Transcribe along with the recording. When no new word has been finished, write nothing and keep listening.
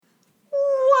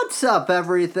What's up,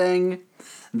 everything?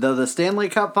 Though the Stanley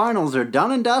Cup Finals are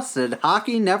done and dusted,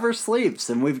 hockey never sleeps,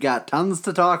 and we've got tons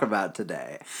to talk about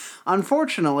today.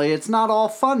 Unfortunately, it's not all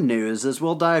fun news, as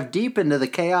we'll dive deep into the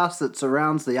chaos that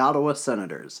surrounds the Ottawa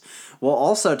Senators. We'll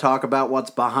also talk about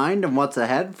what's behind and what's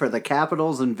ahead for the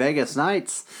Capitals and Vegas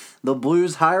Knights, the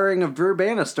Blues' hiring of Drew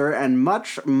Bannister, and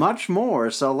much, much more.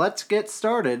 So let's get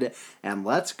started, and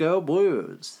let's go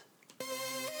Blues.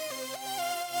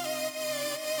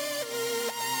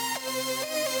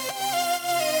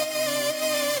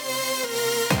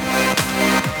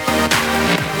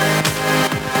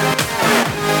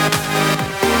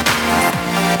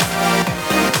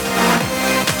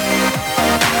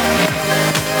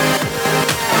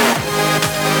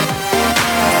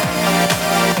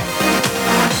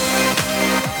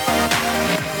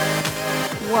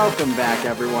 Welcome back,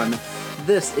 everyone.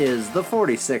 This is the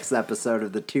 46th episode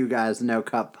of the Two Guys No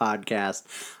Cup podcast.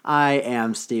 I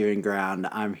am Steven Ground.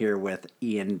 I'm here with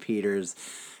Ian Peters,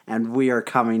 and we are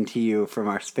coming to you from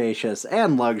our spacious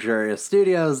and luxurious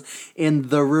studios in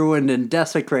the ruined and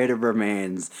desecrated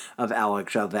remains of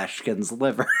Alex Ovechkin's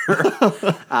liver. There's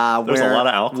a lot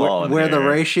of alcohol in where here. the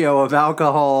ratio of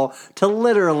alcohol to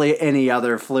literally any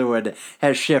other fluid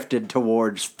has shifted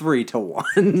towards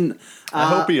 3-1. I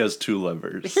hope he has two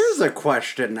livers. Here's a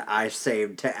question I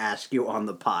saved to ask you on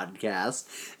the podcast.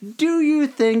 Do you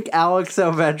think Alex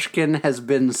Ovechkin has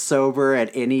been sober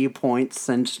at any point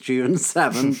since June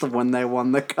 7th when they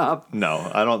won the Cup?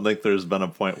 No, I don't think there's been a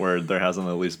point where there hasn't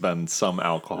at least been some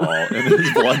alcohol in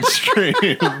his bloodstream.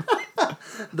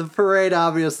 The parade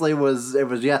obviously was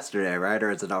yesterday, right?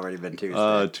 Or has it already been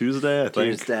Tuesday? Tuesday, I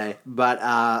think. Tuesday.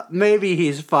 But maybe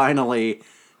he's finally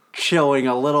chilling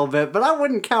a little bit, but I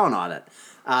wouldn't count on it.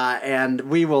 And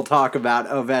we will talk about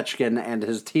Ovechkin and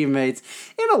his teammates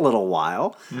in a little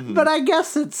while. Mm-hmm. But I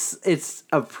guess it's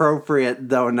appropriate,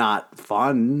 though not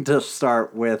fun, to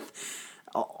start with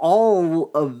all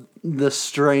of the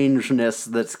strangeness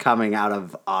that's coming out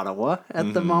of Ottawa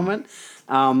at the moment.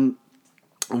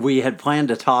 We had planned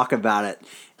to talk about it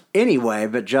anyway,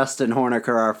 but Justin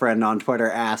Horniker, our friend on Twitter,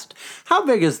 asked, how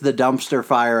big is the dumpster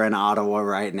fire in Ottawa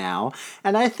right now?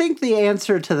 And I think the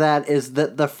answer to that is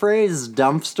that the phrase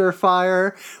dumpster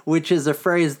fire, which is a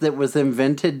phrase that was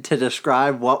invented to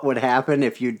describe what would happen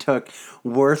if you took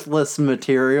worthless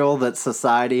material that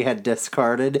society had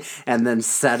discarded and then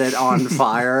set it on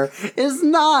fire, is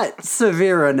not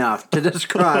severe enough to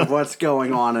describe what's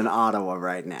going on in Ottawa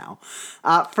right now.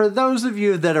 For those of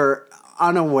you that are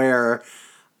unaware,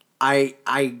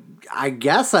 I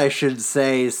guess I should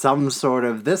say some sort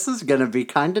of, this is going to be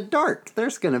kind of dark.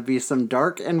 There's going to be some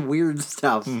dark and weird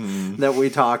stuff that we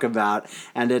talk about,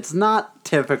 and it's not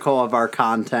typical of our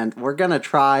content. We're going to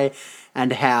try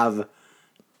and have,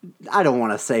 I don't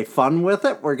want to say fun with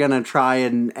it. We're going to try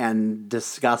and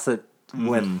discuss it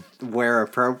with, where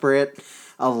appropriate,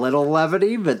 a little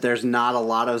levity, but there's not a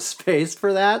lot of space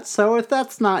for that. So if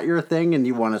that's not your thing and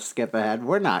you want to skip ahead,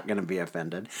 we're not going to be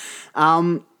offended.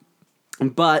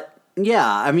 But, yeah,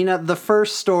 I mean, the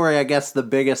first story, I guess the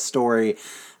biggest story,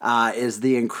 is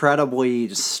the incredibly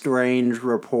strange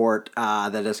report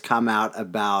that has come out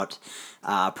about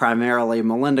primarily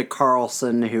Melinda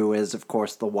Carlson, who is, of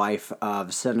course, the wife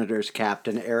of Senators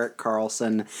captain Erik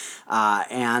Karlsson,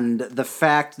 and the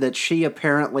fact that she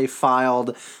apparently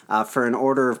filed for an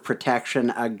order of protection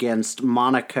against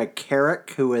Monica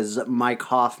Carrick, who is Mike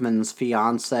Hoffman's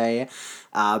fiancée,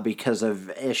 because of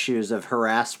issues of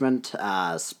harassment,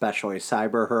 especially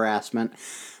cyber harassment.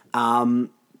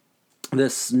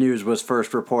 This news was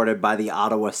first reported by the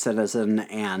Ottawa Citizen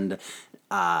and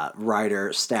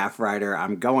staff writer,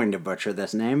 I'm going to butcher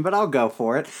this name, but I'll go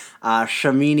for it,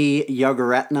 Shamini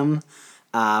Yogaretnam.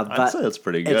 I'd say that's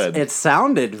pretty good. It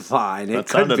sounded fine. It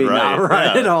could be right. not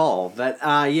right Yeah. at all. But,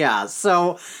 yeah,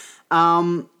 so...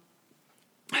 I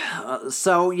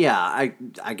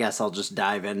guess I'll just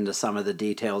dive into some of the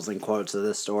details and quotes of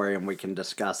this story, and we can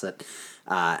discuss it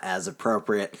as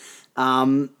appropriate.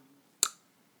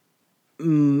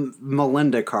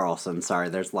 Melinda Carlson, sorry,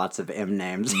 there's lots of M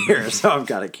names here, so I've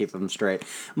got to keep them straight.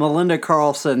 Melinda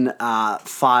Carlson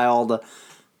filed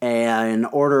an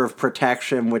order of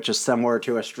protection, which is similar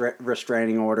to a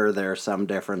restraining order. There are some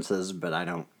differences, but I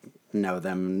don't know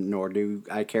them, nor do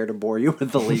I care to bore you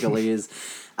with the legalese,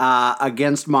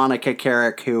 against Monica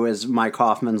Carrick, who is Mike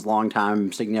Hoffman's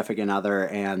longtime significant other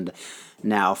and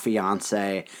now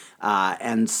fiance,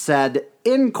 and said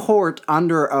in court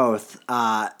under oath,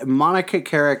 Monica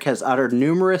Carrick has uttered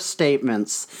numerous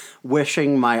statements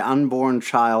wishing my unborn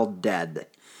child dead.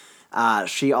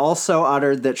 She also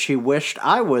uttered that she wished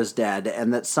I was dead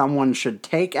and that someone should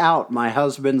take out my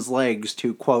husband's legs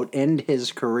to, quote, end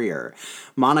his career.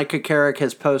 Monica Carrick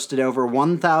has posted over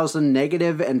 1,000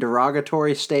 negative and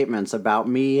derogatory statements about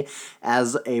me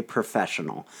as a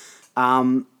professional.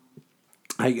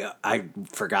 I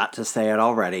forgot to say it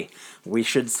already. We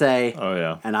should say, Oh,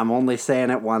 yeah. and I'm only saying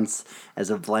it once as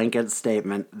a blanket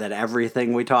statement, that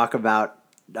everything we talk about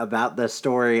this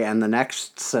story and the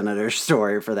next senator's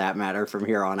story, for that matter, from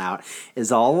here on out,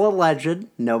 is all alleged.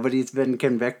 Nobody's been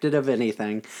convicted of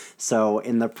anything. So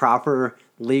in the proper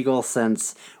legal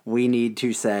sense, we need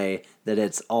to say that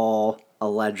it's all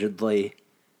allegedly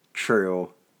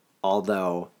true,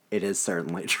 although it is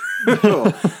certainly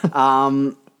true.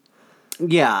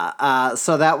 Yeah,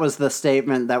 so that was the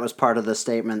statement. That was part of the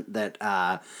statement that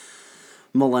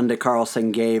Melinda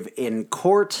Carlson gave in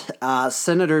court.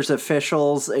 Senators'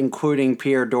 officials, including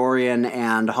Pierre Dorian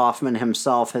and Hoffman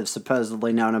himself, have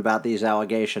supposedly known about these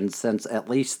allegations since at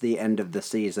least the end of the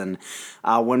season.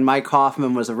 When Mike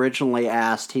Hoffman was originally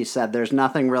asked, he said, "There's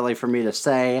nothing really for me to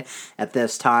say at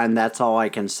this time. That's all I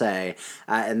can say."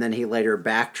 And then he later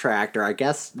backtracked, or I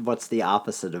guess what's the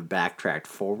opposite of backtracked?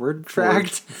 Forward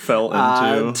tracked? Fell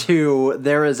into. To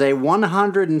there is a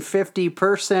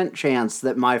 150% chance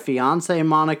that my fiance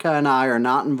Monica and I are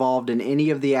not involved in any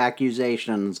of the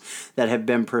accusations that have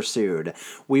been pursued.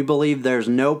 We believe there's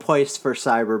no place for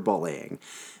cyberbullying.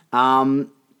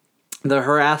 The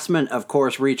harassment, of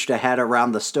course, reached a head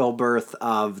around the stillbirth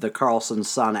of the Carlson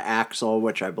son, Axel,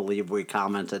 which I believe we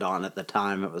commented on at the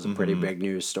time. It was a pretty big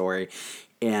news story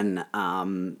in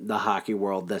the hockey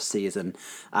world this season.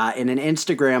 In an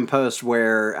Instagram post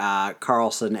where Erik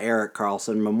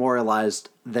Carlson, memorialized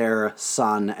their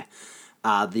son,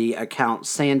 the account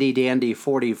Sandy Dandy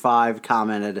 45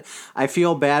 commented, "I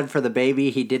feel bad for the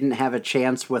baby. He didn't have a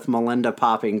chance with Melinda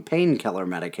popping painkiller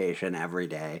medication every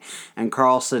day." And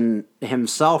Carlson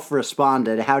himself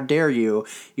responded, "How dare you?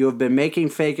 You have been making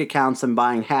fake accounts and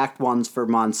buying hacked ones for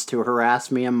months to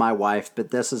harass me and my wife, but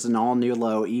this is an all-new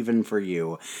low even for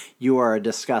you. You are a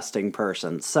disgusting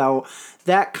person." So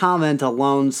that comment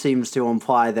alone seems to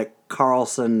imply that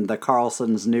the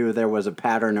Carlsons knew there was a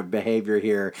pattern of behavior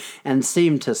here and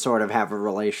seemed to sort of have a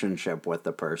relationship with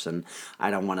the person. I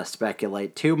don't want to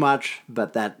speculate too much,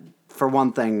 but that, for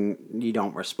one thing, you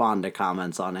don't respond to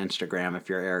comments on Instagram if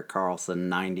you're Erik Carlson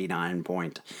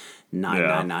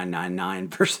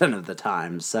 99.99999% of the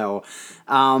time. So,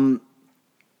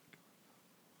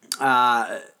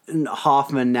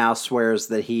 Hoffman now swears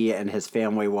that he and his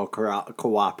family will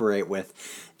cooperate with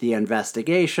the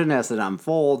investigation as it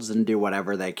unfolds and do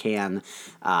whatever they can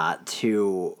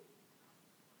to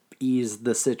ease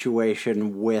the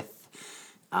situation with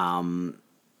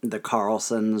the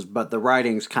Carlsons. But the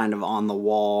writing's kind of on the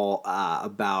wall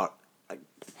about,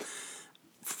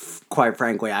 quite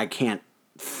frankly, I can't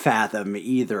fathom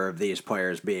either of these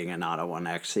players being in Ottawa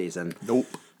next season. Nope.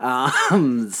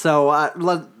 So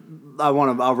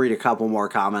I'll read a couple more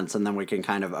comments and then we can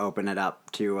kind of open it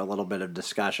up to a little bit of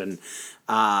discussion.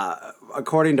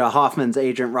 According to Hoffman's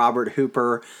agent, Robert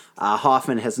Hooper,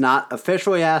 Hoffman has not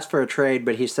officially asked for a trade,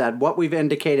 but he said, "What we've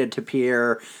indicated to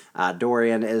Pierre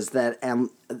Dorian is that, and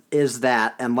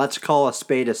let's call a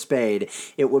spade,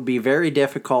 it would be very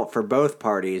difficult for both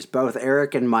parties, both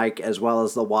Erik and Mike, as well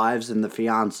as the wives and the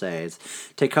fiancés,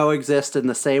 to coexist in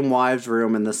the same wives'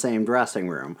 room and the same dressing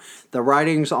room. The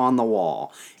writing's on the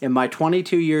wall. In my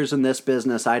 22 years in this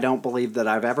business, I don't believe that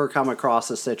I've ever come across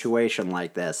a situation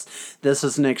like this. This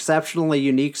is an exceptionally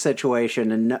unique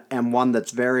situation and one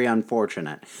that's very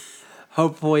unfortunate.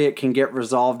 Hopefully it can get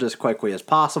resolved as quickly as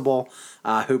possible."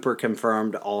 Hooper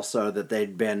confirmed also that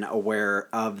they'd been aware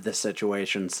of the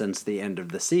situation since the end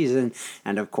of the season,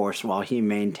 and of course, while he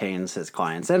maintains his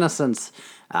client's innocence,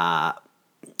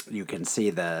 you can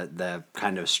see the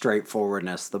kind of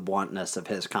straightforwardness, the bluntness of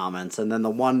his comments. And then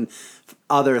the one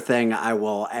other thing I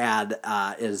will add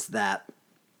is that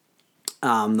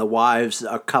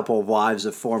a couple of wives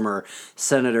of former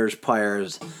Senators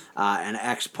players and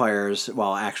ex-players,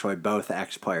 well, actually both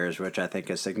ex-players, which I think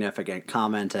is significant,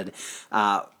 commented.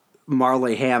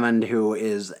 Marley Hammond, who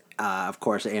is, of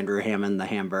course, Andrew Hammond, the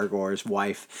Hamburglar's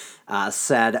wife,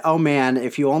 said, "Oh man,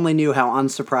 if you only knew how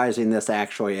unsurprising this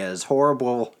actually is.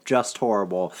 Horrible, just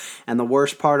horrible. And the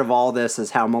worst part of all this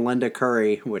is how Melinda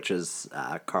Curry," which is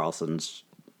Carlson's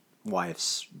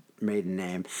wife's maiden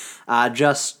name,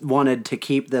 just wanted to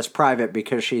keep this private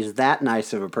because she's that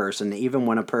nice of a person, even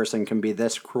when a person can be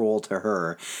this cruel to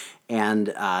her.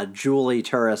 And Julie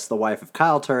Turris, the wife of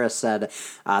Kyle Turris, said,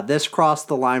 this crossed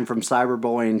the line from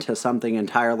cyberbullying to something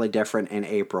entirely different in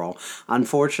April.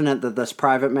 Unfortunate that this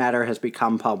private matter has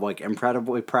become public.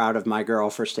 Incredibly proud of my girl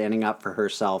for standing up for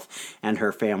herself and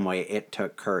her family. It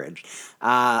took courage.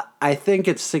 I think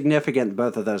it's significant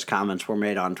both of those comments were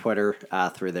made on Twitter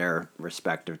through their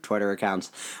respective Twitter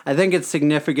accounts. I think it's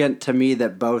significant to me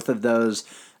that both of those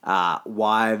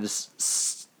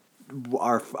wives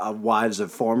are wives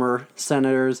of former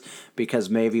senators, because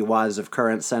maybe wives of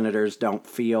current senators don't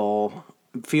feel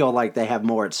like they have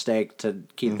more at stake to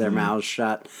keep their mouths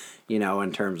shut,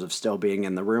 in terms of still being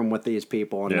in the room with these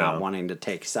people and not wanting to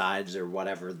take sides or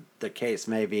whatever the case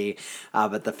may be.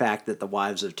 But the fact that the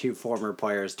wives of two former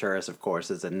players, Turris, of course,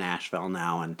 is in Nashville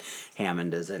now, and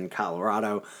Hammond is in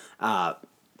Colorado,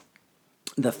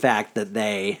 the fact that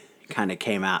they kind of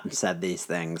came out and said these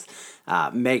things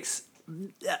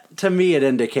to me, it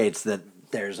indicates that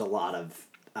there's a lot of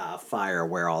fire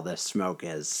where all this smoke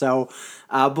is. So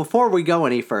before we go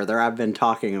any further, I've been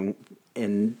talking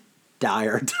in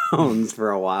dire tones for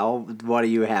a while. What do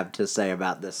you have to say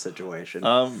about this situation?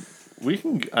 You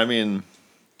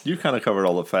kind of covered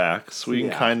all the facts. We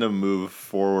can kind of move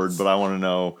forward, but I want to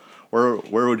know,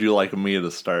 where would you like me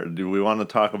to start? Do we want to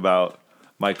talk about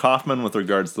Mike Hoffman with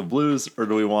regards to the Blues, or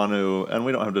do we want to, and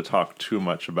we don't have to talk too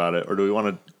much about it, or do we want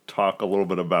to talk a little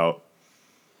bit about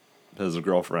his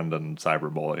girlfriend and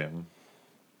cyberbullying?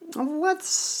 Let's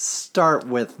start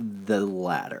with the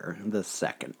latter, the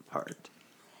second part.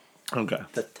 Okay.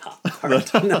 The top part.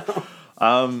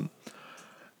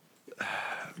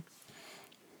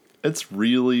 It's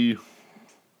really,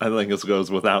 I think this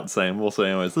goes without saying, we'll say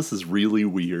anyways, this is really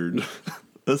weird.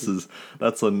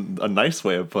 That's a nice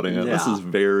way of putting it. Yeah. This is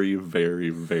very, very,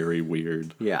 very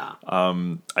weird. Yeah.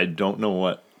 I don't know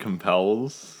what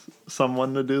compels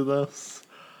someone to do this.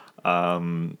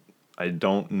 I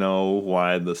don't know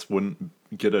why this wouldn't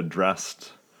get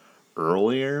addressed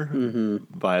earlier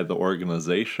by the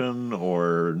organization,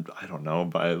 or I don't know,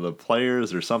 by the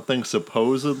players or something.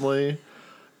 Supposedly,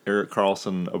 Erik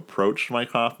Karlsson approached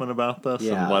Mike Hoffman about this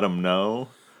and let him know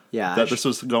that this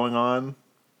was going on.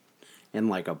 In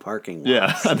like a parking lot.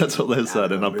 Yeah, that's what they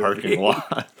said, in a parking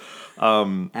lot.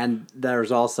 And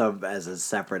there's also, as a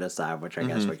separate aside, which I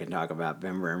guess we can talk about,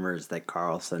 been rumors that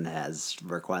Karlsson has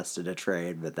requested a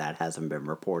trade, but that hasn't been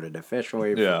reported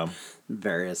officially from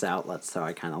various outlets, so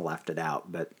I kind of left it out.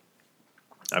 But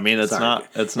I mean, it's not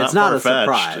a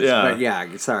surprise. Yeah.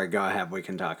 But sorry, go ahead. We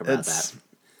can talk about that.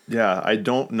 Yeah, I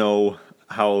don't know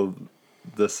how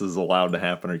this is allowed to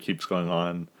happen or keeps going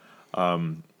on.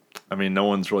 I mean, no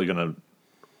one's really going to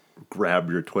grab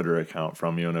your Twitter account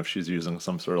from you, and if she's using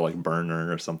some sort of like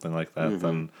burner or something like that,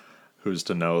 then who's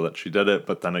to know that she did it?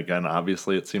 But then again,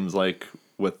 obviously it seems like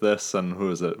with this, and who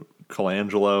is it,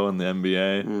 Colangelo in the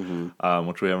NBA,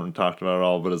 which we haven't talked about at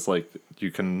all, but it's like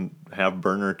you can have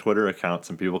burner Twitter accounts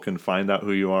and people can find out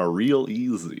who you are real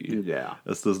easy. Yeah.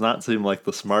 This does not seem like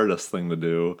the smartest thing to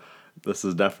do. This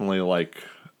is definitely like,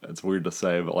 it's weird to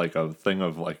say, but like a thing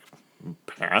of like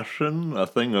passion, a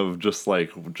thing of just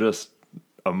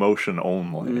emotion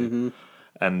only.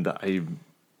 And I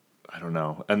don't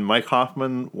know. And Mike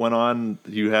Hoffman went on,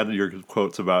 you had your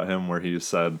quotes about him where he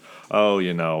said, I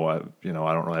don't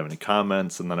really have any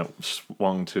comments, and then it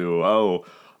swung to,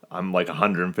 I'm like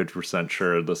 150%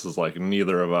 sure this is like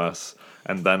neither of us.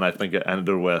 And then I think it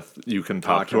ended with, you can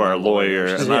talk to our lawyer.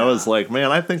 And I was like,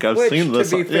 man, I think I've seen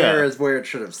this. To be fair, is where it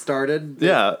should have started.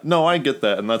 Yeah, no, I get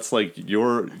that. And that's like,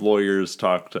 your lawyers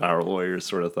talk to our lawyers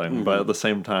sort of thing. But at the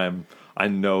same time, I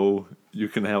know you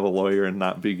can have a lawyer and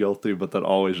not be guilty, but that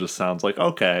always just sounds like,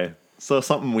 okay, so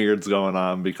something weird's going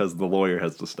on because the lawyer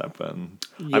has to step in.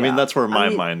 Yeah. I mean, that's where my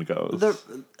mind goes.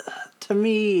 To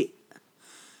me,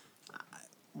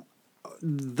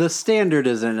 the standard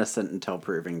is innocent until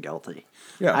proven guilty.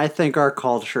 Yeah. I think our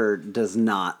culture does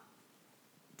not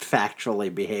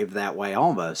factually behave that way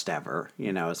almost ever,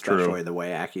 especially the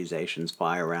way accusations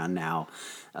fly around now,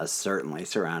 certainly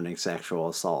surrounding sexual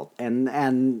assault.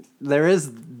 And there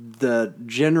is the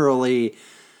generally,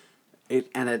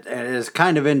 it is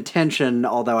kind of in tension,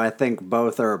 although I think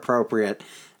both are appropriate,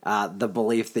 the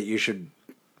belief that you should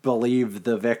believe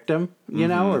the victim,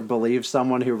 or believe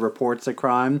someone who reports a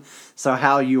crime. So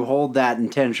how you hold that in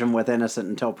tension with innocent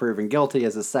until proven guilty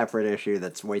is a separate issue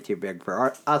that's way too big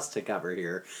for us to cover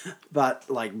here. But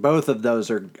like both of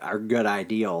those are good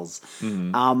ideals.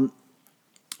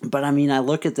 But I mean, I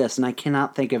look at this and I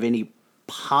cannot think of any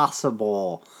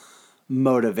possible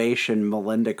motivation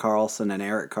Melinda Karlsson and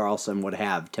Erik Karlsson would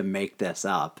have to make this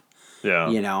up. Yeah.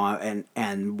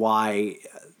 And why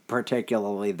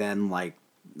particularly then like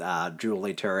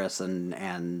Julie Turris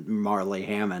and Marley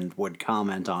Hammond would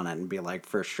comment on it and be like,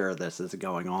 for sure this is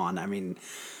going on. I mean,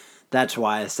 that's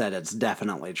why I said it's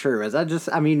definitely true.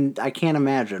 I can't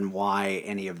imagine why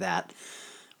any of that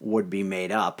would be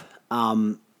made up.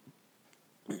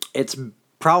 It's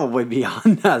probably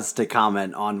beyond us to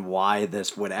comment on why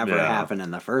this would ever happen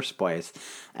in the first place.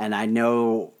 And I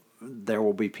know there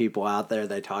will be people out there,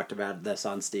 they talked about this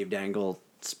on Steve Dangle's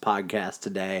podcast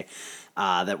today,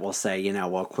 that will say,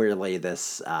 well, clearly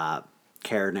this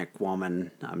Kaepernick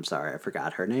woman, I'm sorry, I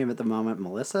forgot her name at the moment.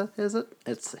 Melissa, is it?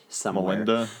 It's somewhere.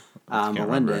 Melinda?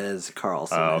 Melinda is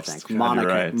Carlson, I think. God, Monica,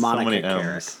 right. Monica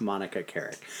Carrick. Monica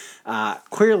Carrick.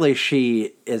 Clearly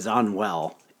she is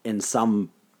unwell in some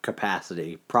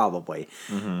capacity, probably.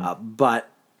 But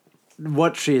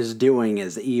what she's doing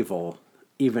is evil,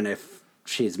 even if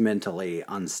she's mentally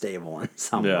unstable in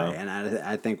some way. And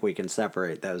I think we can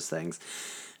separate those things.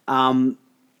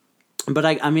 But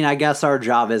I guess our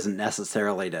job isn't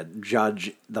necessarily to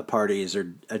judge the parties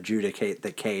or adjudicate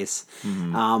the case.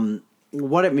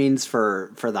 What it means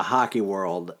for the hockey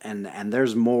world, and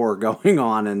there's more going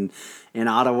on in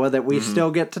Ottawa that we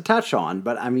still get to touch on.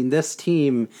 But I mean, this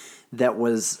team that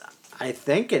was, I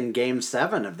think, in Game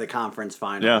 7 of the conference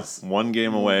finals. Yeah, one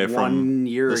game away from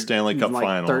the Stanley Cup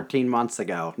final. 13 months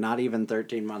ago, not even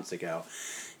 13 months ago,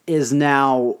 is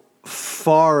now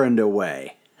far and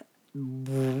away,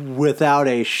 without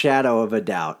a shadow of a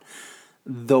doubt,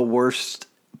 the worst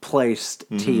placed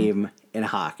team in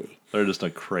hockey. They're just a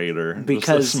crater.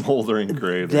 Because just a smoldering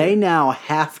crater. They now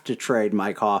have to trade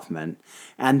Mike Hoffman,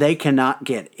 and they cannot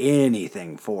get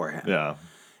anything for him. Yeah.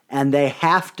 And they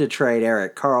have to trade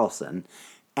Erik Karlsson,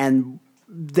 and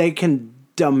they can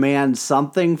demand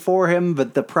something for him,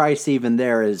 but the price even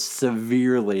there is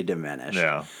severely diminished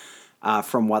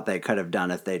from what they could have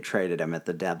done if they traded him at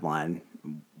the deadline,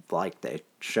 like they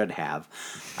should have.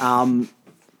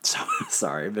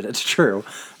 Sorry, but it's true.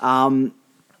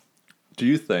 Do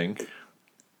you think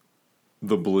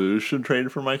the Blues should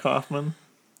trade for Mike Hoffman?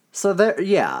 So that's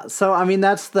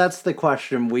the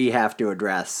question we have to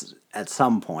address at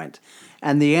some point,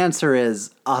 and the answer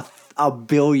is a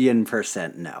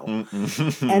billion% no.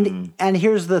 and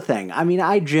here's the thing. I mean,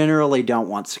 I generally don't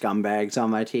want scumbags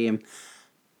on my team.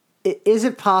 Is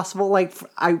it possible? It's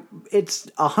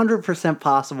 100%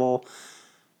 possible.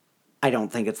 I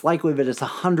don't think it's likely, but it's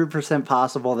 100%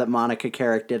 possible that Monica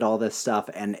Carrick did all this stuff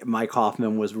and Mike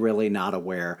Hoffman was really not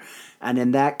aware. And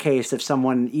in that case, if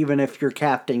someone, even if your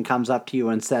captain comes up to you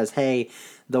and says, hey,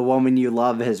 the woman you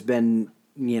love has been,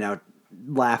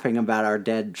 laughing about our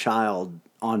dead child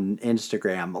on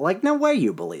Instagram, no way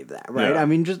you believe that, right? Yeah. I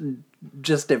mean,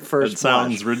 just at first It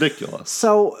sounds blush. ridiculous.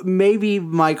 So maybe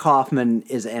Mike Hoffman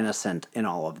is innocent in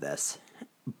all of this.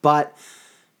 But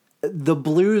the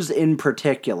Blues in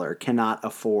particular cannot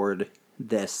afford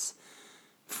this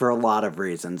for a lot of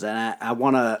reasons, and I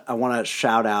want to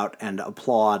shout out and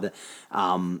applaud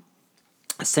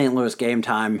St. Louis Game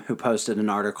Time, who posted an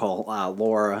article.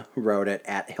 Laura wrote it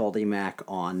at Hildy Mac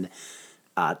on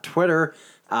Twitter,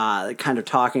 kind of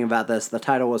talking about this. The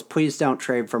title was "Please Don't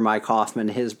Trade for Mike Hoffman.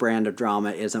 His brand of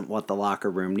drama isn't what the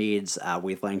locker room needs."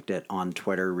 We linked it on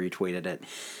Twitter, retweeted it.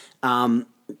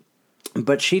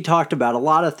 But she talked about a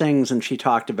lot of things, and she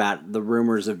talked about the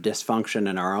rumors of dysfunction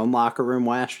in our own locker room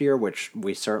last year, which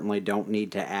we certainly don't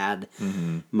need to add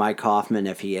Mike Hoffman,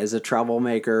 if he is a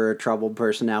troublemaker, a troubled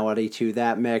personality, to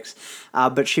that mix.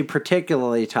 But she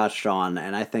particularly touched on,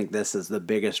 and I think this is the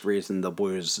biggest reason the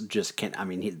Blues just can't,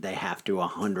 they have to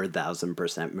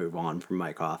 100,000% move on from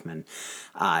Mike Hoffman,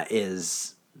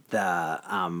 is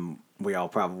the... we all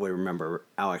probably remember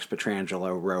Alex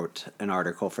Pietrangelo wrote an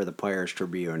article for the Players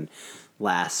Tribune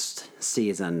last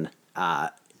season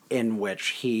in which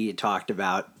he talked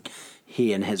about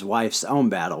he and his wife's own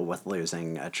battle with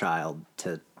losing a child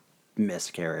to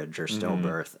miscarriage or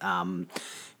stillbirth.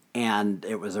 And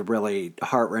it was a really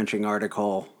heart-wrenching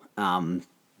article and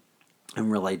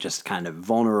really just kind of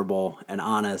vulnerable and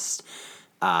honest.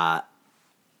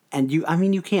 And you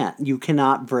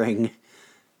cannot bring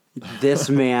this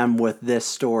man with this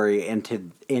story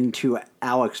into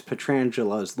Alex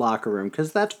Pietrangelo's locker room,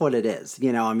 because that's what it is.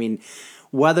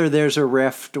 Whether there's a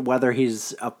rift, whether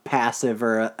he's a passive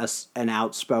or an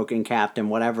outspoken captain,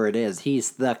 whatever it is,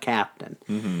 he's the captain.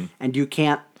 And you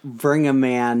can't bring a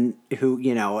man who,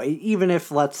 even if,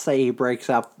 let's say, he breaks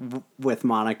up with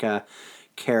Monica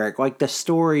Carrick, the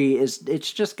story it's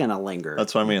just going to linger.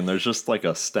 That's what I mean. There's just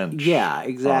a stench. Yeah,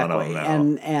 exactly.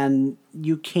 And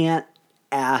you can't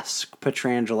ask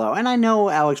Pietrangelo, and I know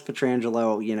Alex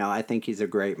Pietrangelo, I think he's a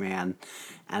great man,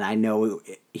 and I know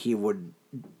he would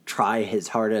try his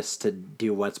hardest to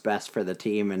do what's best for the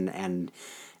team and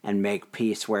and make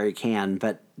peace where he can,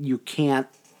 but you can't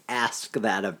ask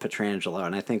that of Pietrangelo,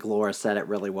 and I think Laura said it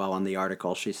really well in the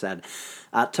article. She said,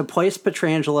 to place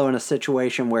Pietrangelo in a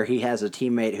situation where he has a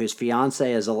teammate whose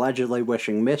fiance is allegedly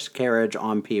wishing miscarriage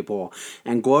on people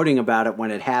and gloating about it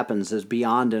when it happens is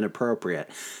beyond inappropriate.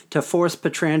 To force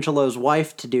Pietrangelo's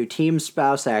wife to do team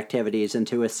spouse activities and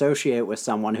to associate with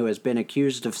someone who has been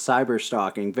accused of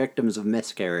cyberstalking victims of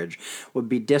miscarriage would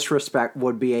be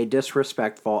a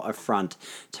disrespectful affront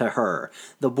to her.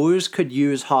 The Blues could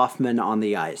use Hoffman on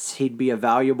the ice. He'd be a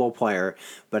valuable player,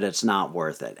 but it's not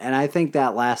worth it. And I think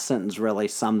that last sentence really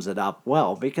sums it up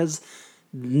well, because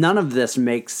none of this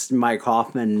makes Mike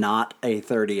Hoffman not a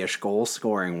 30-ish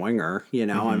goal-scoring winger. You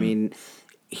know, I mean,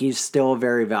 he's still a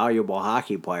very valuable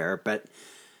hockey player, but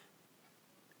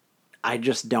I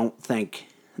just don't think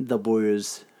the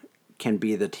Blues can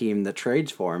be the team that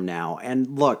trades for him now.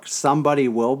 And look, somebody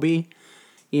will be.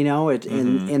 You know,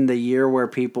 in the year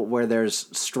where there's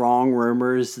strong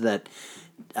rumors that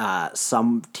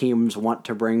some teams want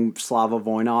to bring Slava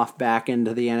Voinov back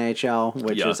into the NHL,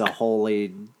 which is a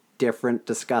wholly different,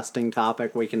 disgusting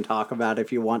topic we can talk about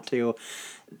if you want to.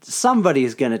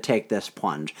 Somebody's going to take this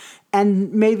plunge.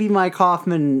 And maybe Mike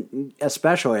Hoffman,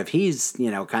 especially if he's,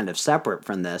 kind of separate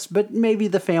from this, but maybe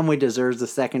the family deserves a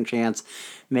second chance.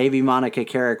 Maybe Monica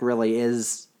Carrick really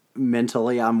is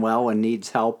mentally unwell and needs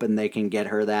help, and they can get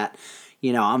her that.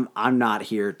 I'm not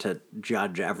here to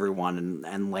judge everyone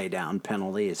and lay down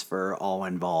penalties for all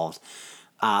involved.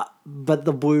 But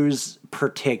the Blues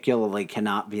particularly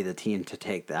cannot be the team to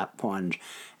take that plunge.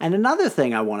 And another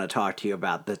thing I want to talk to you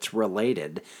about that's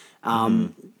related,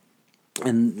 and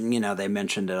they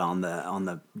mentioned it on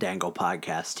the Dangle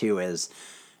podcast too, is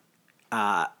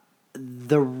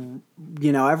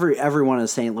everyone in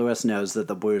St. Louis knows that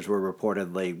the Blues were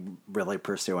reportedly really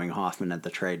pursuing Hoffman at the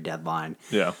trade deadline.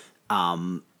 Yeah.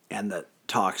 And the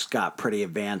talks got pretty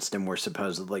advanced and were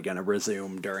supposedly going to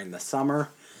resume during the summer.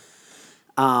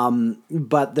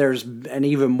 But there's an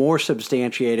even more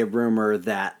substantiated rumor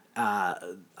that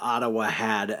Ottawa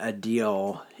had a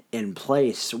deal in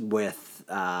place with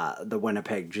the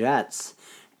Winnipeg Jets,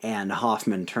 and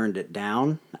Hoffman turned it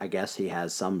down. I guess he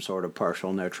has some sort of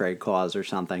partial no-trade clause or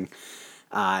something.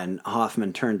 And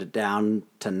Hoffman turned it down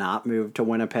to not move to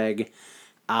Winnipeg.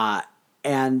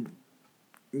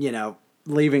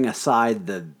 Leaving aside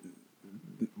the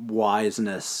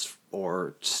wiseness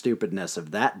or stupidness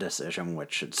of that decision,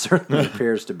 which it certainly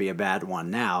appears to be a bad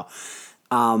one now,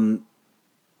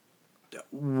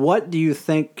 what do you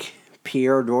think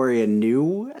Pierre Dorion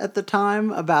knew at the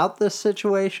time about this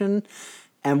situation?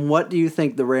 And what do you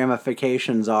think the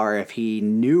ramifications are if he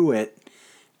knew it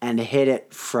and hid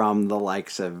it from the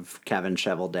likes of Kevin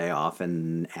Cheveldayoff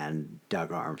and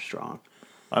Doug Armstrong?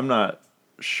 I'm not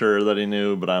sure that he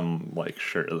knew, but I'm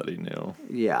sure that he knew.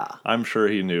 Yeah, I'm sure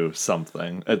he knew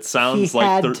something. It sounds he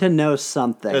had to know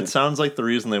something. It sounds like the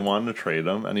reason they wanted to trade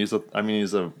him, and he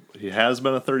has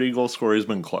been a 30-goal scorer. He's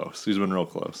been close. He's been real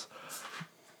close.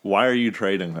 Why are you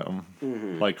trading him?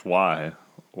 Mm-hmm. Why?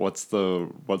 What's the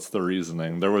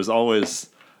reasoning? There was always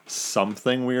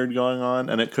something weird going on,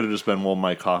 and it could have just been, well,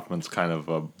 Mike Hoffman's kind of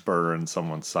a burr in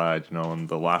someone's side, in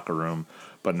the locker room.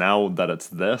 But now that it's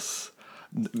this,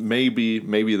 maybe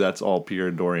that's all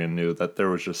Pierre Dorion knew, that there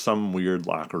was just some weird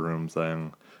locker room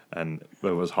thing, and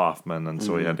it was Hoffman, and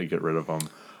so he had to get rid of him.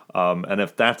 And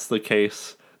if that's the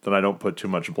case, then I don't put too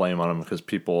much blame on him, because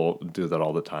people do that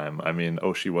all the time. I mean,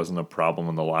 Oshie wasn't a problem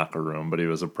in the locker room, but he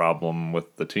was a problem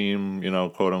with the team,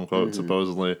 quote unquote,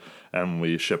 supposedly, and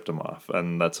we shipped him off.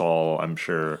 And that's all I'm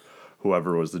sure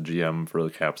whoever was the GM for the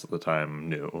Caps at the time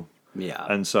knew. Yeah.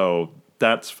 And so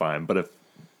that's fine. But if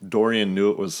Dorion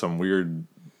knew it was some weird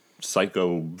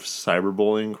psycho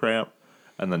cyberbullying crap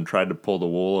and then tried to pull the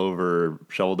wool over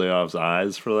Cheveldayoff's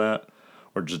eyes for that,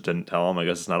 or just didn't tell him, I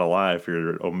guess it's not a lie if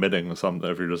you're omitting something,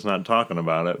 if you're just not talking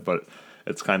about it, but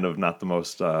it's kind of not the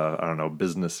most,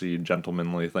 businessy,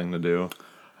 gentlemanly thing to do.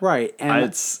 Right.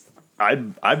 And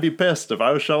I'd be pissed if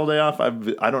I was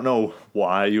Cheveldayoff. I don't know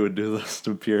why you would do this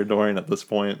to Pierre Dorion at this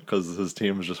point, because his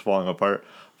team is just falling apart.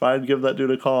 If I'd give that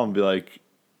dude a call and be like,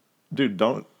 dude,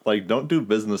 don't do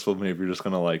business with me if you're just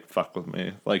gonna fuck with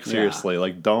me.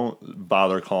 Seriously, don't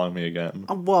bother calling me again.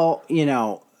 Well,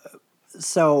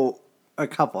 so a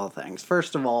couple of things.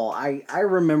 First of all, I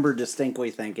remember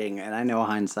distinctly thinking, and I know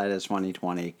hindsight is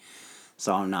 20/20,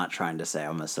 so I'm not trying to say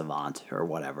I'm a savant or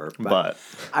whatever, but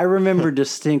I remember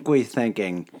distinctly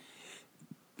thinking,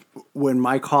 when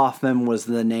Mike Hoffman was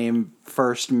the name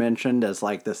first mentioned as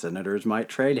like the Senators might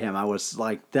trade him, I was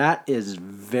like, that is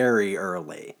very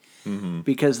early.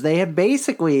 Because they had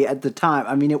basically at the time,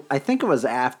 I mean, I think it was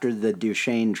after the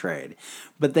Duchesne trade,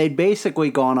 but they'd basically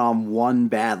gone on one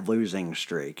bad losing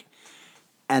streak.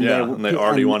 And they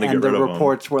already want to get rid of him. And the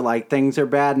reports were like, things are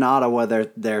bad in Ottawa.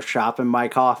 They're shopping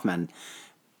Mike Hoffman.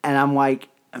 And I'm like,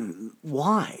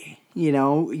 why? You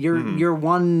know, you're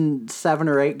 1 7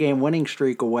 or 8 game winning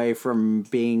streak away from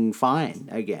being fine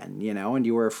again, you know, and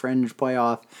you were a fringe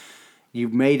playoff. You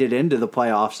made it into the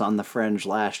playoffs on the fringe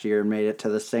last year and made it to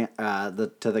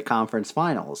the conference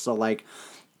finals. So, like,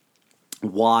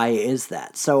 why is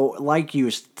that? So, like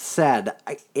you said,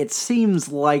 it seems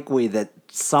likely that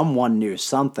someone knew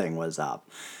something was up.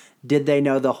 Did they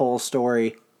know the whole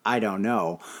story? I don't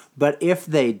know. But if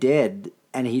they did,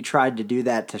 and he tried to do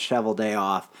that to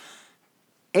Cheveldayoff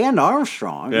and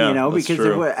Armstrong, yeah, you know, because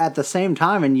true. at the same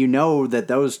time, and you know that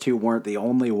those two weren't the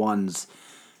only ones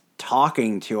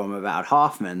talking to him about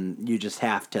Hoffman, you just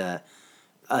have to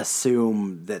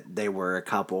assume that they were a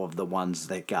couple of the ones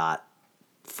that got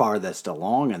farthest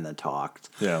along in the talks.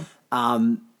 Yeah.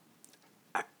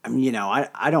 I mean, you know,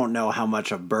 I don't know how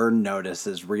much a burn notice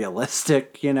is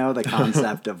realistic, you know, the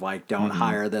concept of like, don't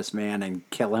hire this man and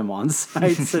kill him on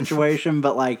site situation.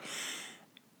 But like,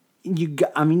 you've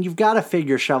got to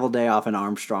figure Cheveldayoff and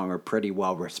Armstrong are pretty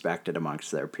well respected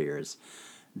amongst their peers.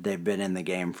 They've been in the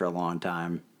game for a long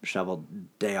time.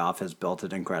 Cheveldayoff has built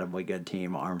an incredibly good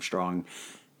team. Armstrong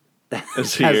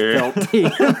has built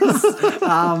teams.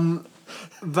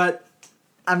 But,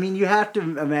 I mean, you have to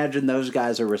imagine those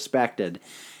guys are respected.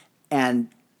 And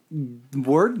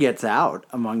word gets out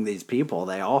among these people.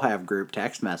 They all have group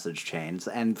text message chains.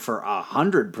 And for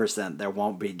 100%, there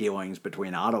won't be dealings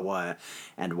between Ottawa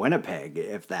and Winnipeg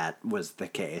if that was the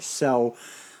case. So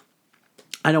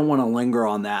I don't want to linger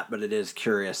on that, but it is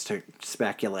curious to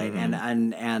speculate. And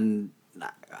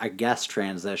I guess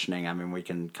transitioning, I mean, we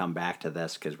can come back to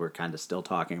this because we're kind of still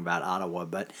talking about Ottawa,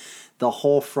 but the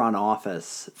whole front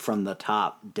office from the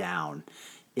top down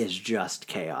is just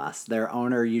chaos. Their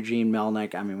owner, Eugene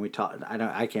Melnyk, I mean,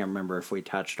 I can't remember if we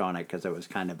touched on it because it was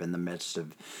kind of in the midst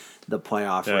of the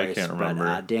playoff race. I can't remember.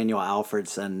 But Daniel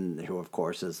Alfredson, who of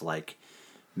course is like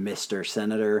Mr.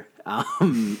 Senator,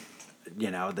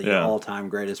 you know, the all-time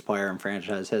greatest player in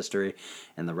franchise history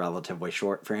and the relatively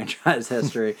short franchise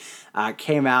history,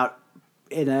 came out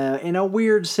in a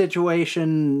weird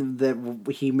situation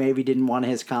that he maybe didn't want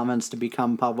his comments to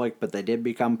become public, but they did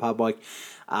become public.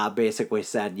 Basically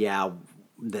said, yeah,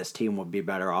 this team would be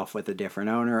better off with a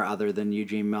different owner other than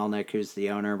Eugene Melnyk, who's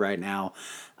the owner right now.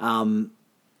 And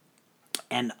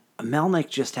Melnyk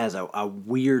just has a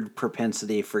weird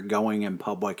propensity for going in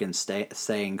public and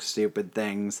saying stupid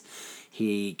things.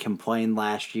 He complained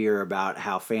last year about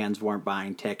how fans weren't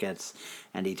buying tickets,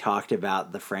 and he talked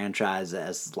about the franchise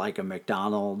as like a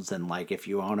McDonald's, and like if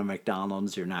you own a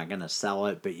McDonald's, you're not going to sell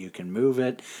it, but you can move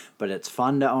it. But it's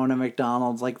fun to own a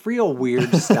McDonald's, like real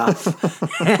weird stuff.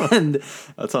 And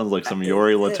that sounds like some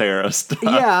Yori Laterra stuff.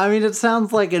 Yeah, I mean, it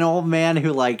sounds like an old man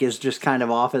who like is just kind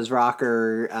of off his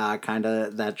rocker, kind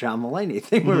of that John Mulaney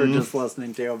thing we were just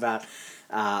listening to about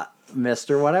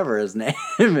Mr. whatever his name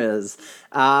is.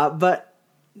 But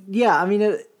yeah, I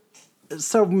mean,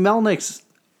 so Melnyk's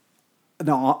an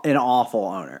awful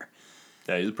owner.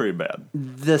 Yeah, he's pretty bad.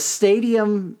 The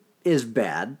stadium is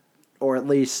bad, or at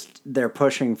least they're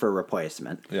pushing for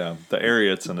replacement. Yeah, the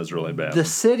Arietson is really bad. The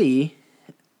city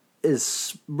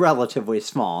is relatively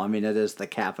small. I mean, it is the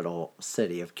capital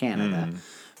city of Canada,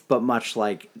 but much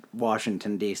like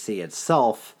Washington, D.C.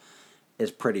 itself is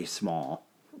pretty small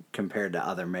compared to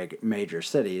other major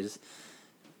cities.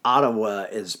 Ottawa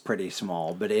is pretty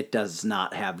small, but it does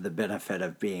not have the benefit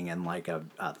of being in like a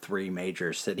 3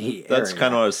 major city area. That's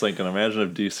kind of what I was thinking. Imagine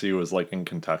if DC was like in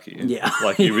Kentucky. Yeah.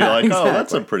 Like you'd be like, exactly. oh,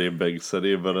 that's a pretty big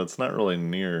city, but it's not really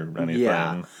near anything.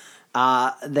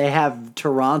 Yeah. They have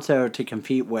Toronto to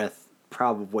compete with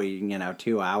probably,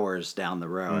 2 hours down the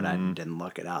road. I didn't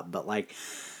look it up, but like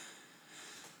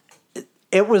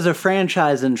it was a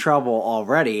franchise in trouble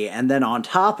already, and then on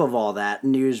top of all that,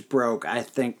 news broke, I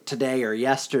think, today or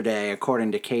yesterday,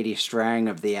 according to Katie Strang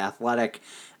of The Athletic,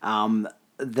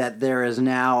 that there is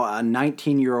now a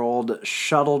 19-year-old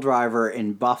shuttle driver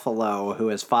in Buffalo who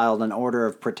has filed an order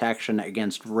of protection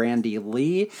against Randy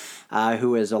Lee,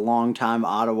 who is a longtime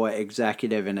Ottawa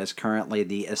executive and is currently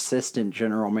the assistant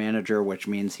general manager, which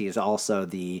means he's also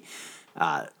the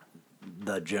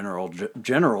general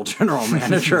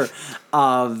manager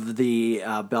of the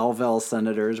Belleville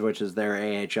Senators, which is their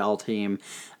AHL team.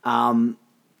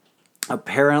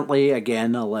 Apparently,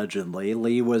 again, allegedly,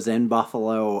 Lee was in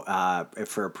Buffalo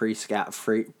for a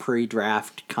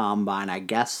pre-draft combine. I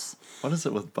guess What is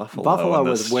it with Buffalo? Buffalo and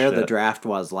was this where the shit? draft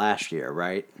was last year,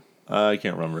 right? I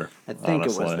can't remember. I think it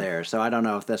was honestly. there. So I don't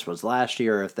know if this was last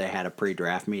year or if they had a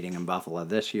pre-draft meeting in Buffalo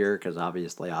this year, because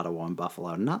obviously Ottawa and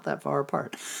Buffalo not that far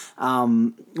apart.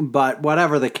 But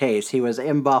whatever the case, he was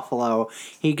in Buffalo.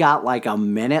 He got like a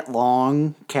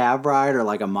minute-long cab ride or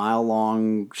like a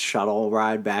mile-long shuttle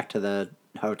ride back to the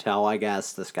hotel, I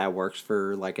guess. This guy works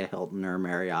for like a Hilton or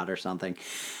Marriott or something.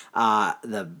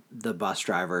 The bus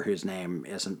driver whose name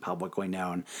isn't publicly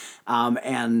known.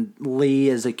 And Lee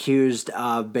is accused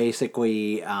of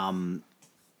basically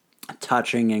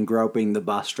touching and groping the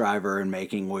bus driver and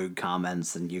making lewd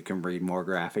comments, and you can read more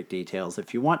graphic details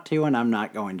if you want to, and I'm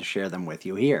not going to share them with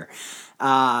you here.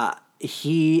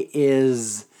 He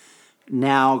is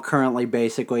now currently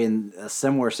basically in a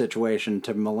similar situation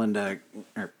to Monica,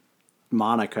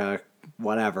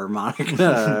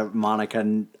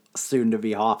 soon to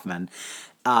be Hoffman,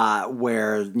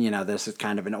 where, this is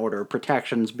kind of an order of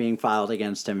protections being filed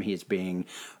against him. He's being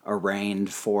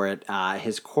arraigned for it.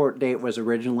 His court date was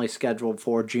originally scheduled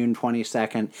for June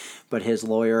 22nd, but his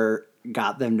lawyer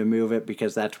got them to move it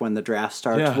because that's when the draft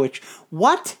starts, Yeah. which,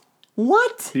 what?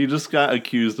 He just got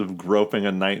accused of groping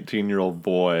a 19-year-old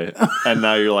boy, and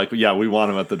now you're like, yeah, we want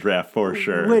him at the draft for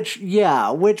sure. Which,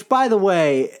 by the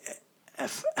way,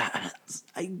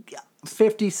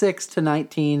 56 to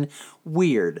 19,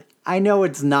 weird. I know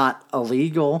it's not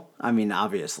illegal. I mean,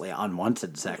 obviously,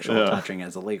 unwanted sexual touching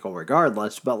is illegal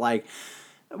regardless, but, like,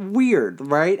 weird,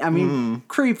 right? I mean,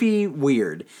 creepy,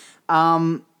 weird.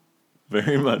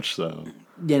 Very much so.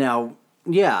 I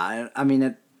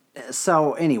mean,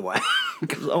 so, anyway.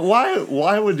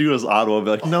 Why would you as Ottawa be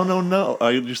like, no?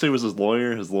 Did you say it was his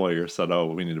lawyer? His lawyer said, oh,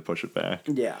 we need to push it back.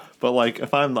 Yeah. But, like,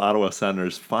 if I'm the Ottawa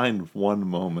Senators, find one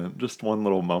moment, just one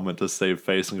little moment to save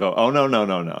face and go, oh,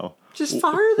 no. Just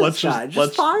fire this guy.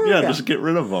 Just fire him. Yeah, just get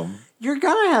rid of him. You're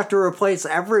going to have to replace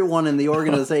everyone in the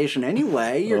organization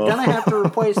anyway. You're going to have to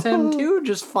replace him too.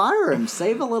 Just fire him.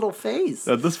 Save a little face.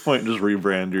 At this point, just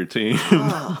rebrand your team.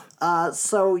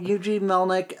 So Eugene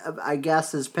Melnick, I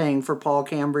guess, is paying for Paul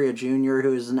Cambria Jr.,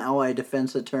 who is an LA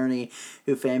defense attorney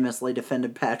who famously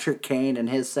defended Patrick Kane in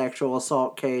his sexual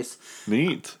assault case.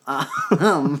 Neat.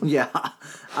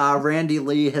 Randy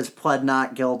Lee has pled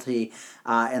not guilty.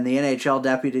 And the NHL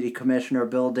Deputy Commissioner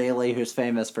Bill Daley, who's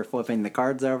famous for flipping the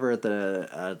cards over at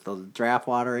the draft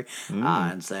lottery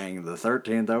and saying the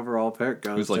 13th overall pick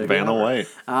goes to like Vanna White.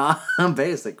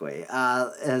 Basically,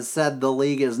 has said the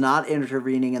league is not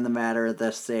intervening in the matter at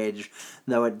this stage,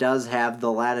 though it does have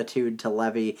the latitude to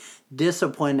levy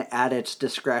discipline at its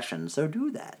discretion. So do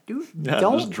that.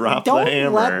 Just drop the hammer.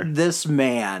 Don't let this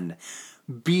man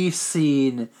be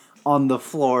seen on the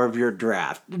floor of your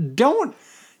draft. Don't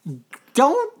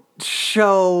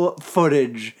show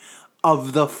footage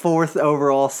of the 4th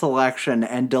overall selection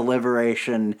and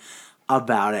deliberation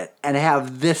about it and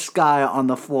have this guy on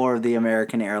the floor of the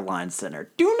American Airlines Center.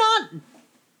 Do not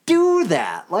do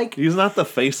that. Like, he's not the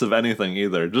face of anything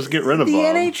either. Just get rid of him. The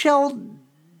NHL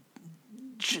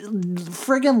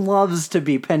friggin' loves to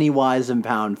be penny wise and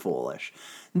pound foolish.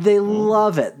 They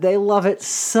love it. They love it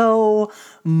so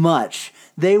much.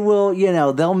 They will,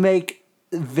 they'll make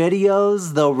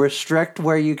videos, they'll restrict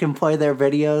where you can play their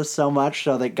videos so much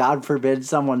so that, God forbid,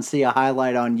 someone see a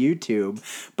highlight on YouTube.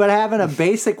 But having a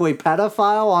basically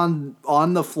pedophile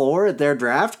on the floor at their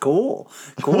draft, cool.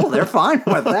 They're fine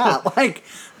with that. Like,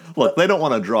 look, they don't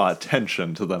want to draw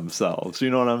attention to themselves. You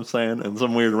know what I'm saying? In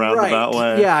some weird roundabout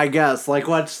way. Yeah, I guess. Like,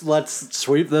 let's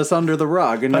sweep this under the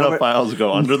rug. And pedophiles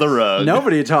go under the rug.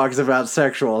 Nobody talks about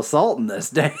sexual assault in this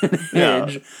day and age.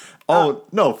 Yeah. Oh,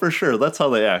 no, for sure. That's how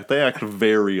they act. They act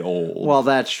very old. Well,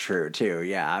 that's true, too.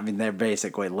 Yeah, I mean, they're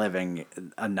basically living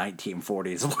a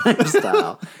 1940s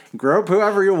lifestyle. Grope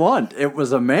whoever you want. It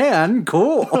was a man.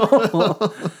 Cool.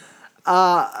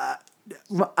 I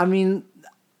mean,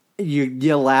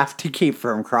 you laugh to keep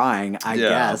from crying, I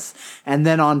guess. And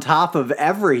then on top of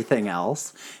everything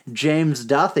else, James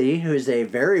Duthie, who's a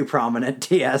very prominent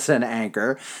TSN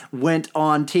anchor, went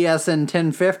on TSN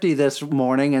 1050 this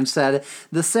morning and said,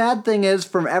 "The sad thing is,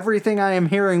 from everything I am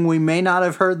hearing, we may not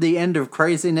have heard the end of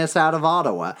craziness out of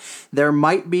Ottawa. There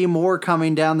might be more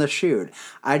coming down the chute.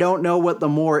 I don't know what the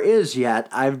more is yet.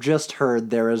 I've just heard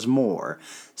there is more."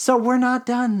 So we're not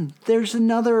done. There's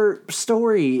another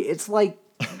story. It's like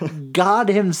God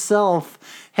himself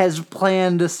has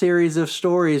planned a series of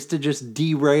stories to just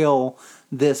derail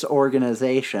this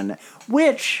organization,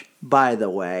 which, by the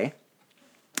way,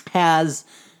 has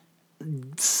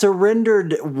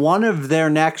surrendered one of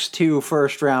their next 2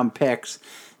 first-round picks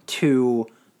to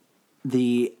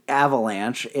the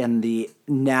Avalanche in the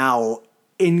now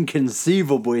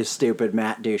inconceivably stupid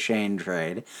Matt Duchene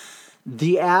trade,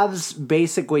 the Avs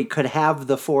basically could have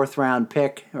the fourth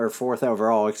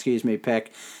overall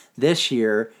pick this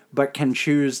year, but can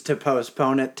choose to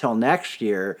postpone it till next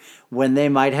year when they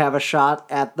might have a shot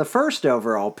at the first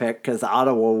overall pick because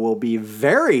Ottawa will be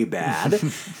very bad.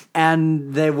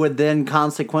 And they would then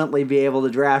consequently be able to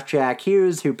draft Jack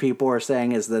Hughes, who people are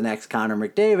saying is the next Connor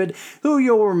McDavid, who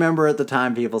you'll remember at the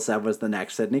time people said was the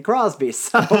next Sidney Crosby.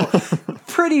 So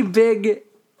pretty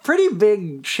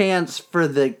big chance for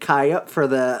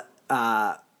the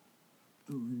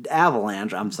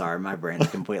Avalanche. I'm sorry, my brain's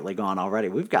completely gone already.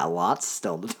 We've got lots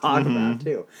still to talk about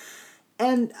too.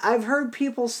 And I've heard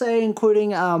people say,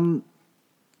 including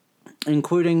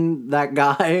that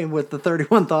guy with the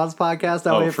 31 Thoughts podcast,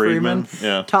 Elliot Friedman,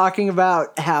 talking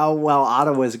about how, well,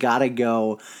 Ottawa's got to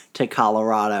go to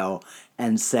Colorado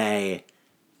and say,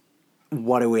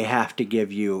 what do we have to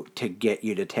give you to get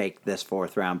you to take this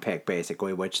fourth round pick,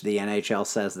 basically, which the NHL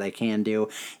says they can do.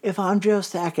 If I'm Joe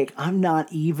Sakic, I'm not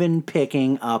even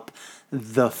picking up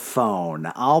the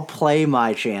phone. I'll play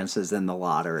my chances in the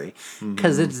lottery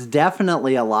because it's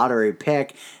definitely a lottery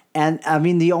pick. And I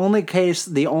mean, the only case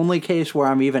where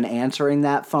I'm even answering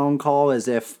that phone call is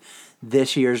if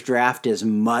this year's draft is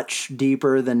much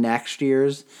deeper than next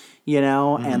year's.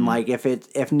 And like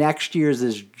if next year's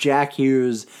is Jack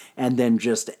Hughes and then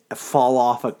just fall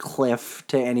off a cliff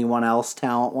to anyone else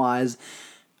talent wise,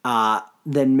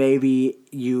 then maybe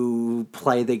you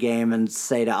play the game and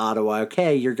say to Ottawa,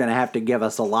 okay, you're going to have to give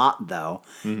us a lot though,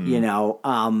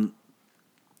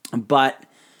 but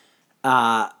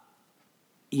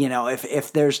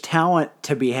if there's talent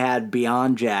to be had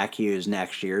beyond Jack Hughes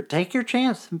next year, take your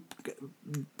chance,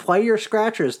 play your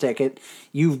scratcher's ticket.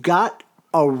 You've got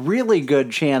a really good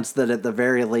chance that at the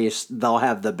very least they'll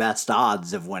have the best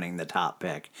odds of winning the top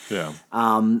pick. Yeah.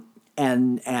 And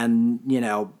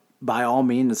by all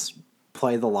means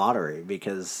play the lottery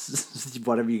because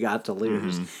what have you got to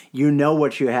lose? You know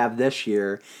what you have this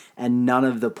year, and none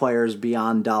of the players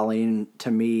beyond Dahlin,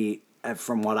 to me,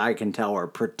 from what I can tell, are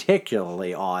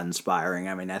particularly awe-inspiring.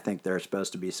 I mean, I think there are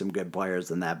supposed to be some good players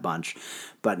in that bunch,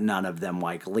 but none of them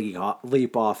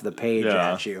leap off the page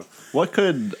at you. What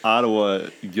could Ottawa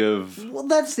give? Well,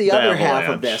 that's the other half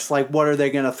of this. Like, what are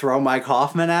they going to throw Mike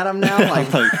Hoffman at him now?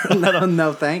 Like,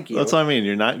 no, thank you. That's what I mean.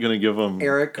 You're not going to give him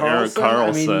Erik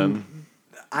Karlsson.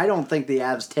 I don't think the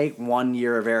Avs take 1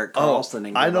 year of Erik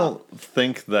Karlsson. I don't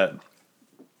think that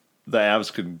the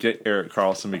Avs could get Erik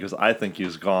Karlsson because I think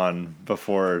he's gone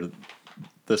before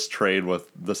this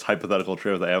hypothetical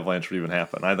trade with the Avalanche would even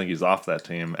happen. I think he's off that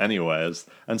team anyways.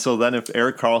 And so then if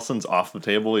Erik Karlsson's off the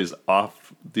table, he's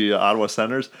off the Ottawa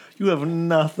Senators, you have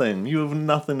nothing. You have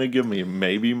nothing to give me.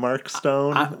 Maybe Mark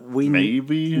Stone?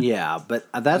 Maybe? Yeah, but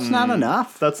that's not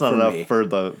enough. That's not enough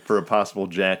for a possible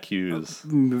Jack Hughes.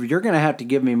 You're going to have to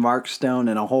give me Mark Stone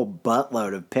and a whole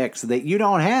buttload of picks that you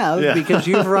don't have because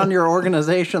you've run your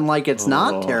organization like it's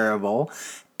not terrible.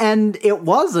 And it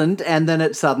wasn't, and then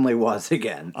it suddenly was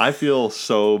again. I feel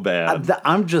so bad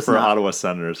Ottawa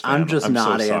Senators fan. I'm just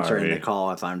not answering the call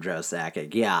if I'm Joe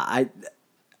Sakic. Yeah,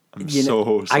 I'm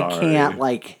so sorry. I can't,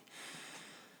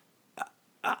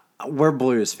 we're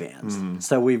Blues fans,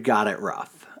 so we've got it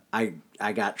rough.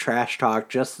 I got trash talk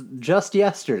just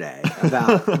yesterday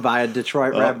by a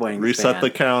Detroit Red Wings reset fan.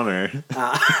 the counter.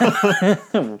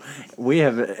 We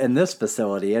have, in this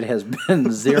facility, it has been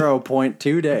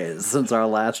 0.2 days since our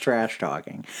last trash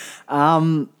talking.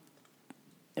 But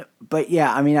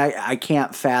yeah, I mean, I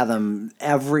can't fathom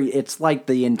it's like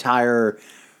the entire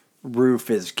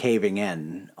roof is caving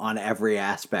in on every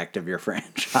aspect of your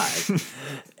franchise.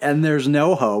 And there's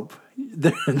no hope.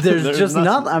 There's just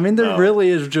nothing. I mean, there really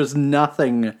is just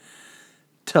nothing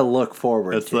to look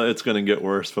forward to. It's going to get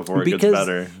worse before it gets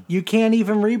better. You can't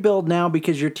even rebuild now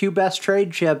because your two best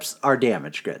trade chips are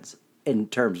damaged goods in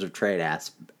terms of trade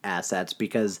assets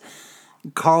because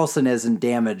Karlsson isn't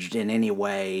damaged in any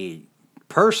way.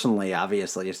 Personally,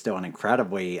 obviously, he's still an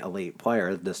incredibly elite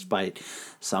player, despite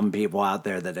some people out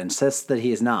there that insist that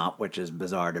he's not, which is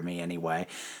bizarre to me anyway.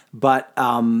 But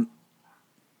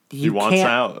he wants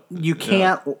out. You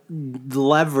can't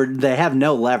leverage. They have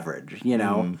no leverage,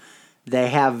 They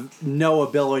have no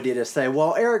ability to say,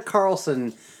 well, Erik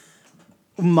Karlsson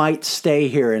might stay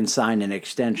here and sign an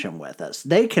extension with us.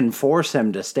 They can force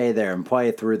him to stay there and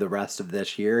play through the rest of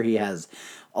this year. He has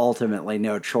ultimately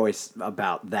no choice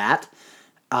about that.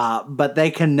 But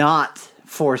they cannot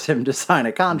force him to sign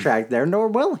a contract there, nor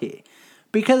will he.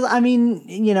 Because, I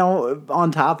mean,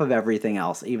 on top of everything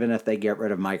else, even if they get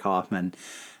rid of Mike Hoffman,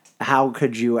 how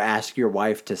could you ask your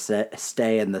wife to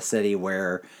stay in the city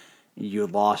where you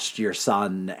lost your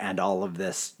son and all of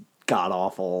this god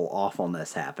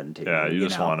awfulness happened to you? Yeah, you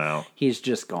just know? want out. He's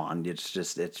just gone. It's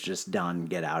just done.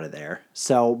 Get out of there.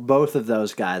 So both of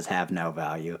those guys have no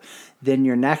value. Then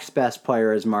your next best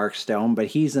player is Mark Stone, but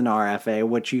he's an RFA,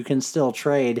 which you can still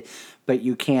trade, but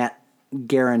you can't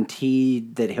guarantee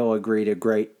that he'll agree to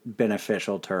great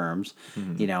beneficial terms,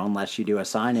 unless you do a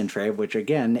sign and trade, which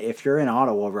again, if you're in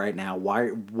Ottawa right now,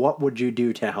 what would you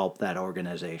do to help that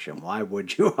organization? Why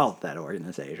would you help that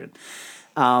organization?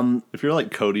 If you're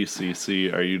like Cody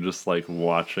Ceci, are you just like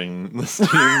watching this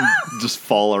team just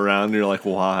fall around? You're like,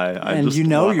 why?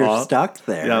 You're stuck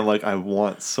there. Yeah, I'm like, I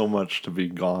want so much to be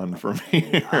gone from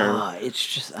here.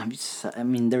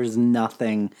 There's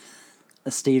nothing.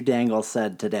 Steve Dangle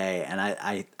said today, and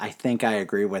I think I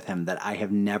agree with him, that I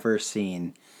have never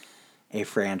seen a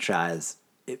franchise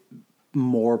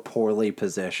more poorly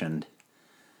positioned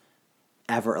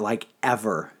ever. I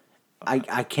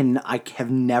have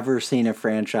never seen a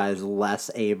franchise less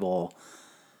able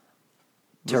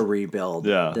to rebuild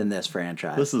than this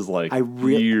franchise. This is like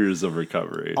years of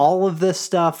recovery. All of this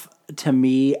stuff, to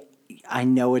me, I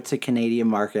know it's a Canadian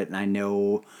market, and I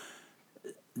know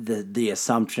the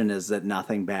assumption is that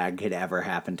nothing bad could ever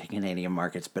happen to Canadian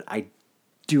markets, but I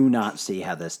do not see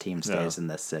how this team stays in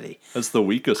this city. It's the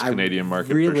weakest Canadian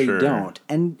market, really for sure. Don't.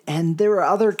 And there are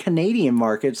other Canadian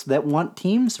markets that want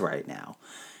teams right now.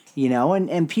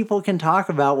 And people can talk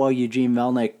about, well, Eugene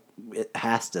Melnyk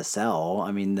has to sell.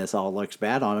 I mean, this all looks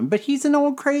bad on him, but he's an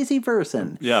old crazy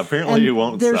person. Yeah, apparently he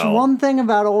won't There's sell. one thing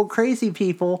about old crazy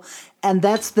people, and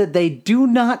that's that they do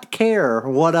not care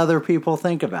what other people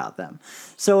think about them.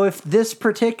 So if this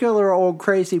particular old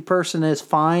crazy person is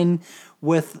fine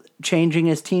with changing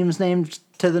his team's name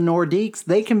to the Nordiques,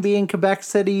 they can be in Quebec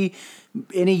City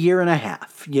in a year and a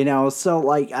half, So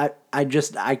I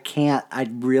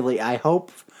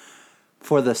hope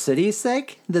for the city's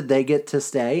sake that they get to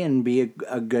stay and be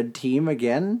a good team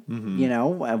again,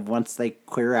 once they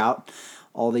clear out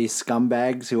all these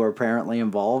scumbags who are apparently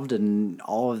involved in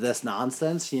all of this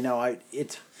nonsense.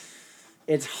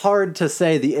 It's hard to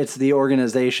say it's the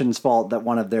organization's fault that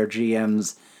one of their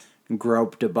GMs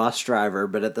groped a bus driver,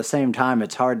 but at the same time,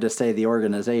 it's hard to say the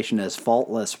organization is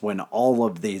faultless when all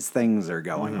of these things are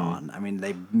going on. I mean,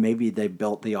 they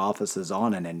built the offices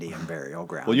on an Indian burial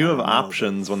ground. Well, you have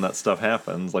options when that stuff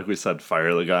happens. Like we said,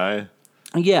 fire the guy.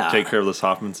 Yeah. Take care of this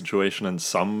Hoffman situation in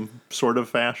some sort of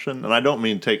fashion. And I don't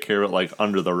mean take care of it like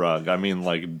under the rug. I mean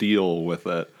like deal with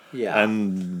it. Yeah.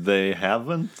 And they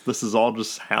haven't. This is all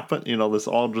just happened. This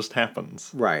all just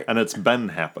happens. Right. And it's been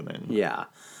happening. Yeah.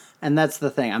 And that's the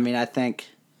thing. I mean, I think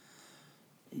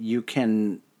you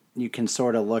can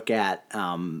sort of look at,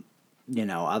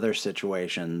 other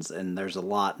situations, and there's a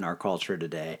lot in our culture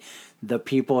today. The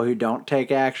people who don't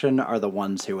take action are the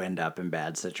ones who end up in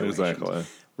bad situations. Exactly.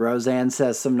 Roseanne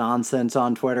says some nonsense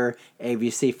on Twitter.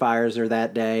 ABC fires her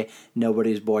that day.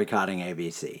 Nobody's boycotting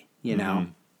ABC,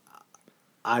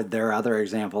 there are other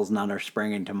examples, none are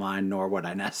springing to mind, nor would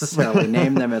I necessarily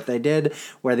name them if they did,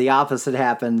 where the opposite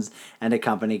happens and a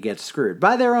company gets screwed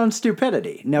by their own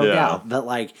stupidity, no doubt.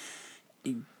 But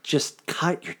just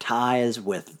cut your ties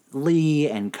with Lee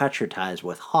and cut your ties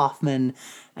with Hoffman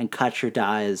and cut your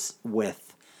ties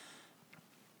with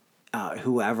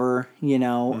whoever, you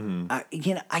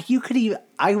could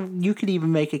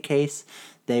even make a case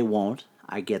they won't.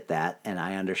 I get that, and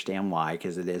I understand why,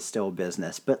 because it is still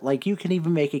business. But you can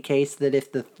even make a case that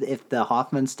if the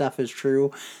Hoffman stuff is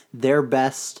true, their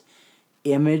best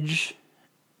image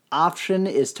option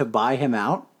is to buy him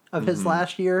out of his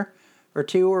last year or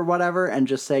two or whatever, and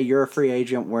just say, you're a free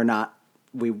agent.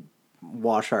 We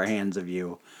wash our hands of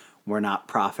you. We're not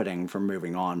profiting from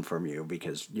moving on from you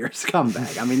because you're a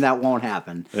scumbag. I mean, that won't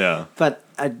happen. Yeah. But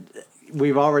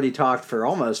we've already talked for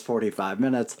almost 45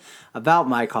 minutes about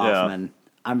Mike Hoffman. Yeah.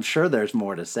 I'm sure there's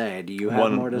more to say. Do you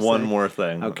have more to say? One more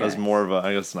thing. Okay. As more of a,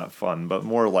 I guess not fun, but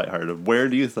more lighthearted. Where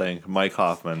do you think Mike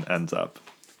Hoffman ends up?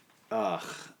 Ugh.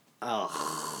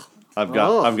 I've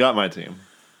got my team.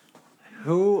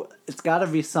 It's got to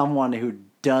be someone who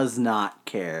does not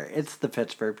care. It's the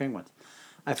Pittsburgh Penguins.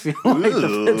 I feel like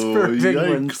the Pittsburgh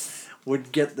Penguins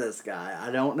would get this guy.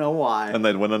 I don't know why. And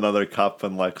they'd win another cup,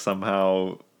 and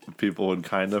somehow people would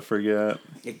kind of forget.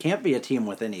 It can't be a team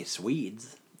with any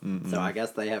Swedes. So I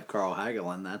guess they have Carl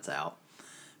Hagelin. That's out.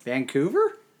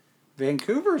 Vancouver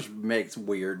makes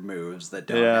weird moves that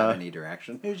don't have any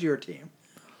direction. Who's your team?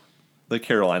 The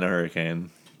Carolina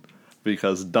Hurricane.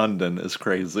 Because Dundon is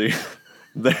crazy.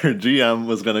 Their GM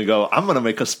was going to go, I'm going to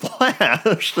make a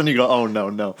splash. And you go, oh,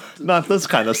 no, not this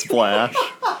kind of splash.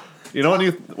 You know,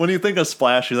 when you think of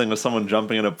splash, you think of someone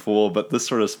jumping in a pool, but this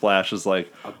sort of splash is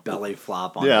like A belly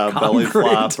flop on a the belly concrete.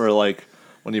 flop, or like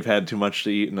when you've had too much to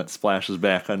eat and it splashes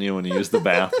back on you when you use the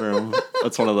bathroom.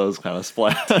 That's one of those kind of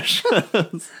splashes.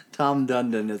 Tom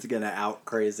Dundon is going to out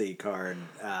crazy card,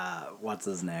 what's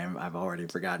his name? I've already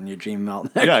forgotten. Eugene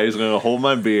Melnick. Yeah, he's going to hold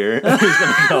my beer. He's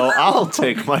going to go, I'll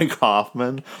take Mike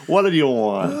Hoffman. What do you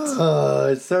want?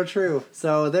 It's so true.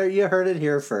 So there, you heard it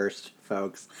here first,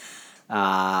 folks.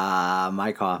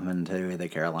 Mike Hoffman to the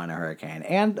Carolina Hurricane.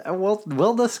 And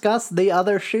we'll discuss the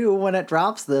other shoe when it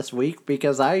drops this week,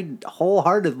 because I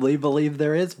wholeheartedly believe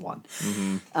there is one.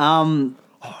 Mm-hmm. Oh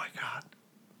my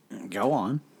God. Go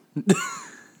on.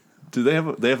 Do they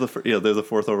have they're the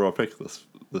fourth overall pick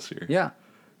this year. Yeah.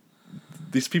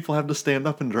 These people have to stand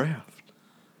up and draft.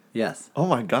 Yes. Oh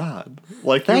my God!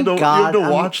 Like Thank you God, have to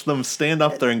watch them stand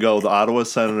up there and go. The Ottawa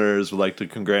Senators would like to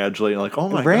congratulate. Like, oh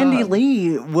my Randy God!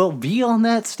 Lee will be on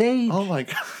that stage. Oh my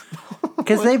God!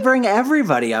 Because they bring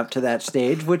everybody up to that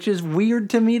stage, which is weird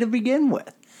to me to begin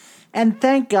with. And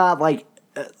thank God, like,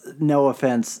 no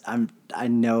offense, I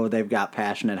know they've got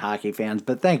passionate hockey fans,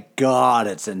 but thank God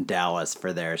it's in Dallas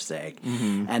for their sake,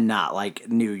 and not like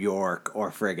New York or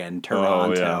friggin'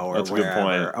 Toronto or That's a wherever. good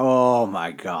point. Oh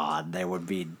my God, they would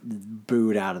be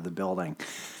booed out of the building.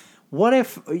 What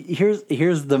if here's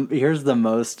the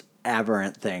most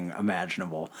aberrant thing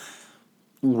imaginable?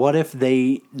 What if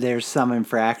there's some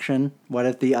infraction? What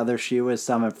if the other shoe is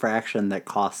some infraction that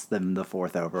costs them the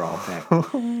fourth overall pick?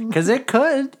 Because it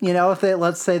could, if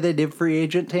let's say they did free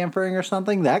agent tampering or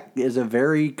something, that is a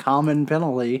very common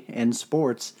penalty in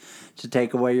sports to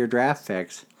take away your draft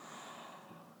picks.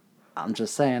 I'm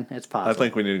just saying, it's possible. I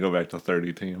think we need to go back to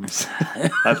 30 teams.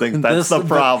 I think that's the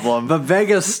problem. But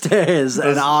Vegas stays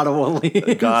an Ottawa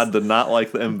league. God did not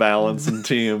like the imbalance in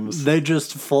teams. They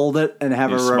just fold it and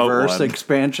have You a smoke reverse one.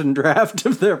 expansion draft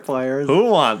of their players. Who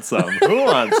wants some? Who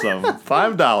wants some?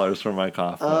 $5 for Mike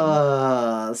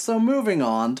Hoffman. So moving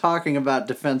on, talking about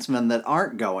defensemen that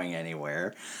aren't going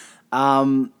anywhere.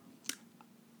 A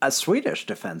Swedish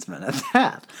defenseman at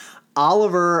that.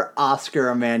 Oliver Oscar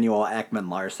Emanuel Ekman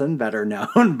Larsson, better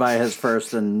known by his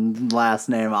first and last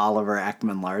name Oliver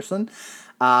Ekman Larsson,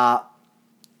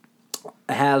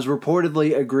 has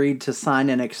reportedly agreed to sign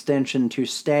an extension to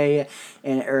stay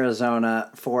in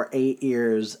Arizona for 8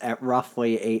 years at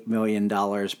roughly $8 million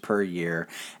per year.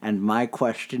 And my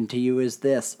question to you is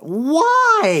this: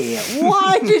 why?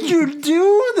 Why did you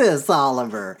do this,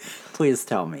 Oliver? Please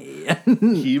tell me.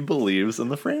 He believes in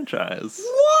the franchise.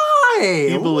 Why?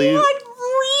 He believes. What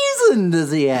reason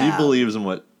does he have? He believes in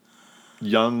what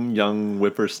young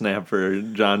whippersnapper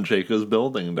John Jacobs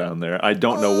building down there. I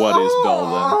don't know what he's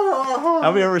building.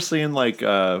 Have you ever seen like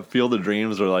Field of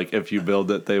Dreams, or like if you build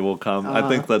it, they will come? I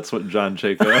think that's what John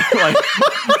Jacobs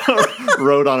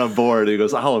wrote on a board. He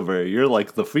goes, Oliver, you're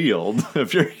like the field.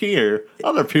 If you're here,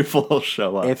 other people will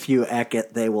show up. If you eck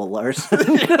it, they will learn.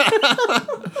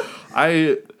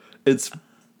 It's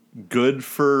good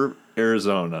for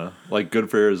Arizona. Like, good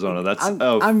for Arizona. That's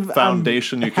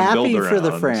foundation you can build around. I'm happy for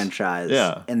the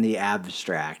franchise in the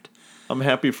abstract. I'm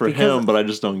happy for him, but I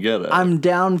just don't get it. I'm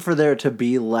down for there to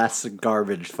be less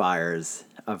garbage fires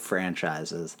of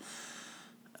franchises.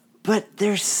 But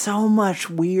there's so much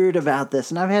weird about this.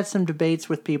 And I've had some debates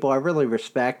with people I really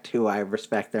respect, who I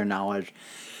respect their knowledge.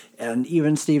 And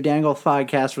even Steve Dangle's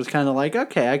podcast was kind of like,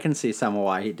 okay, I can see some of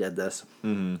why he did this.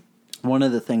 Mm-hmm. One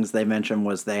of the things they mentioned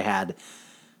was they had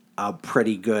a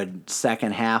pretty good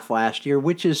second half last year,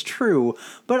 which is true,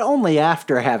 but only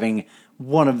after having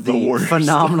one of the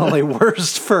phenomenally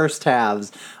worst first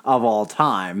halves of all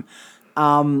time.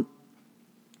 And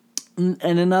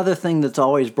another thing that's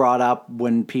always brought up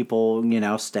when people,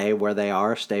 stay where they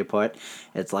are, stay put,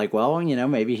 it's like, well,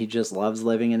 maybe he just loves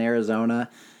living in Arizona.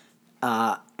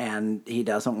 And he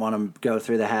doesn't want to go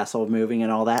through the hassle of moving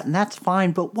and all that, and that's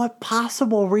fine, but what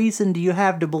possible reason do you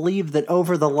have to believe that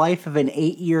over the life of an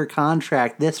 8-year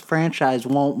contract, this franchise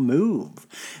won't move?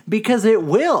 Because it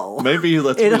will. Maybe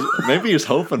he's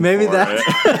hoping maybe for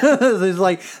it. He's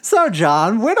like, so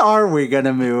John, when are we going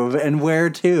to move and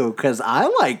where to? Because I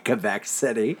like Quebec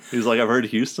City. He's like, I've heard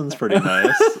Houston's pretty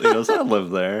nice. He goes, I live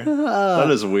there.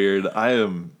 That is weird. I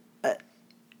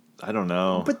don't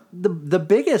know. But the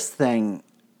biggest thing,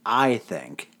 I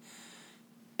think,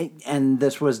 and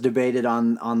this was debated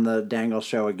on the Dangle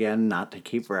show again, not to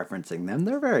keep referencing them.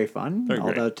 They're very fun,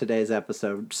 although great. Today's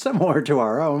episode, similar to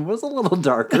our own, was a little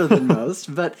darker than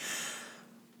most. But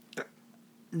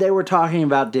they were talking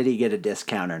about, did he get a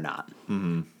discount or not?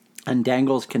 Mm-hmm. And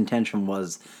Dangle's contention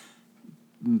was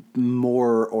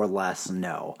more or less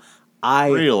no. I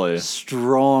Really?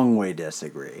 strongly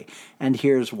disagree. And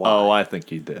here's why. Oh, I think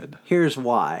he did. Here's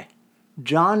why.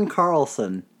 John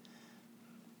Carlson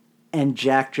and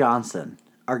Jack Johnson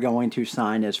are going to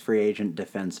sign as free agent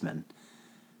defensemen.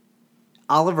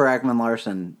 Oliver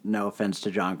Ekman-Larsson, no offense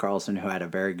to John Carlson, who had a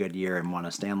very good year and won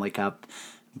a Stanley Cup,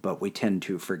 but we tend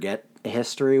to forget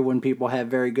history when people have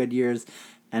very good years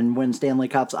and win Stanley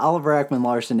Cups. Oliver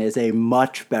Ekman-Larsson is a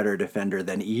much better defender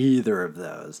than either of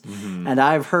those. Mm-hmm. And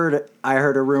I heard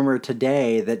a rumor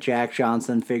today that Jack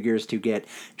Johnson figures to get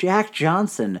a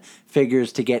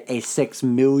 $6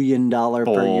 million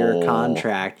per year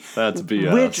contract. That's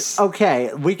BS. Which,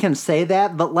 okay, we can say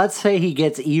that, but let's say he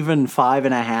gets even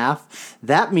 5.5.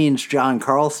 That means John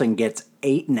Carlson gets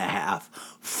 8.5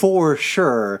 for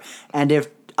sure. And if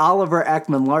Oliver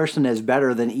Ekman-Larsson is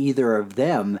better than either of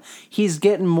them, he's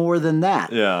getting more than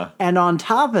that. Yeah. And on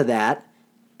top of that,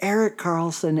 Erik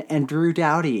Karlsson and Drew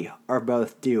Doughty are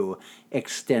both due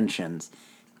extensions.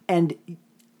 And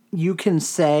you can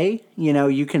say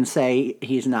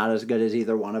he's not as good as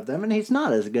either one of them, and he's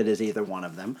not as good as either one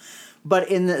of them. But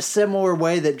in the similar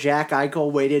way that Jack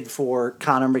Eichel waited for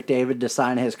Connor McDavid to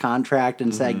sign his contract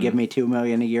and said, give me $2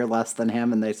 million a year less than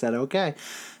him, and they said, okay.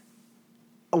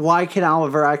 Why can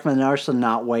Oliver Ekman-Larsson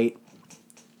not wait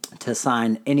to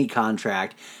sign any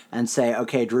contract and say,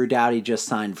 okay, Drew Doughty just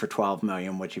signed for $12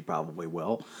 million, which he probably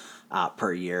will,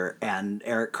 per year, and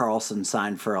Erik Karlsson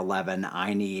signed for $11.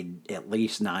 I need at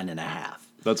least 9.5.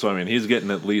 That's what I mean. He's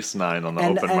getting at least 9 on the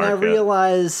open market. And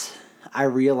I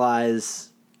realize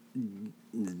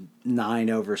 9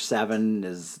 over 7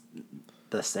 is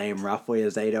the same roughly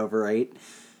as 8 over 8.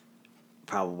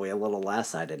 Probably a little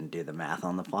less. I didn't do the math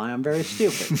on the fly. I'm very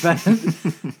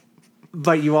stupid.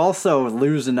 But you also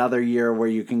lose another year where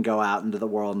you can go out into the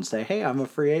world and say, hey, I'm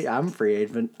free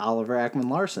agent Oliver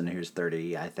Ekman-Larsson, who's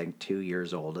 30, I think, 2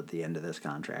 years old at the end of this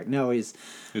contract. No, he's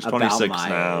about 26 my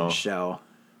now. age. So,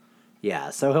 yeah,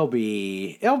 so he'll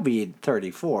be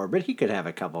 34, but he could have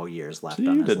a couple years left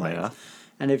on his legs.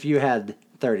 And if you had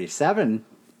 37,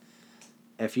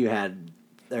 if you had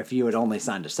if you had only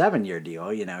signed a 7-year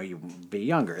deal, you know, you'd be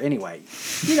younger. Anyway,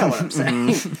 you know what I'm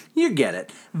saying. You get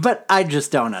it. But I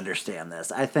just don't understand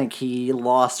this. I think he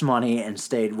lost money and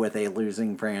stayed with a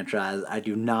losing franchise. I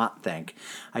do not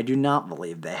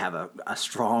believe they have a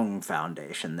strong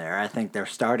foundation there. I think they're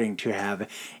starting to have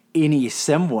any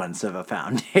semblance of a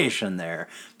foundation there.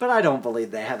 But I don't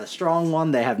believe they have a strong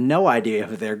one. They have no idea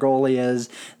who their goalie is.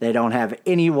 They don't have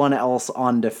anyone else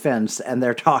on defense, and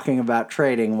they're talking about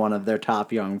trading one of their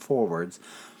top young forwards.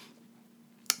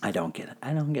 I don't get it.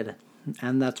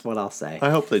 And that's what I'll say. I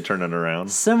hope they turn it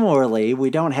around. Similarly, we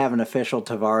don't have an official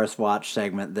Tavares Watch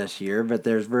segment this year, but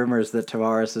there's rumors that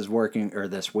Tavares is working, or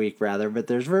this week rather, but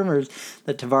there's rumors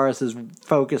that Tavares is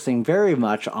focusing very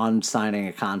much on signing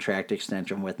a contract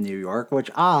extension with New York, which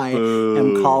I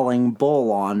am calling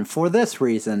bull on for this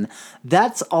reason.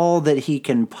 That's all that he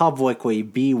can publicly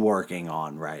be working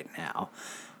on right now.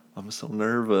 I'm so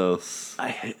nervous.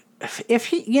 If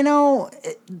he, you know,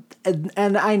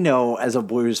 and I know as a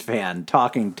Blues fan,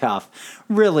 talking tough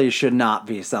really should not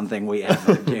be something we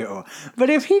ever do. But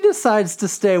if he decides to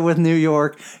stay with New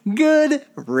York, good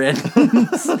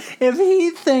riddance. If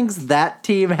he thinks that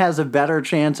team has a better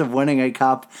chance of winning a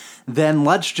cup than,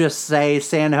 let's just say,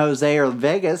 San Jose or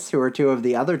Vegas, who are two of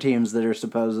the other teams that are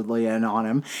supposedly in on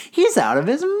him, he's out of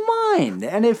his mind.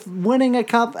 And if winning a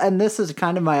cup, and this is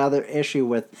kind of my other issue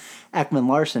with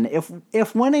Ekman-Larsson,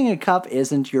 if winning a cup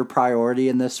isn't your priority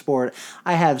in this sport,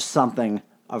 I have something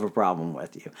of a problem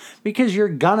with you. Because you're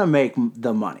gonna make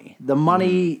the money. The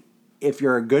money, if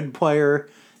you're a good player,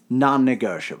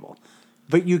 non-negotiable.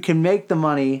 But you can make the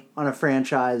money on a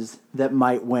franchise that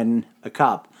might win a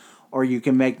cup. Or you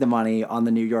can make the money on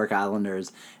the New York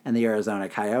Islanders and the Arizona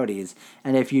Coyotes.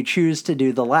 And if you choose to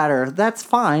do the latter, that's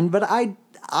fine. But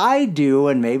I do,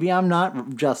 and maybe I'm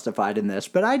not justified in this,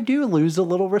 but I do lose a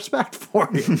little respect for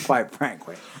you, quite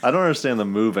frankly. I don't understand the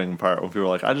moving part when people are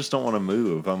like, I just don't want to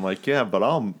move. I'm like, yeah, but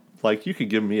you could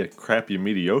give me a crappy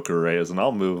mediocre raise and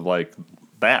I'll move like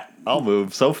that. I'll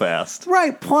move so fast.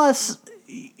 Right, plus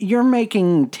you're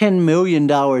making $10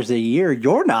 million a year.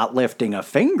 You're not lifting a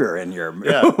finger in your move.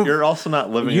 Yeah, you're also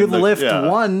not living you lift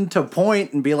one to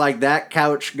point and be like, that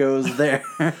couch goes there.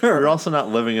 You're also not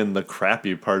living in the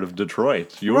crappy part of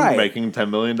Detroit. You're making $10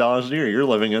 million a year. You're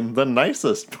living in the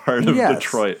nicest part of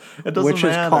Detroit. It doesn't Which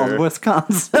matter. is called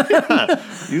Wisconsin. Yeah,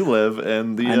 you live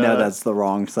in the... I know that's the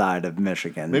wrong side of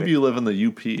Michigan. Maybe you live in the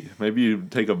UP. Maybe you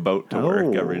take a boat to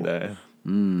work every day.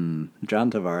 John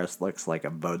Tavares looks like a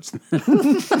boatsman.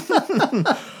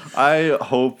 I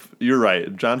hope you're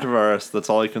right. John Tavares, that's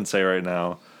all I can say right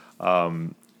now.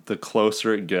 the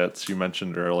closer it gets, you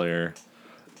mentioned earlier,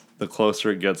 the closer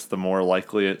it gets, the more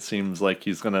likely it seems like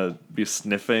he's going to be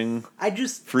sniffing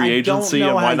free agency,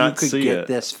 and why not see it?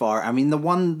 This far. I mean, the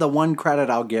one credit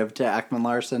I'll give to Ekman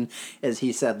Larsson is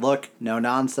he said, "Look, no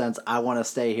nonsense. I want to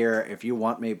stay here. If you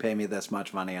want me, pay me this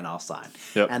much money, and I'll sign."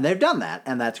 Yep. And they've done that,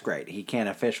 and that's great. He can't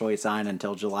officially sign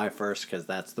until July 1st because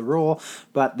that's the rule.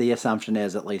 But the assumption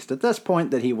is, at least at this point,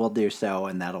 that he will do so,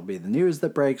 and that'll be the news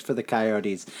that breaks for the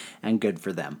Coyotes, and good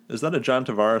for them. Is that a John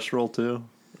Tavares rule too,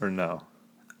 or no?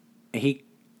 He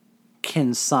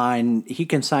can sign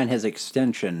his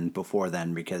extension before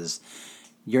then, because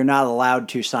you're not allowed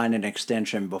to sign an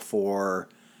extension before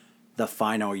the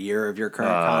final year of your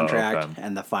current contract, okay.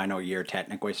 and the final year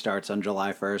technically starts on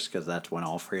July 1st because that's when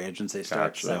all free agency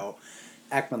starts. Gotcha. So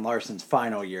Ekman Larsson's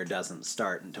final year doesn't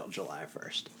start until July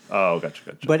 1st. Oh,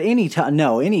 gotcha. But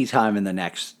anytime in the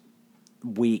next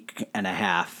week and a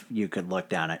half, you could look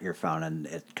down at your phone and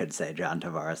it could say John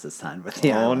Tavares is signed with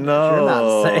the Islanders. You're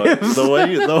not safe.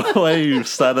 the way you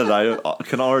said it, I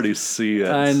can already see it.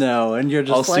 I know, and you're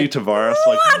just I'll see Tavares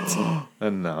what? like,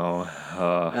 and no.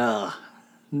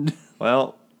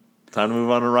 Well, time to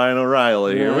move on to Ryan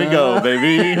O'Reilly. Here we go,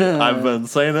 baby. I've been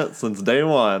saying it since day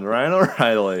one. Ryan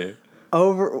O'Reilly.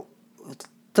 Over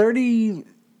 30...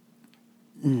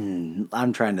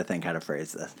 I'm trying to think how to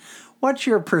phrase this. What's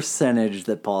your percentage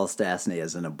that Paul Stastny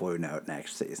is in a Blue Note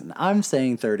next season? I'm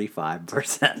saying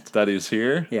 35%. That he's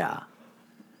here? Yeah.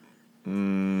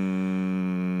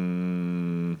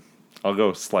 I'll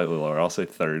go slightly lower. I'll say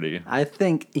 30. I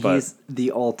think he's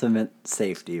the ultimate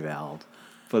safety valve.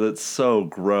 But it's so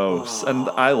gross. And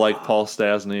I like Paul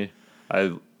Stastny.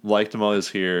 I liked him while he was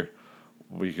here.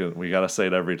 We got to say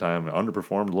it every time.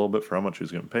 Underperformed a little bit for how much he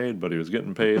was getting paid, but he was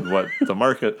getting paid what the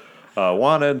market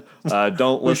wanted.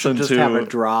 Don't listen to. We should just have a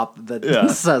drop that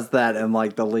says that in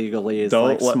like the legalese,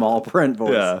 small print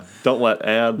voice. Yeah, don't let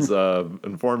ads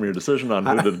inform your decision on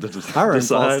who to decide. Hiring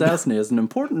Paul Stastny is an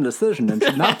important decision and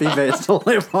should not be based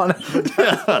solely upon it.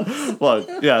 Yeah. Look,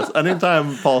 yes,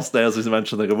 anytime Paul Stastny's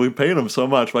mentioned, like, we paid him so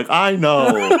much, like, I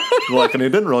know. Like, and he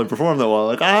didn't really perform that well.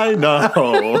 Like, I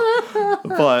know.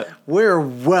 But we're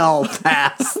well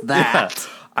past that.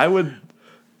 Yeah,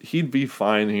 he'd be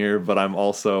fine here, but I'm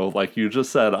also, like you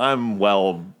just said, I'm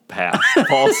well past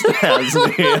Paul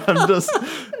Stastny. I'm just,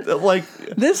 like,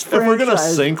 if we're going to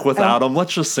sink without him,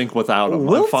 let's just sink without him.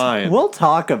 I'm fine. We'll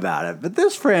talk about it, but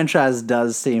this franchise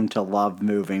does seem to love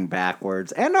moving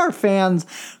backwards, and our fans,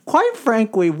 quite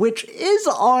frankly, which is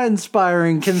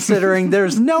awe-inspiring considering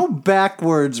there's no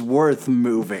backwards worth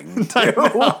moving to.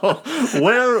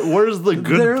 Where's the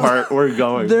good part we're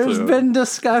going to? There's been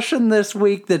discussion this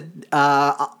week that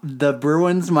the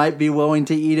Bruins might be willing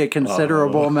to eat a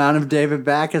considerable amount of David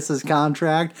Backes'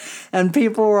 contract, and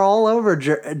people were all over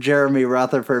Jeremy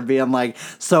Rutherford being like,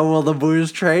 so will the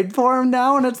Blues trade for him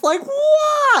now? And it's like,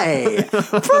 why?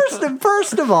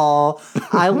 First of all,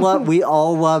 we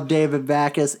all love David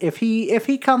Backes. If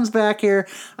he comes back here,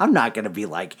 I'm not going to be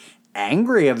like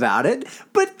angry about it,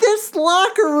 but this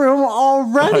locker room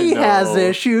already has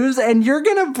issues, and you're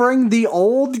gonna bring the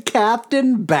old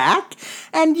captain back?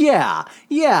 And yeah,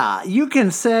 you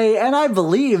can say, and I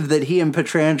believe that he and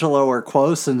Pietrangelo are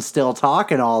close and still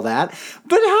talk and all that,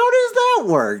 but how does that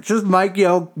work? Just Mike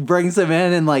Yeo brings him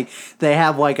in and like they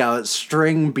have like a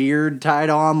string beard tied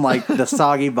on like the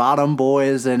Soggy Bottom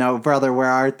Boys and Oh Brother Where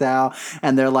Art Thou,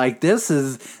 and they're like, this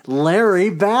is Larry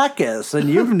Backes and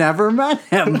you've never met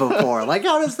him before. Like,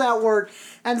 how does that work?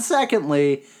 And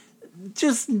secondly,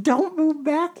 just don't move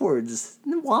backwards.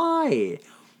 Why?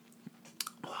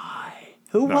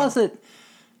 Who was it?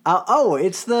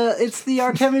 It's the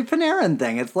Artemi Panarin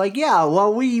thing. It's like, yeah,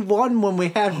 well, we won when we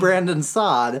had Brandon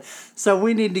Saad, so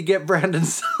we need to get Brandon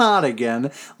Saad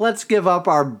again. Let's give up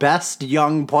our best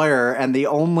young player and the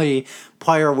only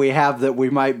player we have that we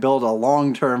might build a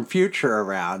long-term future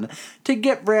around to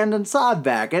get Brandon Saad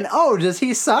back. And does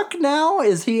he suck now?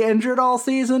 Is he injured all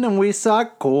season and we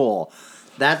suck? Cool.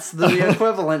 That's the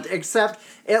equivalent, except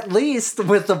at least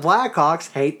with the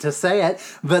Blackhawks, hate to say it,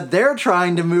 but they're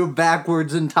trying to move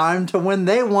backwards in time to when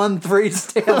they won 3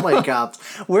 Stanley Cups.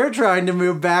 We're trying to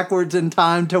move backwards in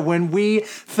time to when we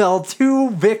fell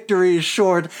 2 victories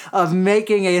short of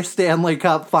making a Stanley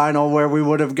Cup final where we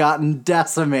would have gotten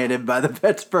decimated by the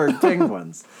Pittsburgh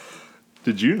Penguins.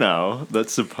 Did you know that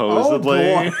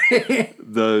supposedly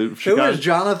Who is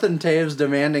Jonathan Toews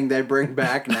demanding they bring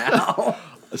back now?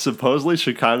 Supposedly,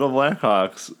 Chicago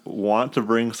Blackhawks want to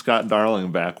bring Scott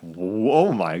Darling back.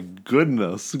 Oh my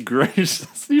goodness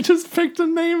gracious. You just picked a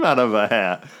name out of a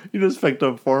hat. You just picked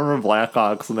a former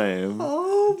Blackhawks name.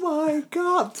 Oh my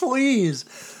God, please.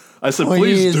 I said,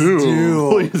 Please please do. do.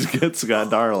 Please get Scott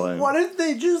Darling. What if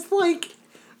they just like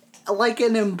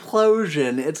an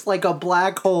implosion? It's like a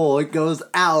black hole. It goes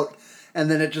out and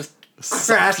then it just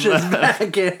crashes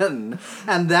back in.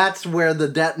 And that's where the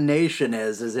detonation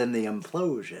is in the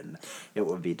implosion. It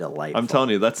would be delightful. I'm telling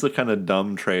you, that's the kind of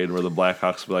dumb trade where the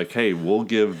Blackhawks be like, hey, we'll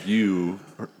give you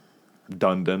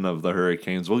Dundon of the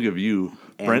Hurricanes. We'll give you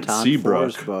Brent Anton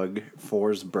Seabrook.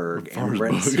 Forsberg, and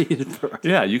Brent Seabrook.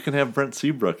 Yeah, you can have Brent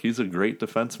Seabrook. He's a great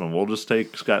defenseman. We'll just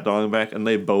take Scott Darling back, and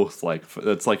they both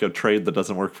it's like a trade that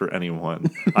doesn't work for anyone.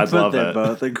 I love They it.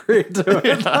 both agreed to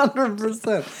it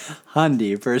 100%.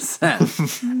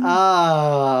 100%.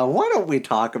 Why don't we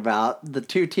talk about the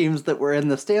two teams that were in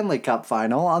the Stanley Cup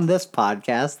final on this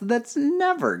podcast that's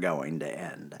never going to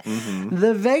end? Mm-hmm.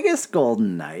 The Vegas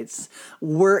Golden Knights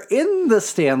were in the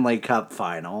Stanley Cup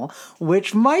final,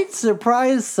 which might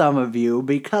surprise some of you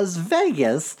because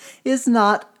Vegas is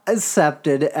not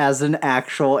accepted as an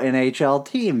actual NHL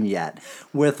team yet.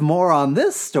 With more on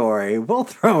this story, we'll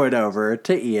throw it over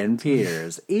to Ian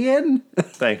Peters. Ian?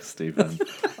 Thanks, Stephen.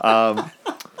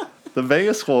 The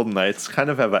Vegas Golden Knights kind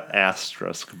of have an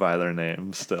asterisk by their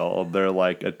name still. They're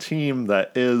like a team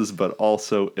that is, but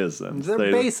also isn't. They're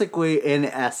basically in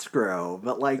escrow,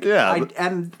 but like, Yeah.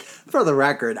 and for the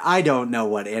record, I don't know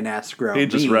what in escrow He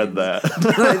just means. read that.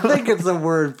 But I think it's a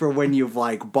word for when you've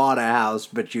like bought a house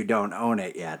but you don't own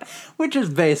it yet, which is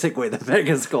basically the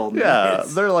Vegas Golden Yeah,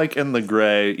 Knights. they're like in the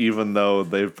gray, even though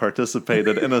they've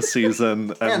participated in a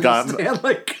season and And gotten the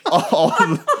Stanley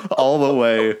Cup. all the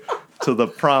way to the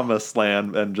promised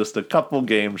land and just a couple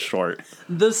games short.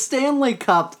 The Stanley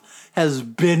Cup has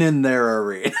been in their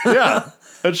arena. Yeah,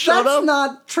 it showed That's up.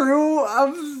 not true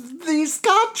of the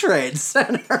Scott Trade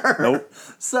Center. Nope.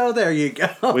 So there you go.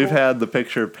 We've had the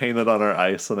picture painted on our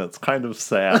ice, and it's kind of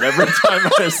sad every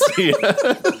time I see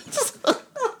it.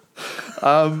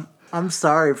 I'm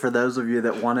sorry for those of you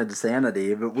that wanted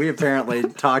sanity, but we apparently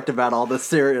talked about all the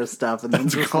serious stuff and then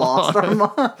just lost our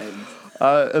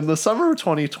minds. In the summer of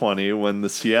 2020, when the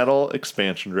Seattle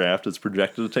expansion draft is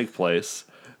projected to take place,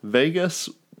 Vegas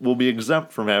will be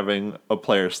exempt from having a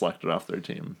player selected off their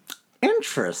team.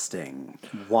 Interesting.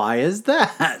 Why is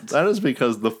that? That is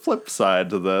because the flip side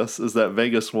to this is that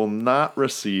Vegas will not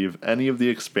receive any of the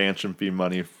expansion fee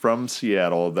money from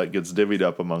Seattle that gets divvied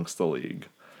up amongst the league.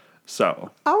 So,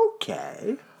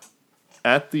 Okay.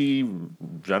 at the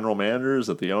general managers,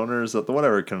 at the owners, at the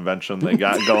whatever convention they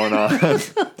got going on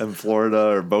in Florida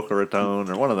or Boca Raton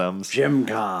or one of them, Jim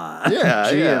Con. Yeah,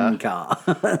 Jim yeah.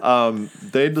 Con.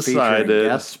 they Featuring decided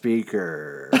guest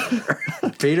speaker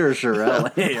Peter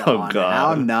Chiarelli Oh, on God.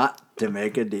 how not to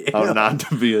make a deal. how not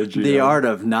to be a GM. The art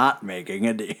of not making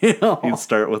a deal. He'd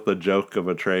start with a joke of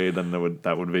a trade, and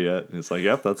that would be it. He's like,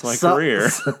 "Yep, that's my career."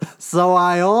 So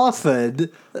I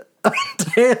offered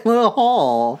Taylor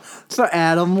Hall for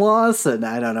Adam Lawson.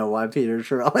 I don't know why Peter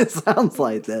Chiarelli sounds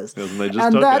like this. And they just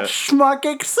And took that it. schmuck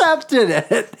accepted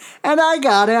it. And I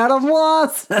got Adam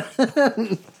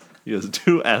Lawson. He has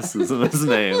two S's in his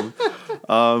name.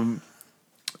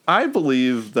 I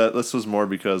believe that this was more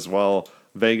because, well,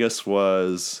 Vegas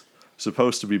was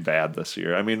supposed to be bad this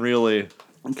year. I mean, really,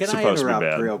 Can I supposed to be interrupt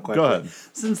bad. real quickly? Go ahead.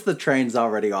 Since the train's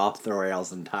already off the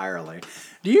rails entirely,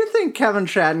 do you think Kevin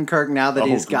Shattenkirk, now that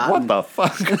he's gotten what the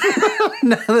fuck?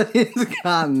 now that he's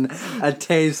gotten a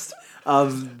taste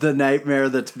of the nightmare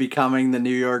that's becoming the New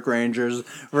York Rangers,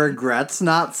 regrets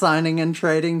not signing and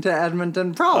trading to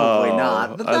Edmonton? Probably Oh,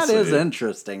 not, but I that is see.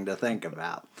 interesting to think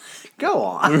about. Go We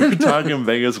on. were talking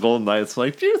Vegas Golden Knights.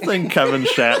 Like, do you think Kevin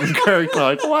Shattenkirk?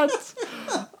 Like, what?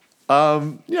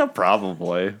 Yeah,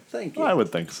 probably. Thank you. I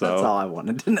would think so. That's all I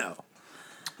wanted to know.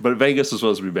 But Vegas is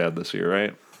supposed to be bad this year,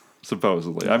 right?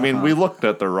 Supposedly. I mean, we looked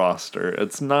at the roster.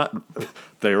 It's not.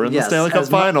 They were in the Stanley Cup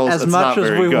Finals. As it's much not as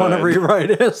very we want to good.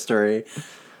 rewrite history,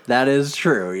 that is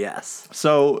true, yes.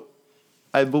 So,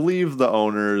 I believe the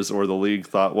owners or the league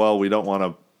thought, well, we don't want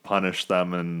to punish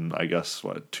them in, I guess,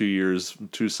 2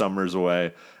 summers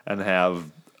away and have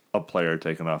a player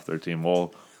taken off their team.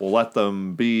 We'll let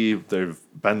them be. They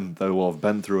will have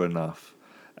been through enough,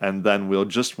 and then we'll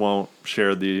just won't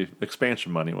share the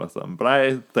expansion money with them. But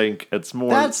I think it's more.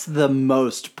 That's the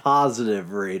most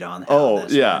positive read on how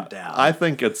this went down. I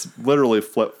think it's literally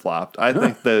flip flopped. I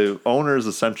think the owners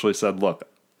essentially said, "Look,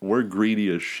 we're greedy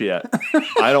as shit.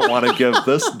 I don't want to give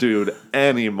this dude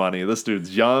any money. This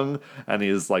dude's young and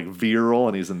he's like viral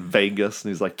and he's in Vegas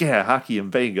and he's like, yeah, hockey in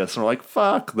Vegas." And we're like,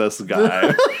 fuck this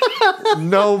guy.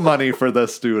 No money for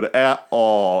this dude at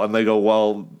all. And they go,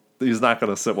 well, he's not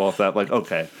going to sit well with that. Like,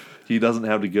 okay, he doesn't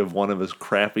have to give one of his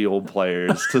crappy old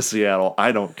players to Seattle.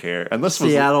 I don't care. And this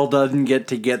was Seattle doesn't get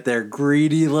their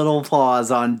greedy little paws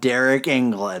on Derek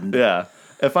England. Yeah.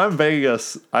 If I'm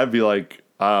Vegas, I'd be like,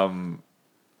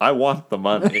 I want the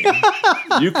money.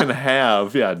 You can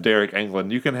have, Derek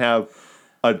England. You can have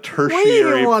a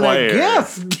tertiary We want player. a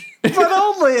gift, but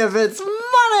only if it's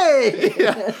money.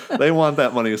 Yeah. They want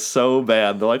that money so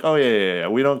bad. They're like, oh, yeah.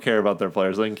 We don't care about their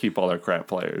players. They can keep all their crap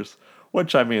players.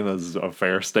 Which, I mean, is a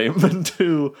fair statement,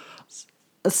 too.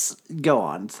 Go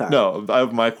on, sorry. No,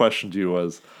 my question to you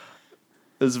was,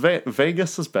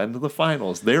 Vegas has been to the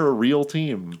finals. They're a real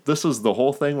team. This is the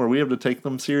whole thing where we have to take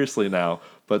them seriously now,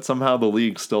 but somehow the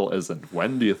league still isn't.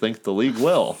 When do you think the league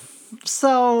will?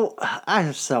 So, I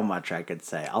have so much I could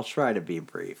say. I'll try to be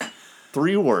brief.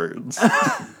 3 words.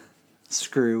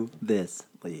 Screw this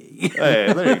league.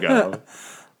 Hey, there you go.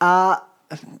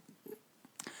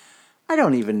 I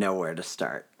don't even know where to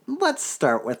start. Let's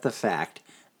start with the fact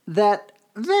that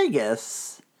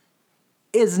Vegas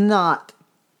is not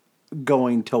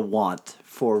going to want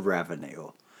for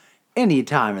revenue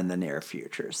anytime in the near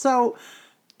future. So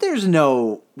there's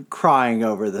no crying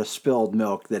over the spilled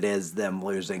milk that is them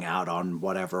losing out on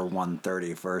whatever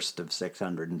 1/31st of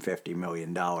 $650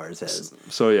 million is.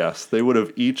 So, yes, they would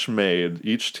have each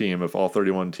team, if all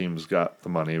 31 teams got the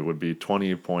money, would be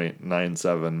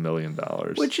 $20.97 million.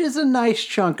 Which is a nice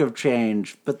chunk of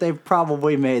change, but they've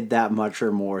probably made that much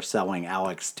or more selling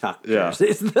Alex Tuck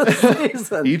jerseys this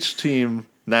season. Each team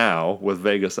now, with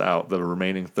Vegas out, the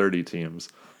remaining 30 teams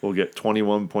will get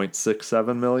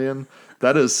 $21.67 million.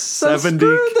 That is So 70.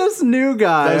 screw this new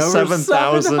guy. That's Over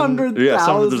 7,000. Yeah,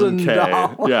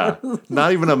 $700K. Yeah,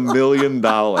 not even $1 million.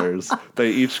 They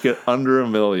each get under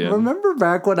 $1 million. Remember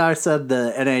back when I said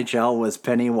the NHL was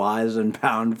penny wise and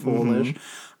pound foolish? Mm-hmm.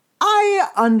 I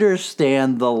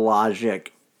understand the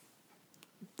logic.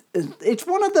 It's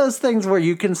one of those things where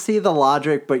you can see the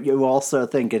logic, but you also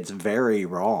think it's very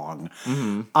wrong.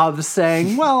 Mm-hmm. Of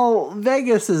saying, well,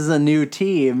 Vegas is a new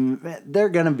team. They're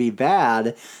going to be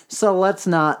bad. So let's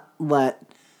not let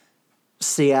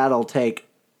Seattle take...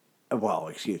 Well,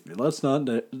 excuse me. Let's not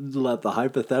let the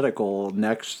hypothetical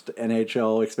next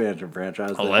NHL expansion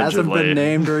franchise that hasn't Allegedly. been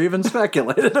named or even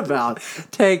speculated about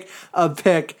take a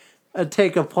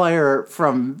player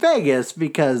from Vegas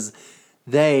because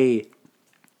they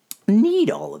need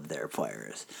all of their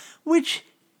players, which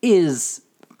is,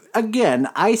 again,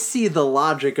 I see the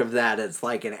logic of that as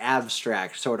like an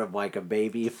abstract, sort of like a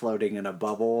baby floating in a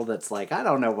bubble that's like, I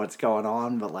don't know what's going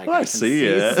on, but like I can see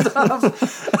it.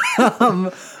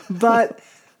 stuff. But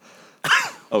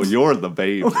Oh, you're the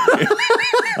baby.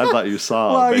 I thought you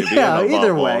saw a baby in a bubble.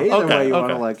 either way you Okay. want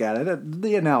to look at it,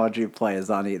 the analogy plays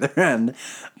on either end.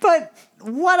 But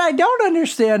what I don't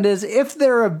understand is if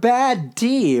they're a bad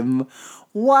team,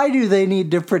 why do they need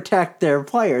to protect their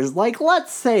players? Like,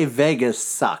 let's say Vegas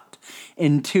sucked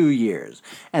in 2 years,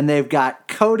 and they've got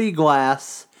Cody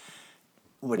Glass,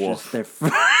 which Woof. is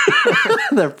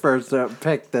their first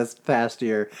pick this past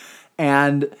year,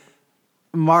 and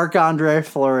Marc-Andre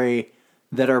Fleury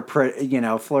that are,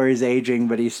 Fleury's aging,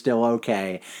 but he's still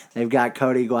okay. They've got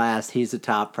Cody Glass. He's a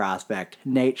top prospect.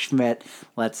 Nate Schmidt,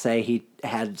 let's say he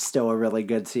had still a really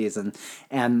good season.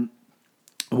 And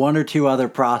one or two other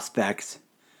prospects,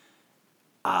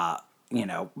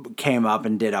 came up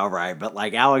and did all right. But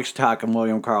like Alex Tuck and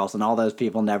William Karlsson, all those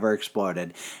people never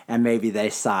exploded. And maybe they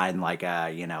signed like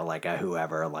a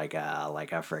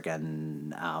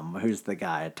freaking, who's the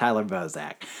guy? Tyler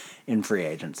Bozak in free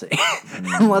agency.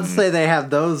 And let's say they have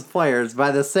those players.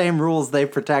 By the same rules, they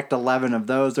protect 11 of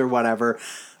those or whatever.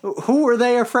 Who are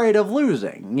they afraid of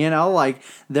losing?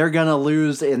 They're going to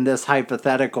lose in this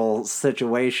hypothetical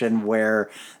situation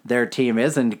where their team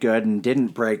isn't good and didn't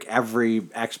break every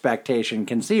expectation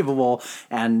conceivable.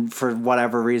 And for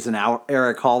whatever reason,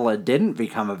 Eric Haula didn't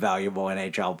become a valuable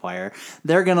NHL player.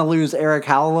 They're going to lose Eric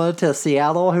Haula to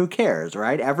Seattle. Who cares,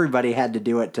 right? Everybody had to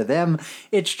do it to them.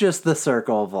 It's just the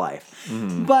circle of life.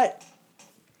 Mm. But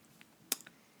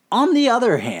on the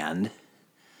other hand,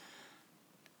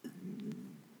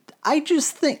 I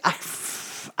just think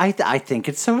I think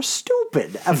it's so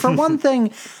stupid. For one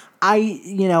thing,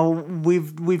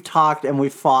 we've talked and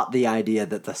we've fought the idea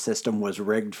that the system was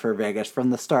rigged for Vegas from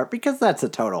the start because that's a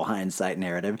total hindsight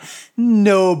narrative.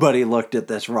 Nobody looked at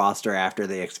this roster after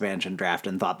the expansion draft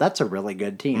and thought that's a really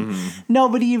good team. Mm-hmm.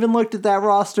 Nobody even looked at that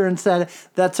roster and said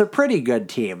that's a pretty good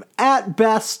team. At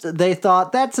best, they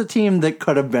thought that's a team that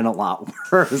could have been a lot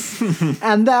worse.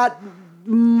 And that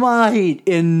might,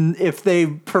 if they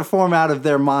perform out of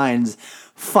their minds,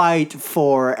 fight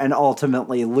for and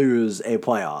ultimately lose a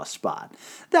playoff spot.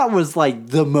 That was like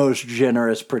the most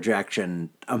generous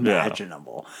projection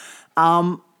imaginable.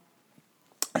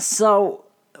 So,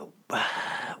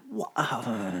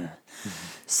 while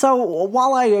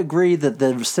I agree that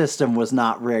the system was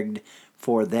not rigged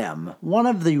for them, one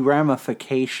of the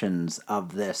ramifications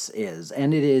of this is,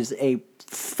 and it is a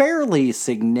fairly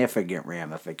significant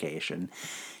ramification,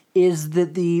 is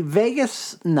that the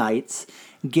Vegas Knights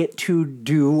get to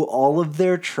do all of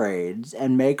their trades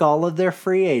and make all of their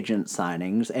free agent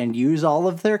signings and use all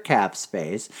of their cap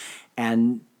space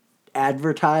and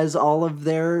advertise all of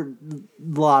their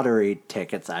lottery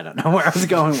tickets. I don't know where I was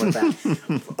going with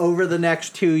that. Over the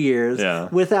next 2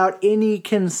 years without any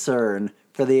concern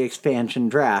for the expansion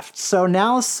draft. So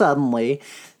now suddenly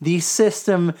the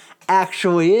system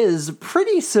actually is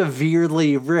pretty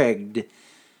severely rigged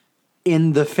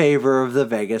in the favor of the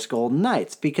Vegas Golden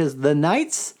Knights, because the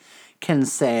Knights can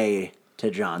say to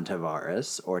John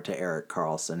Tavares or to Erik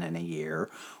Karlsson in a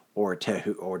year, or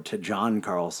to John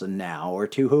Carlson now, or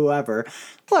to whoever,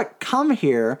 look, come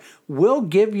here, we'll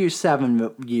give you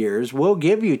 7 years, we'll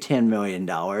give you $10 million,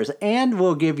 and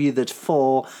we'll give you the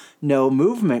full no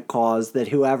movement clause that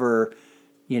whoever,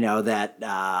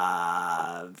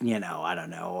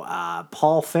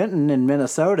 Paul Fenton in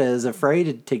Minnesota is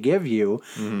afraid to give you,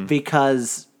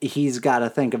 because he's got to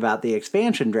think about the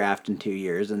expansion draft in 2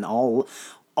 years, and all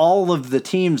of the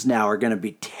teams now are going to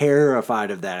be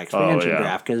terrified of that expansion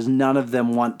draft, because none of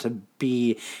them want to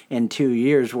be in 2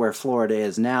 years where Florida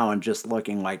is now and just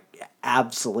looking like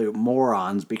absolute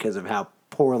morons because of how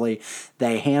poorly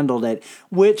they handled it,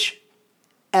 which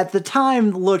at the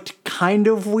time looked kind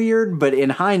of weird, but in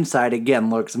hindsight, again,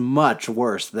 looks much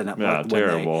worse than it looked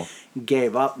terrible. when they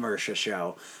gave up Mersha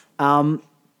Show.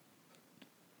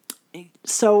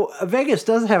 So Vegas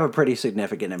does have a pretty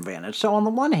significant advantage. So on the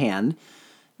one hand,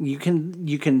 you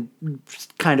can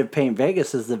kind of paint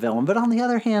Vegas as the villain, but on the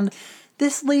other hand,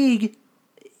 this league,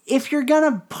 if you're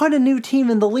gonna put a new team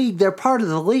in the league, they're part of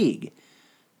the league.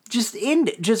 Just end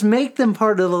it. Just make them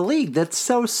part of the league. That's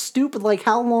so stupid. Like,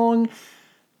 how long?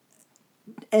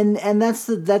 And that's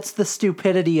the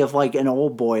stupidity of like an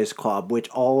old boys club, which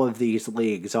all of these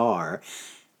leagues are.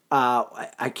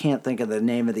 I can't think of the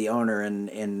name of the owner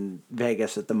in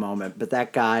Vegas at the moment, but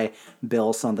that guy,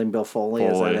 Bill Foley,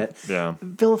 is that it? Yeah.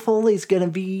 Bill Foley's going to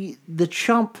be the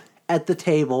chump at the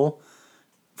table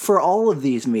for all of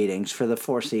these meetings for the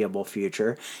foreseeable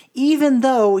future, even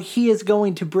though he is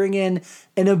going to bring in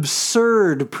an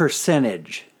absurd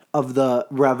percentage of the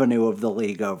revenue of the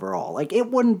league overall. Like, it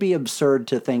wouldn't be absurd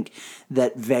to think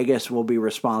that Vegas will be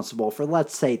responsible for,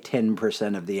 let's say,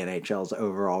 10% of the NHL's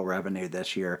overall revenue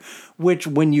this year, which,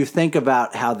 when you think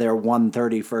about how they're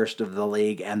 1/31st of the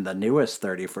league and the newest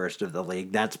 31st of the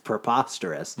league, that's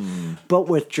preposterous. But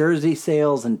with jersey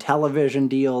sales and television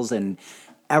deals and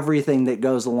everything that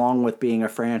goes along with being a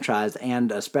franchise,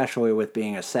 and especially with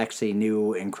being a sexy,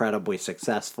 new, incredibly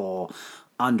successful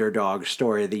underdog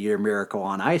story of the year, Miracle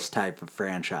on Ice type of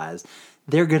franchise,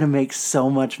 they're going to make so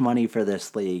much money for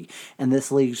this league. And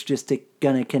this league's just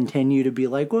going to continue to be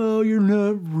like, well, you're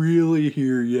not really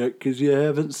here yet because you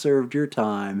haven't served your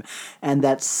time. And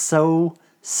that's so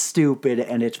stupid.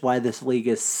 And it's why this league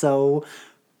is so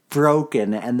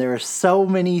broken. And there are so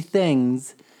many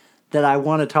things that I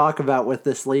want to talk about with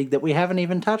this league that we haven't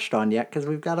even touched on yet, because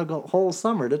we've got a whole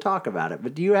summer to talk about it.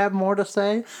 But do you have more to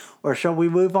say? Or shall we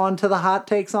move on to the hot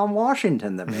takes on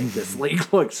Washington that make this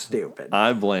league look stupid?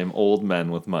 I blame old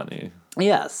men with money.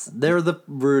 Yes, they're the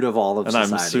root of all of and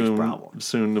society's problems. I'm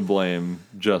soon to blame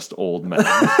just old men.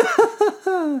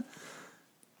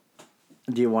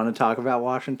 Do you want to talk about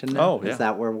Washington now? Oh, yeah. Is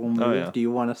that where we'll move? Yeah. Do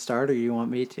you want to start, or you want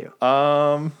me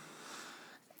to?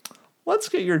 Let's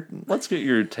get your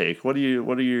take. What do you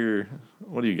got?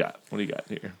 What do you got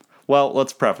here? Well,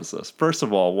 let's preface this. First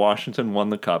of all, Washington won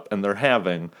the cup, and they're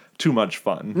having too much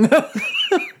fun.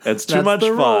 It's too much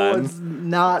fun. It's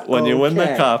not when you win the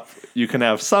okay. cup, you can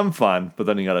have some fun, but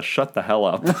then you got to shut the hell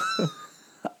up.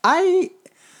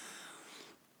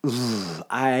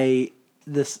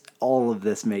 All of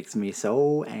this makes me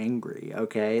so angry.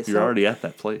 Okay, You're already at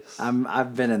that place.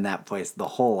 I've been in that place the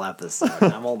whole episode.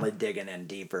 I'm only digging in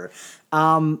deeper.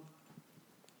 So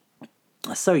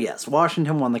yes,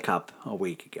 Washington won the cup a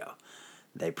week ago.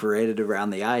 They paraded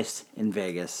around the ice in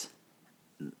Vegas.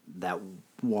 That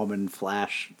woman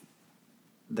flashed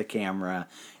the camera,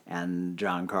 and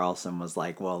John Carlson was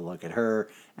like, well, look at her.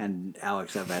 And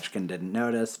Alex Ovechkin didn't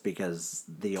notice, because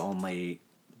the only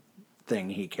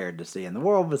thing he cared to see in the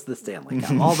world was the Stanley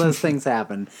Cup. All those things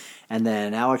happened. And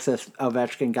then Alex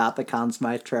Ovechkin got the Conn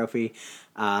Smythe trophy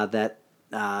that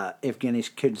Evgeny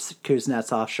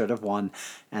Kuznetsov should have won.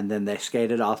 And then they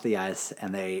skated off the ice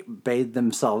and they bathed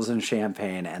themselves in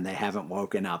champagne, and they haven't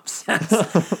woken up since.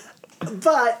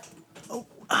 But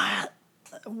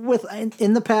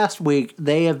in the past week,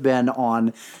 they have been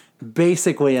on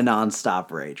basically a nonstop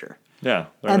rager. Yeah,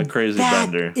 they're on a crazy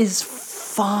bender. That is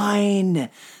fine.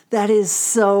 That is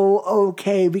so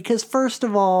okay because first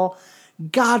of all,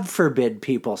 God forbid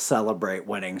people celebrate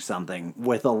winning something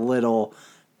with a little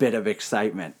bit of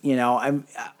excitement. You know,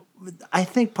 I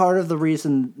think part of the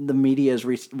reason the media is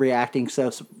reacting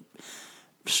so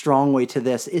strongly to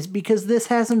this is because this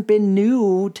hasn't been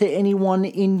new to anyone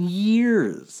in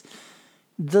years.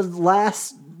 The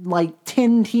last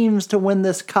 10 teams to win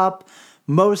this cup,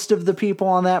 most of the people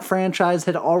on that franchise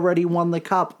had already won the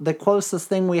cup. The closest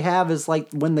thing we have is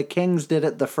when the Kings did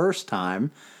it the first time,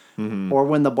 or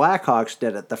when the Blackhawks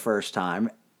did it the first time,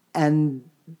 and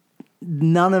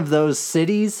none of those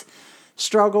cities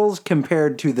struggles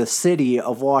compared to the city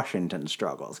of Washington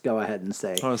struggles. Go ahead and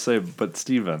say. I want to say, but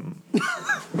Steven.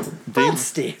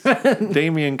 Steven.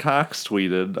 Damian Cox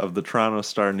tweeted of the Toronto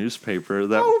Star newspaper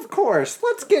that... Oh, of course.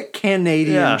 Let's get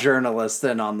Canadian journalists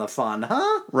in on the fun,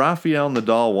 huh? Rafael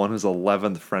Nadal won his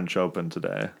 11th French Open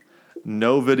today.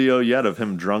 No video yet of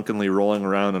him drunkenly rolling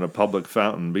around in a public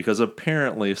fountain because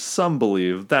apparently some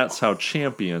believe that's how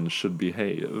champions should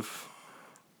behave.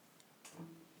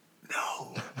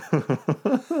 No.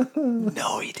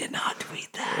 No, he did not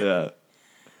tweet that.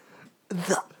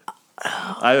 Yeah.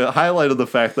 I highlighted the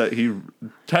fact that he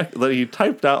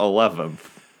typed out 11th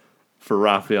for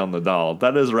Rafael Nadal.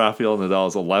 That is Rafael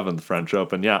Nadal's 11th French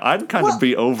Open. Yeah, I'd kind of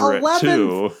be over it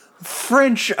too.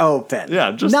 French Open.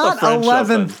 Yeah, just not the French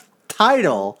 11th Open.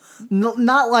 Title.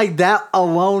 Not like that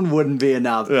alone wouldn't be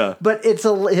enough. Yeah. But it's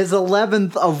his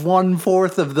 11th of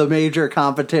 1/4 of the major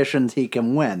competitions he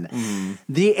can win. Mm.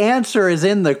 The answer is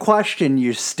in the question,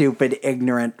 you stupid,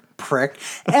 ignorant prick.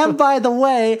 And by the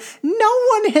way, no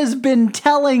one has been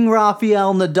telling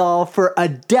Rafael Nadal for a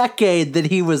decade that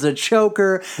he was a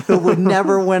choker who would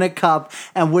never win a cup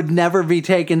and would never be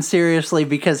taken seriously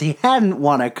because he hadn't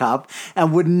won a cup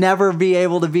and would never be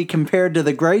able to be compared to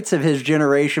the greats of his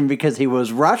generation because he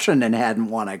was Russian and hadn't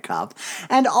won a cup.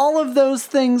 And all of those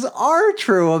things are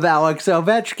true of Alex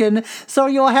Ovechkin, so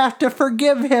you'll have to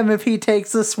forgive him if he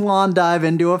takes a swan dive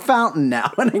into a fountain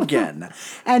now and again.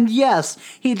 And yes,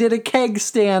 he did a keg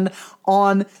stand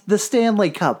on the Stanley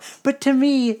Cup. But to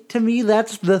me,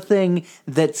 that's the thing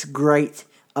that's great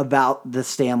about the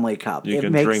Stanley Cup. You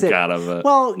can drink out of it.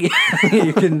 Well,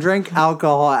 you can drink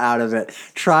alcohol out of it.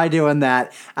 Try doing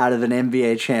that out of an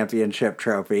NBA championship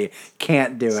trophy.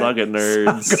 Can't do it. Suck it,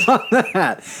 nerds. Suck on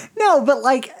that. No, but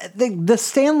the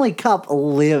Stanley Cup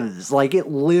lives. It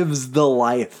lives the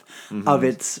life of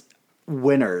its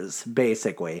winners,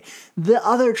 basically. The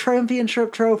other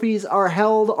championship trophies are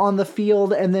held on the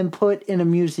field and then put in a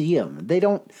museum.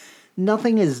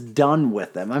 Nothing is done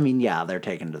with them. I mean, yeah, they're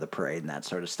taken to the parade and that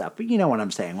sort of stuff, but you know what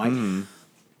I'm saying.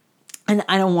 And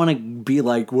I don't want to be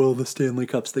like, well, the Stanley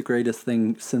Cup's the greatest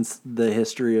thing since the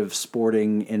history of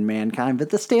sporting in mankind,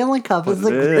 but the Stanley Cup is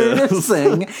the greatest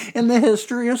thing in the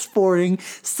history of sporting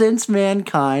since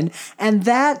mankind, and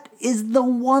that is the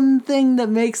one thing that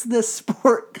makes this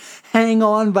sport hang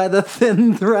on by the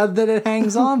thin thread that it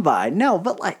hangs on by. No,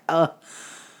 but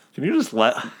can you just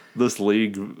let this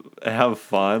league have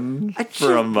fun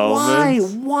for a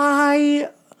moment?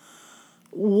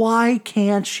 Why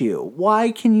can't you?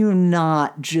 Why can you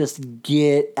not just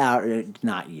get out?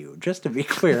 Not you, just to be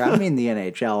clear. I mean the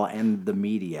NHL and the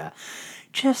media.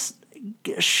 Just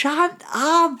shut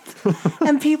up.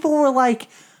 And people were like,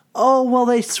 oh, well,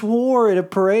 they swore at a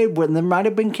parade when there might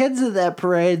have been kids at that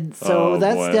parade. So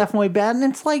that's definitely bad. And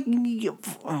it's like,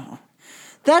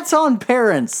 that's on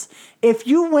parents. If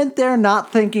you went there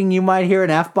not thinking you might hear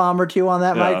an F-bomb or two on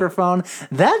that microphone,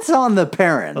 that's on the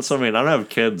parents. That's what I mean. I don't have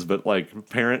kids, but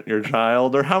parent your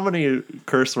child. Or how many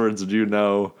curse words do you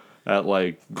know at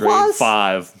grade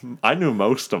 5? I knew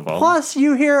most of them. Plus,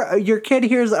 you hear your kid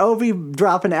hears Ovi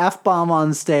drop an F-bomb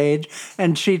on stage,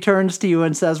 and she turns to you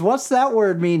and says, "What's that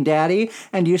word mean, Daddy?"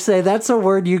 And you say, "That's a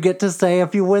word you get to say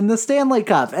if you win the Stanley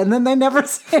Cup." And then they never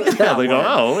say that. Yeah, they go,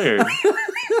 "Oh, weird."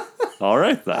 All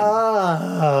right, then.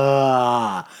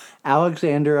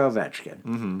 Alexander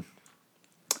Ovechkin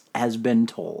has been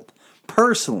told,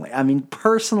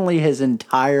 personally his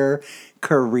entire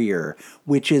career,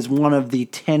 which is one of the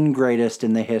 10 greatest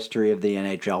in the history of the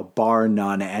NHL, bar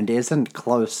none, and isn't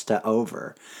close to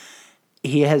over.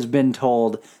 He has been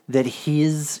told that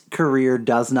his career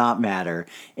does not matter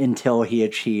until he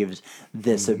achieves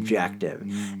this objective.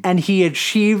 And he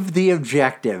achieved the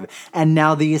objective. And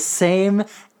now these same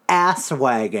ass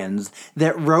wagons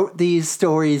that wrote these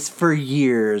stories for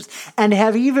years and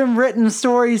have even written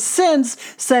stories since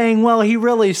saying, well, he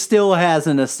really still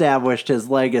hasn't established his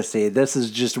legacy. This is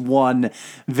just one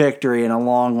victory in a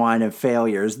long line of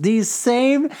failures. These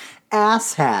same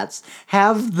asshats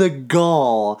have the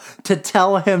gall to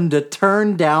tell him to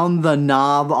turn down the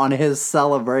knob on his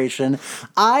celebration.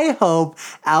 I hope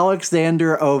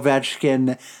Alexander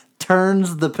Ovechkin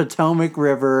turns the Potomac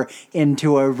River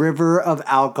into a river of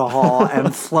alcohol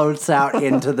and floats out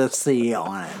into the sea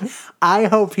on it. I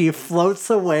hope he floats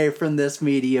away from this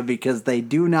media because they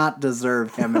do not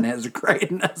deserve him and his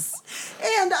greatness.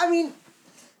 And, I mean,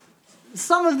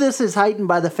 some of this is heightened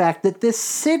by the fact that this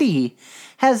city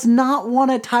has not won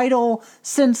a title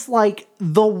since, like,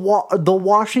 the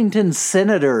Washington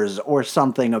Senators or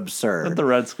something absurd. Did the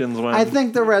Redskins win? I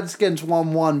think the Redskins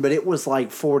won one, but it was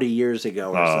like 40 years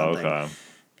ago or something.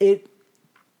 Okay.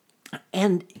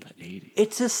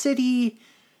 It's a city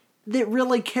that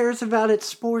really cares about its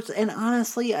sports, and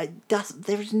honestly,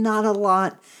 there's not a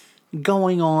lot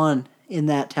going on in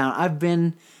that town. I've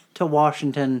been to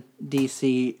Washington,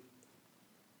 D.C.,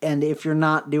 and if you're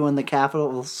not doing the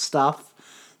capital stuff,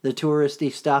 the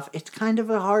touristy stuff, it's kind of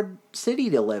a hard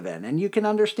city to live in. And you can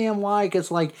understand why,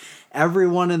 because, like,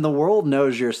 everyone in the world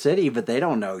knows your city, but they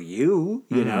don't know you.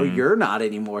 You know, you're not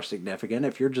any more significant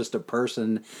if you're just a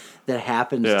person that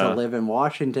happens to live in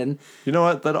Washington. You know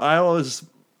what?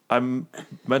 I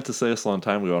meant to say this a long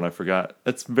time ago, and I forgot.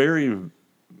 It's very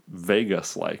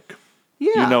Vegas-like.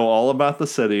 Yeah. You know all about the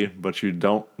city, but you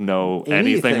don't know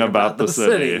anything about the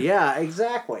city. Yeah,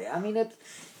 exactly. I mean,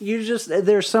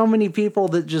 there's so many people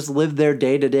that just live their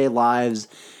day-to-day lives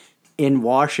in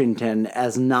Washington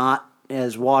as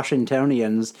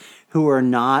Washingtonians who are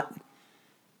not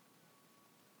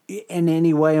in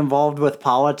any way involved with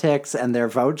politics, and their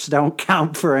votes don't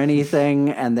count for anything,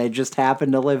 and they just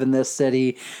happen to live in this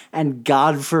city, and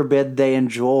God forbid they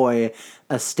enjoy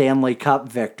a Stanley Cup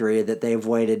victory that they've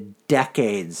waited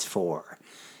decades for.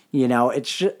 You know,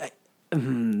 it's just,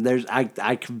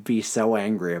 I could be so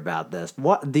angry about this.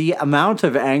 What the amount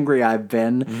of angry I've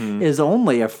been is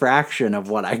only a fraction of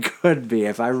what I could be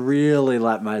if I really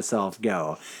let myself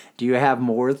go. Do you have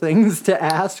more things to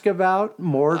ask about?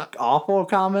 More awful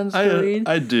comments to read?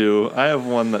 I do. I have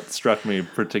one that struck me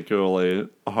particularly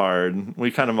hard. We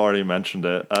kind of already mentioned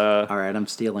it. All right, I'm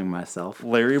stealing myself.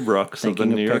 Larry Brooks of the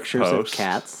New York Post. Pictures of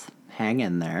cats. Hang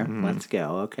in there. Let's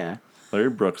go. Okay. Larry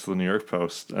Brooks of the New York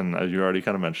Post, and you already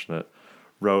kind of mentioned it,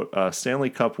 wrote, Stanley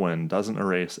Cup win doesn't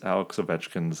erase Alex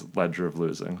Ovechkin's ledger of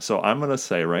losing. So I'm going to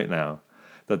say right now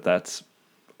that that's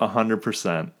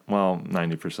 100%, well,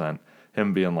 90%,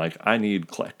 him being like, I need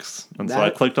clicks. And so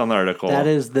I clicked on the article. That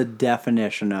is the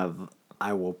definition of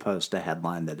I will post a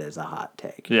headline that is a hot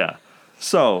take. Yeah.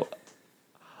 So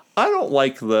I don't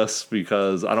like this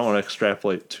because I don't want to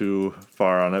extrapolate too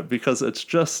far on it because it's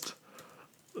just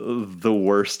the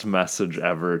worst message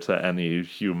ever to any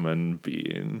human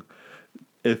being.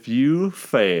 If you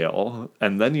fail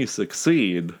and then you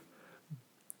succeed,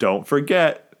 don't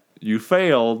forget you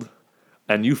failed.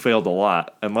 And you failed a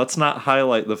lot. And let's not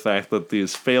highlight the fact that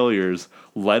these failures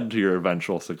led to your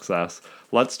eventual success.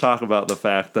 Let's talk about the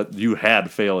fact that you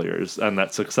had failures and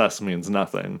that success means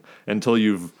nothing until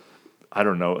you've,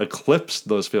 eclipsed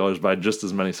those failures by just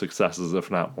as many successes, if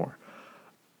not more.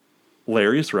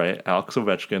 Larry's right. Alex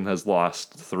Ovechkin has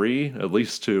lost 3, at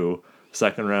least 2,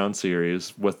 second-round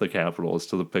series with the Capitals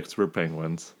to the Pittsburgh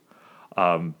Penguins.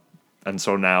 And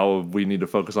so now we need to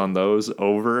focus on those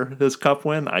over his cup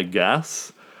win, I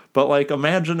guess. But, like,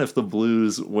 imagine if the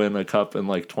Blues win a cup in,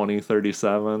 like,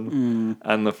 2037,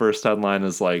 and the first headline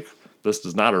is, like, this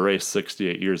does not erase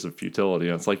 68 years of futility.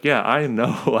 And it's like, yeah, I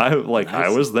know. I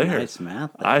was there. Nice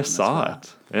math. I saw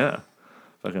it. Yeah.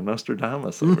 Fucking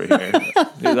Nostradamus over here.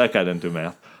 That guy didn't do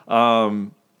math.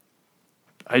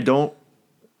 I don't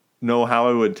know how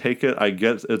I would take it. I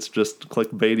get it's just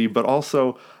clickbaity, but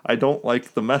also I don't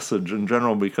like the message in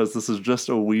general because this is just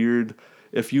a weird.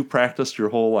 If you practiced your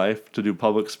whole life to do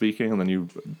public speaking and then you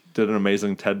did an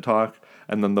amazing TED Talk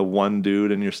and then the one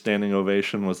dude in your standing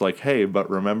ovation was like, hey, but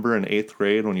remember in 8th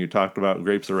grade when you talked about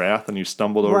Grapes of Wrath and you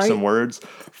stumbled over some words?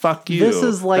 Fuck you. This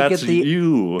is like that's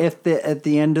at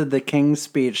the end of the King's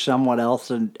speech, someone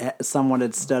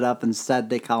had stood up and said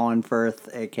to Colin Firth,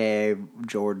 a.k.a.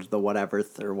 George the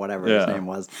whateverth or whatever his name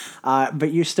was,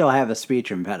 but you still have a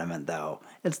speech impediment, though.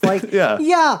 It's like,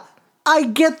 yeah, I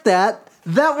get that.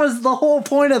 That was the whole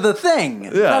point of the thing.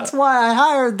 Yeah. That's why I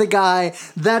hired the guy.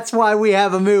 That's why we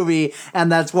have a movie.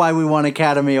 And that's why we won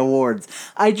Academy Awards.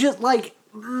 I just, like,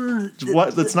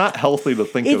 What? It's not healthy to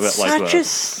think of it like that. It's such a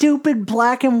stupid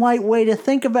black and white way to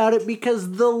think about it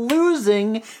because the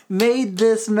losing made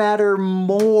this matter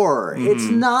more. It's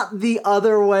not the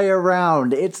other way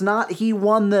around. It's not he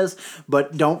won this,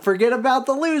 but don't forget about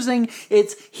the losing.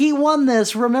 It's he won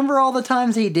this. Remember all the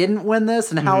times he didn't win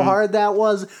this and how hard that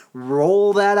was?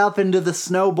 Roll that up into the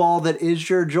snowball that is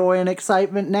your joy and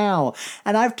excitement now.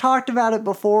 And I've talked about it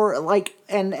before, like,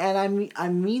 and I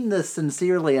mean this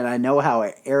sincerely, and I know how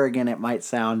arrogant it might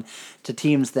sound to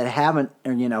teams that haven't,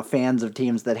 or, fans of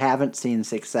teams that haven't seen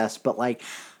success, but like,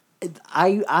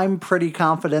 I'm pretty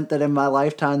confident that in my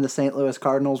lifetime, the St. Louis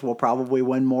Cardinals will probably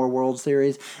win more World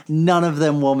Series. None of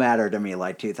them will matter to me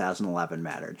like 2011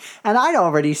 mattered. And I'd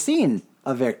already seen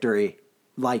a victory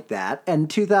like that, and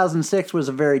 2006 was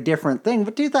a very different thing,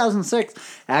 but 2006,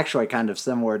 actually kind of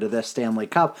similar to this Stanley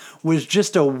Cup, was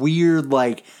just a weird,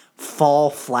 like, fall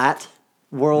flat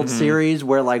World Series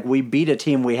where, like, we beat a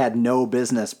team we had no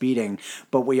business beating,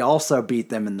 but we also beat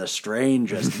them in the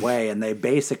strangest way, and they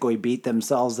basically beat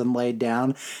themselves and laid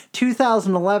down.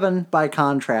 2011, by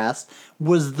contrast,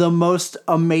 was the most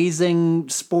amazing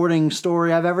sporting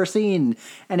story I've ever seen,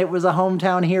 and it was a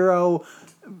hometown hero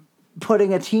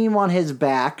putting a team on his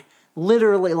back,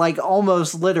 literally, like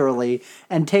almost literally,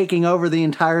 and taking over the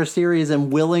entire series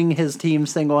and willing his team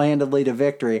single-handedly to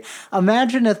victory.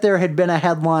 Imagine if there had been a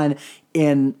headline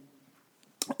in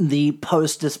the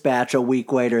Post-Dispatch a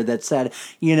week later that said,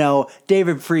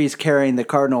 David Freese carrying the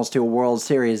Cardinals to a World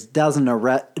Series doesn't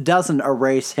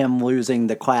erase him losing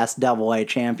the Class AA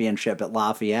championship at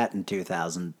Lafayette in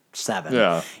 2007.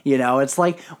 Yeah. It's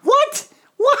like, what?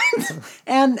 What?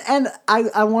 And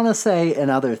I want to say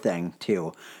another thing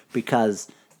too,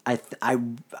 because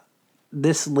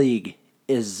this league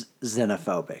is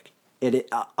xenophobic.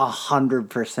 It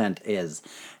 100% is,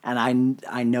 and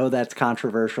I know that's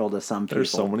controversial to some people. There's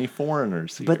so many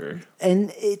foreigners here,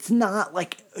 and it's not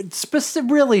like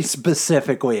really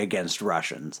specifically against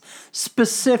Russians.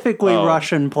 Specifically,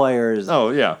 Russian players.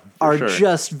 Are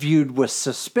just viewed with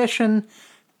suspicion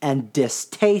and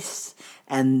distaste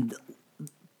and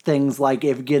things like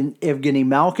Evgeny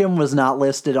Malkin was not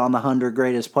listed on the 100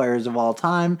 greatest players of all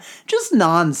time. Just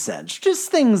nonsense.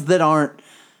 Just things that aren't,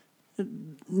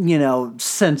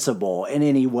 sensible in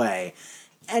any way.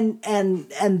 And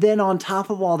then on top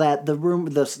of all that,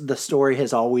 the story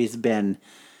has always been,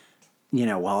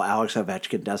 Alex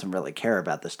Ovechkin doesn't really care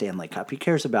about the Stanley Cup. He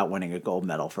cares about winning a gold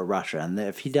medal for Russia. And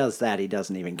if he does that, he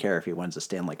doesn't even care if he wins the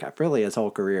Stanley Cup. Really, his whole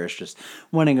career is just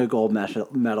winning a gold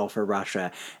medal for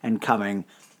Russia and coming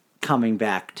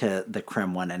back to the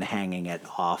Kremlin and hanging it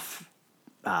off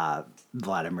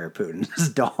Vladimir Putin's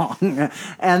dong.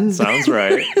 And sounds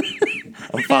right.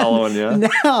 I'm following you.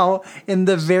 Now, in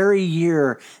the very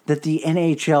year that the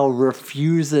NHL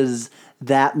refuses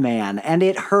that man, and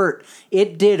it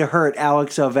did hurt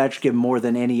Alex Ovechkin more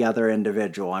than any other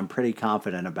individual. I'm pretty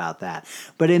confident about that.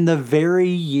 But in the very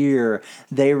year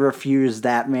they refused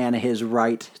that man his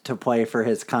right to play for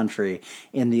his country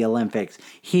in the Olympics,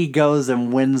 he goes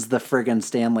and wins the friggin'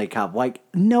 Stanley Cup. Like,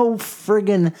 no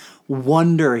friggin'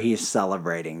 wonder he's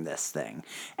celebrating this thing.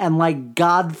 And, like,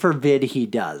 God forbid he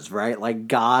does, right? Like,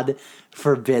 God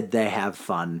forbid they have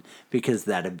fun, because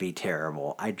that'd be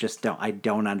terrible. I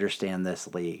don't understand this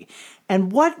league.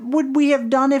 And what would we have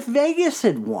done if Vegas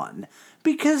had won?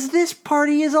 Because this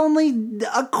party is only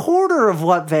a quarter of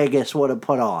what Vegas would have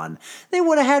put on. They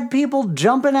would have had people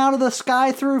jumping out of the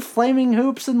sky through flaming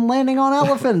hoops and landing on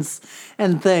elephants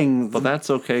and things. But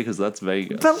that's okay, because that's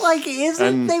Vegas. But, like,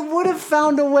 they would have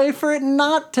found a way for it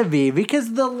not to be,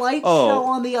 because the light show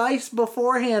on the ice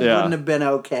beforehand wouldn't have been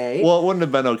okay. Well, it wouldn't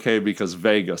have been okay because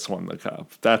Vegas won the cup.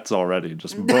 That's already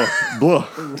just blah.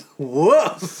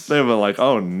 Woof. They've been like,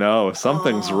 oh no,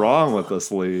 something's wrong with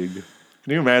this league.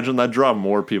 Can you imagine that? Draw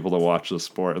more people to watch this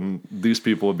sport, and these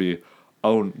people would be,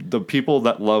 the people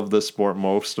that love this sport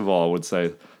most of all would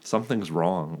say something's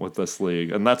wrong with this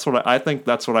league, and that's what I think.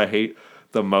 That's what I hate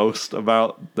the most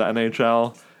about the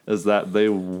NHL is that they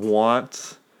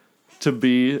want to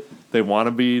be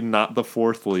not the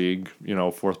fourth league,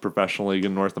 fourth professional league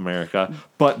in North America,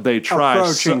 but they try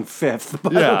approaching fifth. By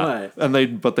the way,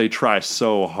 but they try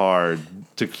so hard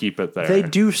to keep it there. They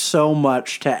do so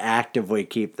much to actively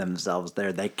keep themselves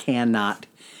there. They cannot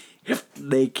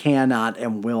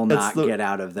and will not get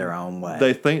out of their own way.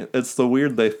 They think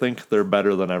they think they're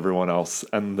better than everyone else,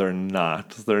 and they're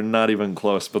not. They're not even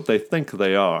close, but they think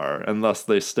they are, and thus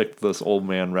they stick to this old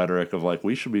man rhetoric of like,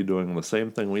 we should be doing the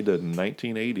same thing we did in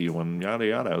 1980 when yada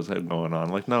yada was going on.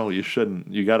 Like, no, you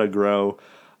shouldn't. You got to grow.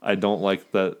 I don't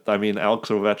like that. I mean, Alex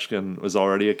Ovechkin was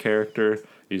already a character.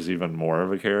 He's even more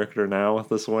of a character now with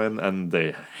this win, and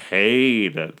they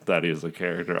hate it that he's a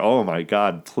character. Oh my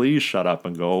God, please shut up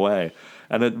and go away.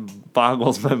 And it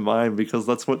boggles my mind because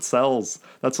that's what sells.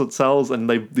 That's what sells, and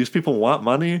these people want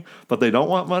money, but they don't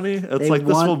want money. It's like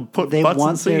this will put they butts in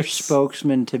want their seats.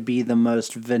 spokesman to be the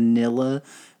most vanilla,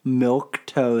 milk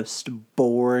toast,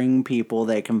 boring people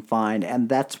they can find, and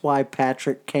that's why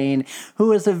Patrick Kane,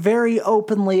 who is a very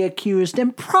openly accused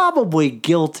and probably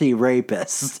guilty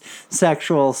rapist,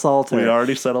 sexual assaulter, We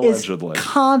already said allegedly. is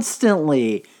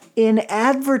constantly in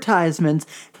advertisements.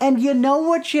 And you know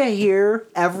what you hear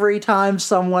every time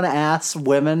someone asks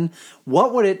women,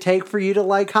 what would it take for you to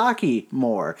like hockey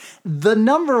more?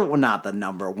 Not the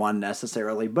number one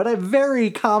necessarily, but a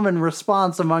very common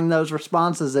response among those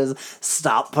responses is,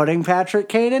 stop putting Patrick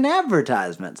Kane in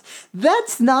advertisements.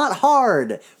 That's not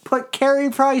hard. Put Carey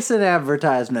Price in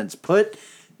advertisements. Put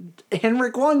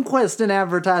Henrik Lundqvist in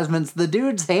advertisements. The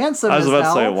dude's handsome I was as about to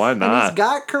hell, say, why and not? he's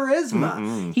got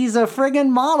charisma. He's a friggin'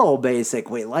 model,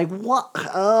 basically. Like, what?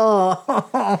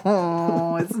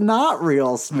 Oh, it's not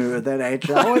real smooth,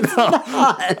 NHL. It's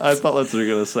not. I thought that's what you were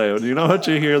going to say. You know what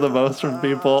you hear the most from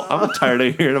people? I'm tired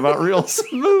of hearing about real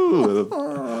smooth.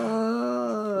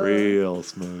 Real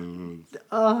smooth.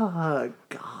 Oh,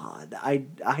 God.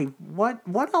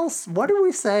 What else? What do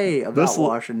we say about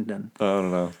Washington? I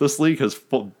don't know. This league has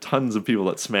tons of people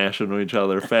that smash into each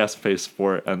other, fast-paced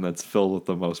sport, and that's filled with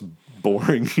the most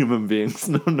boring human beings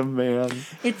known to man.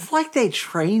 It's like they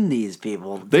train these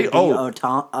people to They- be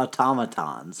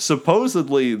automatons.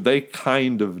 Supposedly, they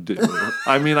kind of do.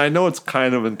 I mean, I know it's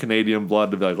kind of in Canadian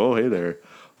blood to be like, oh, hey there.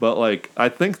 But, like, I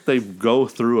think they go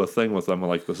through a thing with them.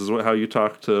 Like, this is how you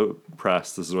talk to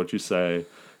press. This is what you say.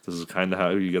 This is kind of how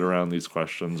you get around these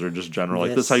questions. Or just general.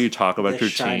 Like, this is how you talk about your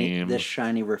team. This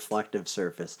shiny reflective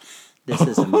surface. This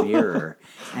is a mirror.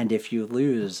 And if you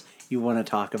lose, you want to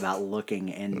talk about looking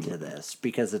into this.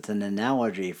 Because it's an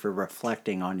analogy for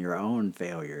reflecting on your own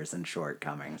failures and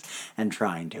shortcomings and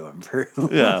trying to improve.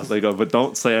 Yeah, they go, but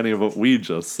don't say any of what we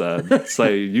just said.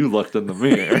 Say, you looked in the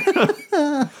mirror.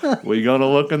 We gonna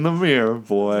look in the mirror,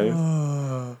 boy.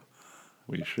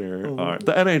 We sure are.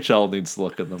 The NHL needs to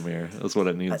look in the mirror. That's what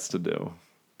it needs to do.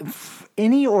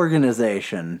 Any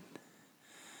organization,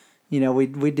 you know,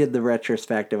 we did the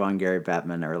retrospective on Gary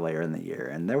Bettman earlier in the year,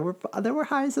 and there were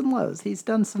highs and lows. He's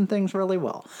done some things really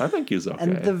well. I think he's okay.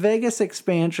 And the Vegas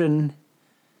expansion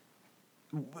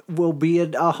will be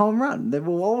a home run. That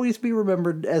will always be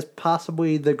remembered as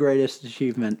possibly the greatest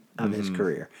achievement of his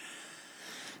career.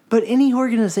 But any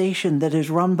organization that is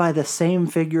run by the same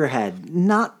figurehead,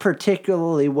 not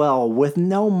particularly well, with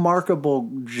no markable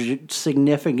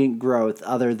significant growth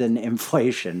other than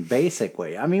inflation,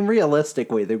 basically. I mean,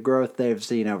 realistically, the growth they've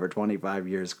seen over 25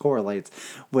 years correlates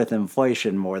with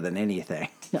inflation more than anything.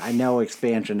 I know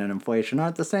expansion and inflation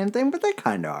aren't the same thing, but they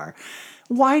kind of are.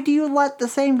 Why do you let the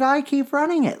same guy keep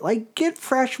running it? Like, get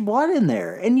fresh blood in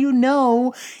there. And you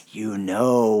know,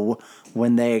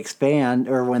 when they expand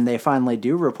or when they finally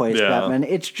do replace Bettman,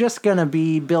 it's just going to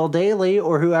be Bill Daley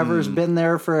or whoever's been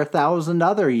there for 1,000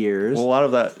 other years. Well, a lot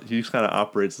of that, he kind of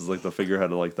operates as like the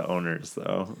figurehead of like the owners,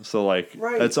 though. So like,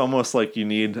 It's almost like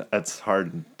it's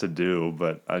hard to do,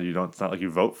 but it's not like you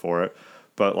vote for it,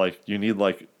 but like you need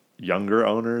like younger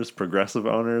owners, progressive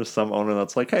owners, some owner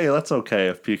that's like, hey, that's okay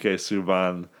if PK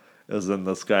Subban is in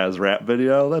this guy's rap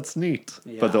video, that's neat.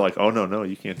 Yeah. But they're like, oh, no,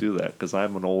 you can't do that because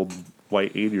I'm an old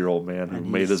white 80-year-old man who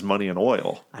made his money in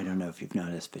oil. I don't know if you've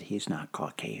noticed, but he's not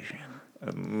Caucasian.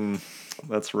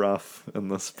 That's rough in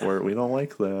the sport. We don't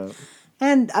like that.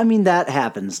 And, I mean, that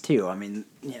happens, too. I mean,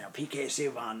 you know, PK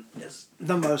Subban is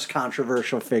the most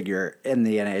controversial figure in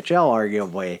the NHL,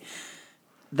 arguably.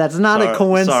 That's not a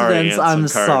coincidence. I'm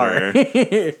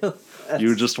sorry.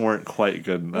 You just weren't quite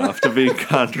good enough to be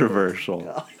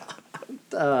controversial.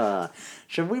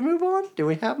 Should we move on? Do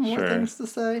we have more things to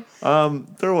say?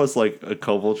 There was like a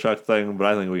Kovalchuk thing, but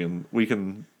I think we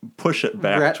can push it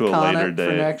back to a later date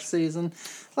for next season.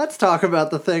 Let's talk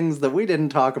about the things that we didn't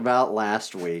talk about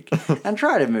last week and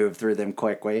try to move through them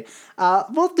quickly.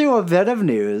 We'll do a bit of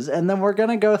news, and then we're going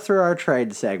to go through our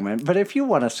trade segment. But if you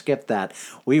want to skip that,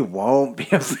 we won't be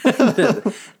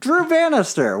offended. Drew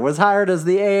Bannister was hired as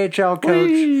the AHL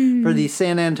coach for the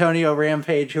San Antonio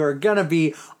Rampage, who are going to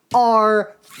be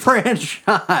our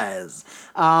franchise,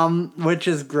 which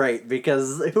is great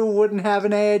because who wouldn't have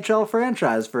an AHL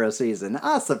franchise for a season?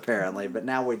 Us, apparently, but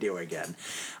now we do again.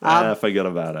 Forget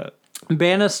about it.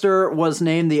 Bannister was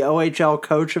named the OHL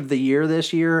Coach of the Year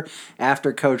this year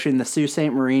after coaching the Sault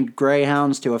Ste. Marie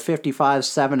Greyhounds to a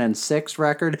 55-7-6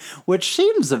 record, which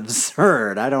seems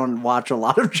absurd. I don't watch a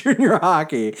lot of junior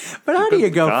hockey, but how do you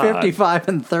go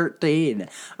 55-13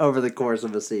 over the course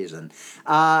of a season?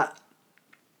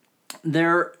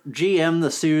 Their GM, the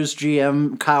Sault's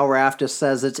GM, Kyle Raftis,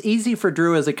 says it's easy for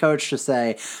Drew as a coach to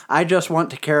say, I just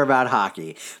want to care about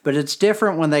hockey, but it's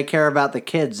different when they care about the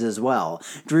kids as well.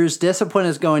 Drew's discipline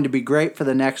is going to be great for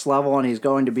the next level, and he's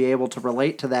going to be able to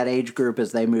relate to that age group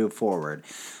as they move forward.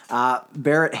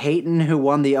 Barrett Hayton, who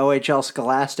won the OHL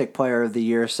Scholastic Player of the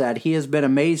Year, said, he has been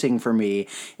amazing for me.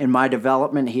 In my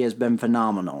development, he has been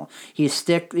phenomenal. He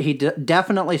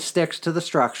definitely sticks to the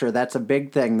structure. That's a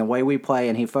big thing, the way we play,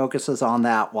 and he focuses on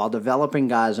that while developing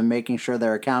guys and making sure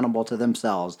they're accountable to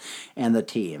themselves and the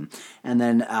team. And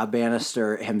then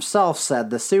Bannister himself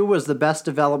said, the Sioux was the best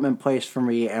development place for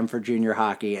me and for junior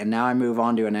hockey, and now I move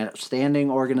on to an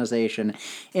outstanding organization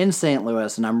in St.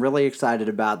 Louis, and I'm really excited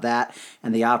about that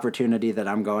and the opportunity that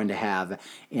I'm going to have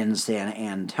in San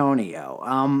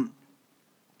Antonio.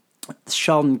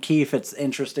 Sheldon Keefe, it's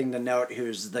interesting to note,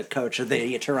 who's the coach of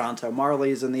the Toronto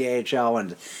Marlies in the AHL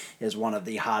and is one of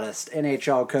the hottest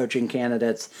NHL coaching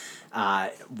candidates,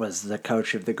 was the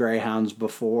coach of the Greyhounds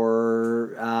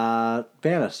before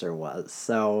Bannister was.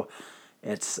 So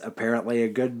it's apparently a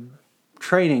good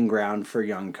training ground for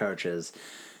young coaches.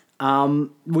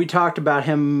 We talked about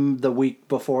him the week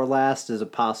before last as a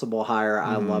possible hire.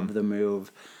 I love the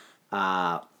move.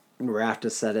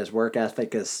 Raftis said his work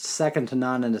ethic is second to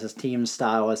none, and his team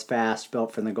style is fast,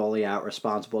 built from the goalie out,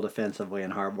 responsible defensively,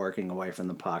 and hardworking away from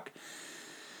the puck.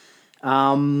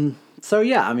 So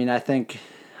yeah, I mean, I think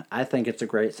it's a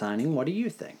great signing. What do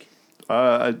you think?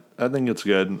 I think it's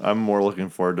good. I'm more looking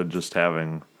forward to just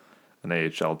having an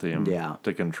AHL team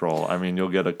to control. I mean, you'll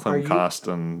get a Klim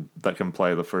Kostin that can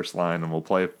play the first line and will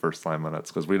play first line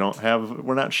minutes because we're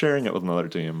not sharing it with another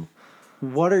team.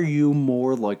 What are you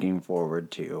more looking forward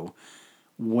to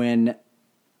when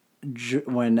we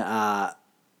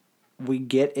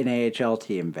get an AHL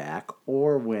team back,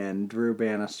 or when Drew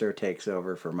Bannister takes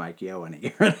over for Mike Yeo in a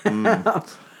year and a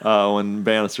half? When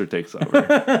Bannister takes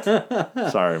over.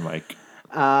 Sorry, Mike.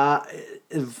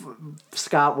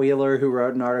 Scott Wheeler, who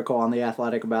wrote an article on The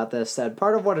Athletic about this, said,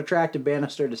 part of what attracted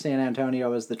Bannister to San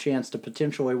Antonio is the chance to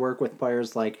potentially work with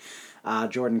players like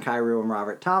Jordan Kyrou and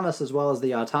Robert Thomas, as well as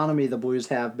the autonomy the Blues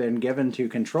have been given to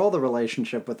control the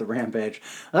relationship with the Rampage.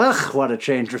 Ugh, what a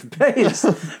change of pace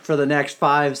for the next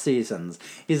 5 seasons.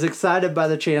 He's excited by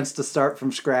the chance to start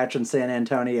from scratch in San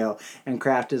Antonio and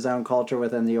craft his own culture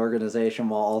within the organization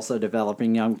while also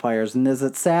developing young players. And is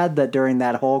it sad that during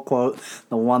that whole quote,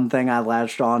 the one thing I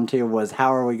latched on to was,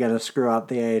 how are we going to screw up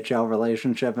the AHL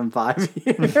relationship in 5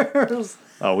 years?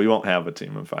 Oh, we won't have a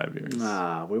team in 5 years.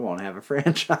 Nah, we won't have a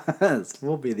franchise.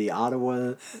 We'll be the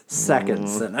Ottawa second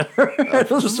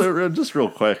Senators. Just real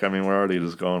quick. I mean, we're already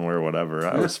just going where whatever.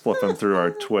 I was flipping through our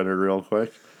Twitter real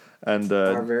quick. And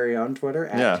our very own Twitter,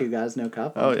 at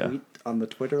 2guysnocup. Tweet on the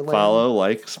Twitter link. Follow,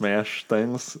 like, smash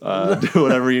things. Do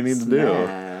whatever you need to do.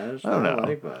 I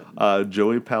don't know.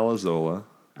 Joey Palazzola.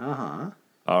 Uh-huh.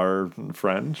 Our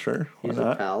friend, sure. He's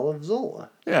a pal of Zola.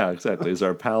 Yeah, exactly. He's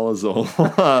our pal of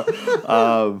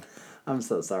Zola. I'm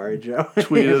so sorry, Joe.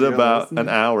 Tweeted about an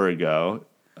hour ago.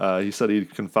 He said he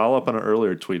can follow up on an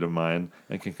earlier tweet of mine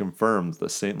and can confirm the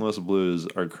St. Louis Blues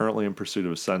are currently in pursuit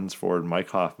of sends forward Mike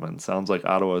Hoffman. Sounds like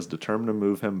Ottawa is determined to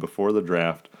move him before the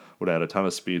draft. Would add a ton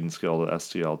of speed and skill to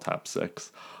STL top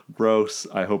 6. Gross.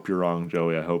 I hope you're wrong,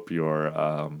 Joey. I hope your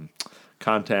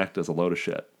contact is a load of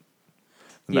shit.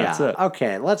 And that's it.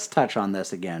 Okay, let's touch on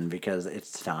this again because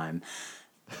it's time.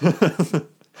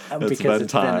 It's been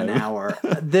an hour.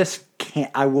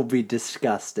 I will be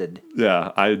disgusted.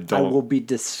 Yeah, I will be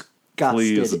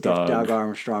disgusted if Doug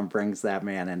Armstrong brings that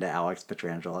man into Alex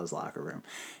Pietrangela's locker room.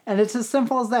 And it's as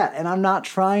simple as that. And I'm not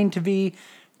trying to be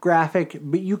graphic,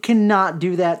 but you cannot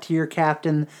do that to your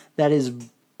captain. That is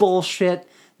bullshit.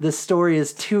 The story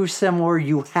is too similar.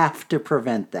 You have to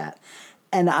prevent that.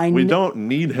 And we don't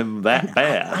need him that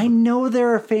bad. I know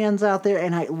there are fans out there,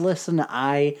 and I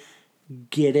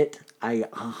get it. I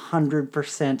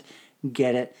 100%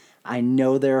 get it. I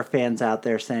know there are fans out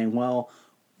there saying, well,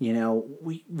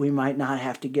 we might not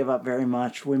have to give up very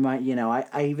much. We might,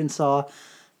 I even saw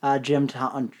Jim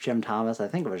Thomas, I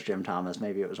think it was Jim Thomas,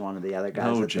 maybe it was one of the other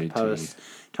guys at the Post,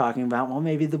 talking about, well,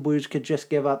 maybe the Blues could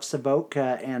just give up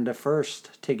Sobotka and a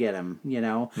first to get him,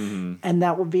 and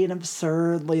that would be an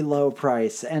absurdly low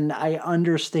price. And I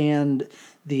understand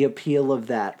the appeal of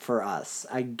that for us.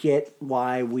 I get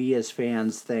why we as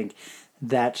fans think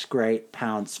that's great,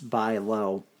 pounce, buy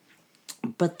low.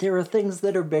 But there are things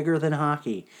that are bigger than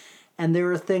hockey. And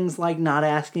there are things like not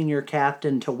asking your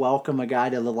captain to welcome a guy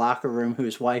to the locker room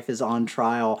whose wife is on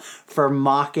trial for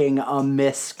mocking a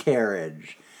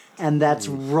miscarriage. And that's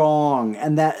wrong.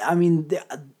 And that, I mean,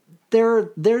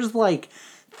 there's like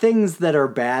things that are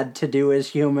bad to do as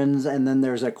humans, and then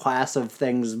there's a class of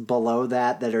things below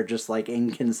that are just like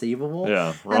inconceivable.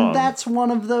 Yeah, wrong. And that's one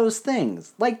of those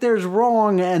things. Like there's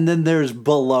wrong, and then there's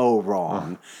below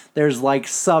wrong. There's like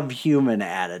subhuman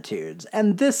attitudes,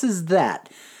 and this is that.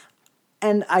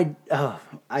 And I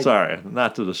Sorry,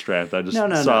 not to distract. I just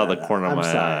no, saw no, the corner of I'm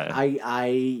my sorry.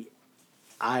 eye.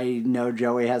 I know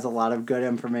Joey has a lot of good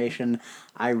information.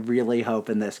 I really hope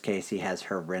in this case he has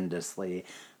horrendously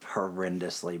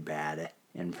bad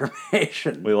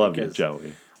information. We love you,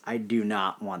 Joey. I do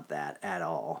not want that at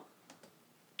all.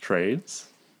 Trades?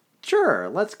 Sure,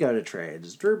 let's go to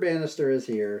trades. Drew Bannister is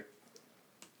here.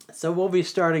 So we'll be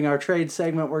starting our trade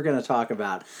segment. We're going to talk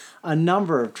about a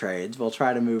number of trades. We'll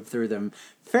try to move through them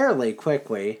fairly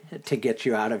quickly to get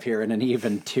you out of here in an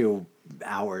even 2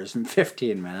 hours and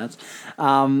 15 minutes.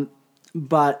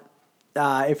 But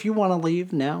if you want to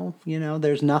leave now,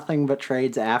 there's nothing but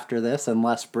trades after this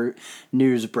unless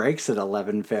news breaks at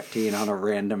 11:15 on a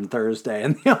random Thursday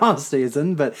in the off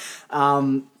season. But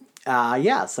so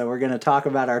we're going to talk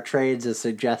about our trades as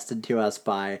suggested to us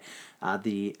by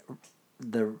the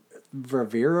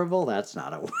Revirable. That's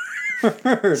not a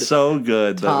word. So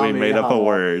good that Tommy we made up a Hull.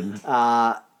 word.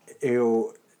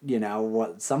 Who,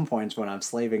 some points when I'm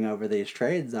slaving over these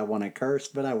trades, I want to curse,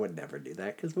 but I would never do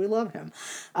that because we love him.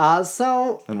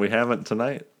 And we haven't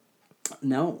tonight.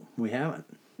 No, we haven't.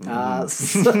 So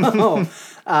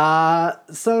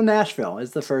Nashville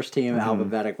is the first team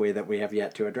alphabetically that we have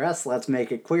yet to address. Let's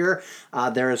make it clear.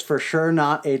 There is for sure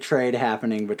not a trade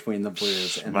happening between the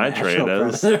Blues and My the Nashville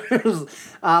trade Predators.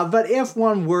 But if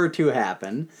one were to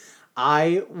happen,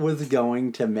 I was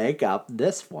going to make up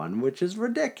this one, which is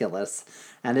ridiculous.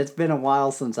 And it's been a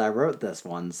while since I wrote this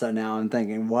one, so now I'm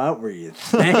thinking, what were you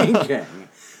thinking?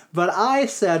 But I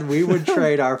said we would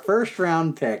trade our first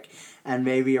round pick and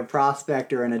maybe a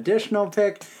prospect or an additional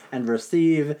pick and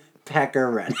receive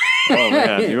Pekka Rinne. Oh,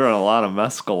 man, you were on a lot of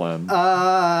mescaline.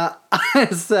 I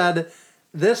said,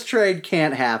 this trade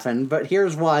can't happen, but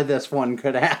here's why this one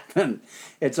could happen.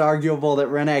 It's arguable that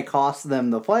Rinne cost them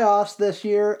the playoffs this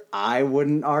year. I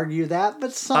wouldn't argue that,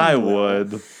 but some I will.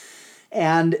 would.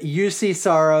 And UC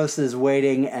Saros is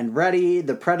waiting and ready.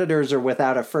 The Predators are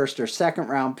without a first or second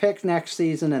round pick next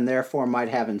season and therefore might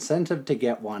have incentive to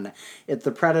get one. If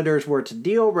the Predators were to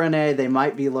deal Rinne, they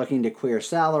might be looking to clear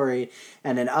salary,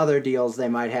 and in other deals they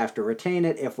might have to retain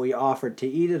it. If we offered to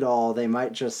eat it all, they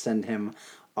might just send him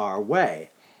our way.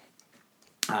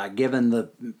 Given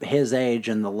his age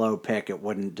and the low pick, it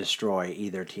wouldn't destroy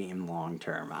either team long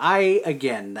term.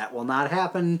 Again, that will not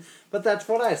happen, but that's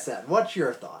what I said. What's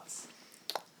your thoughts?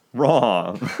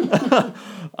 Wrong.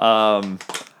 I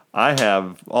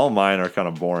have, all mine are kind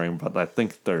of boring, but I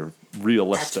think they're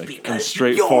realistic and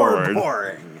straightforward. You're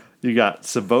boring. You got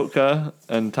Sabotka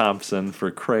and Thompson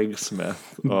for Craig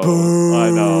Smith. Oh, I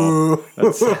know.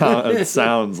 It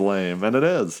sounds lame, and it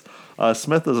is.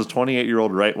 Smith is a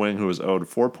 28-year-old right wing who is owed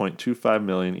 $4.25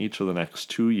 million each of the next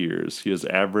 2 years. He has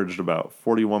averaged about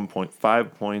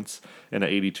 41.5 points in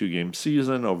an 82-game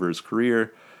season over his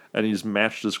career, and he's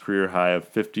matched his career high of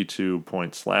 52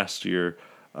 points last year,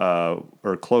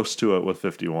 or close to it with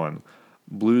 51.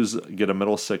 Blues get a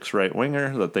middle six right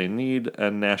winger that they need,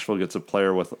 and Nashville gets a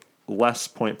player with less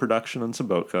point production in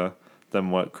Sabotka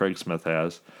than what Craig Smith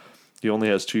has. He only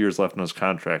has 2 years left in his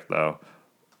contract, though.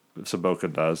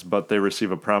 Sabotka does, but they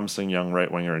receive a promising young right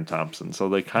winger in Thompson. So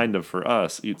they kind of, for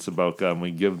us, eat Sabotka, and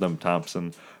we give them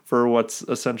Thompson for what's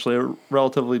essentially a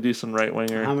relatively decent right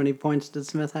winger. How many points did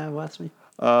Smith have last week?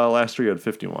 Last year he had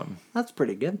 51. That's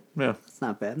pretty good. Yeah. That's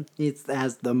not bad. He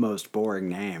has the most boring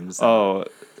names. Oh,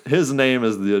 his name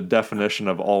is the definition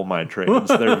of all my trades.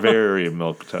 They're very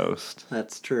milquetoast.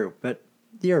 That's true, but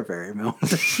you're very milk.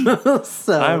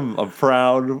 So I'm a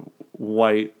proud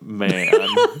white man.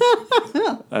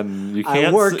 And you can't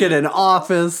I work in an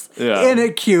office, in a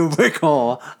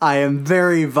cubicle. I am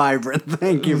very vibrant.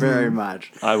 Thank you very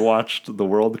much. I watched the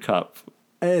World Cup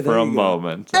Hey, for a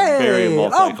moment. I'm very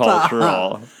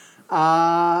multicultural.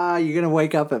 You're going to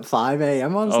wake up at 5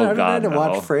 a.m. on Saturday to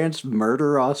watch France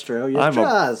murder Australia? I'm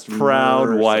just a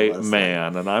proud white mercilessly.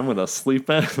 man, and I'm going to sleep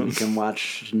in. You can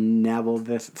watch Nabil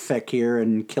Fekir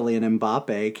and Kylian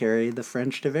Mbappe carry the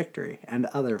French to victory, and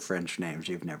other French names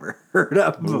you've never heard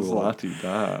of before.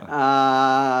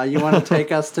 La-ti-da. You want to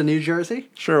take us to New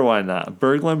Jersey? Sure, why not?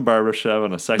 Berglund Barbashev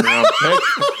and a second-round pick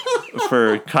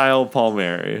for Kyle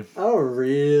Palmieri. Oh,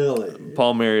 really?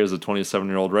 Palmieri is a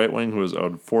 27-year-old right wing who is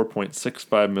owed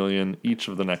 $4.65 million each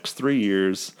of the next 3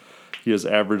 years. He has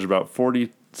averaged about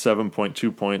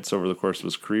 47.2 points over the course of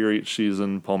his career each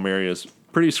season. Palmieri is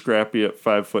pretty scrappy at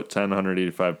 5'10",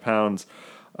 185 pounds.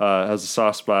 Has a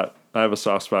soft spot. I have a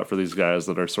soft spot for these guys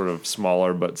that are sort of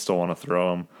smaller but still want to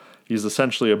throw them. He's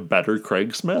essentially a better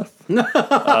Craig Smith. Blues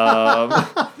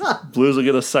will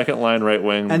get a second-line right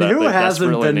wing. And that who they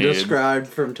hasn't desperately been need. described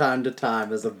from time to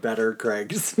time as a better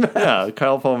Craig Smith? Yeah,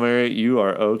 Kyle Palmieri, you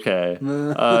are okay.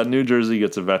 New Jersey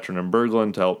gets a veteran in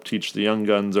Berglund to help teach the young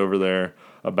guns over there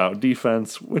about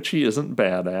defense, which he isn't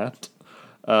bad at.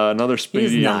 Another speedy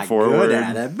He's young not forward. good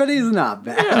at it, but he's not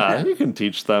bad. Yeah, he can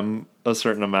teach them a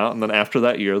certain amount, and then after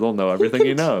that year, they'll know everything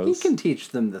he knows. He can teach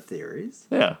them the theories.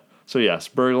 Yeah. So, yes,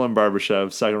 Berglund,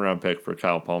 Barbashev, second-round pick for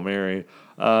Kyle Palmieri.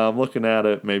 Looking at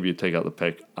it, maybe you take out the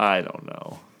pick. I don't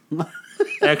know.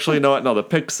 Actually, you know what? No, the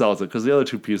pick sells it because the other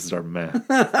two pieces are meh.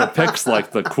 The pick's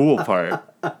like the cool part.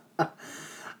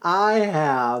 I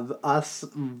have us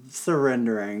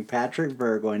surrendering Patrick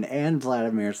Berglund and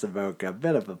Vladimir Savoka, a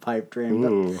bit of a pipe dream,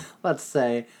 Ooh. but let's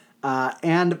say,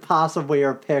 and possibly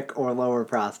our pick or lower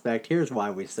prospect. Here's why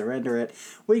we surrender it.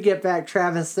 We get back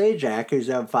Travis Zajac,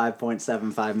 who's owed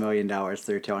 $5.75 million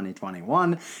through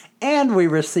 2021, and we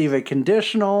receive a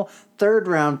conditional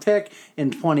third-round pick in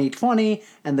 2020,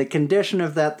 and the condition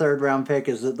of that third-round pick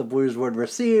is that the Blues would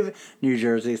receive New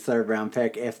Jersey's third-round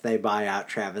pick if they buy out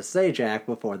Travis Zajac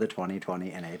before the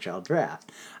 2020 NHL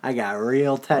draft. I got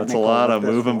real technical. That's a lot with of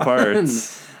this moving one.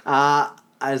 parts.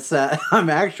 I said I'm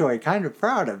actually kind of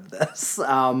proud of this.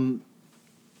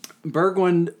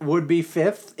 Berglund would be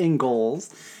fifth in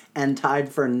goals and tied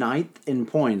for ninth in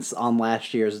points on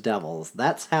last year's Devils.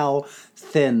 That's how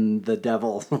thin the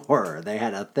Devils were. They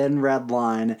had a thin red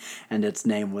line, and its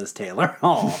name was Taylor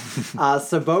Hall.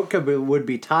 Sobotka would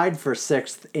be tied for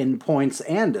sixth in points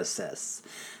and assists.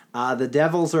 The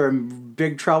Devils are in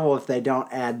big trouble if they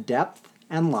don't add depth,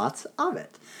 and lots of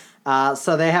it.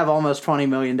 So they have almost $20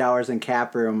 million in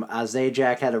cap room.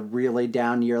 Zajac had a really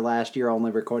down year last year,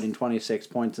 only recording 26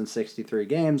 points in 63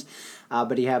 games.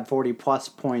 But he had 40-plus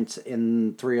points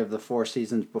in 3 of the 4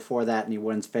 seasons before that, and he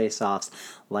wins faceoffs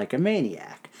like a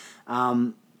maniac.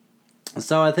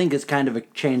 So I think it's kind of a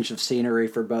change of scenery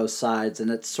for both sides,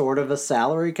 and it's sort of a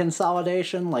salary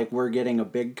consolidation. Like, we're getting a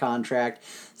big contract,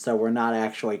 so we're not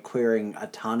actually clearing a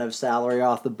ton of salary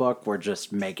off the book. We're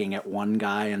just making it one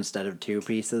guy instead of 2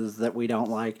 pieces that we don't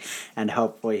like, and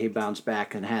hopefully he bounces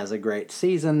back and has a great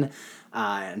season,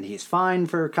 and he's fine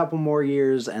for a couple more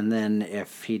years, and then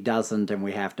if he doesn't and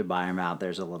we have to buy him out,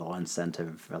 there's a little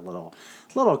incentive, a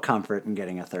little comfort in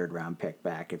getting a third-round pick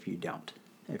back if you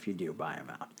do buy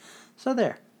him out. So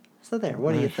there.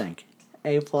 What do you think?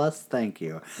 A+, thank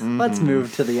you. Mm-hmm. Let's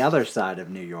move to the other side of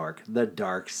New York, the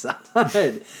dark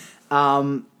side.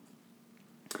 I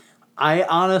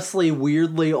honestly,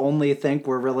 weirdly, only think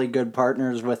we're really good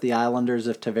partners with the Islanders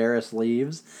if Tavares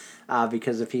leaves,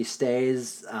 because if he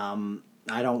stays,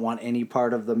 I don't want any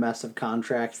part of the mess of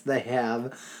contracts they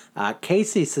have.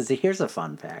 Casey says, here's a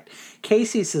fun fact.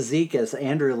 Casey Cizikas,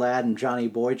 Andrew Ladd, and Johnny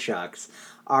Boychuk's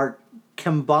are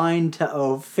combined to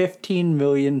owe $15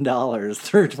 million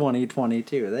through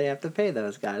 2022. They have to pay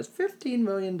those guys $15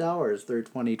 million through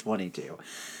 2022.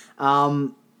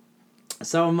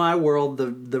 So in my world,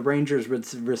 the Rangers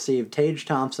would receive Tage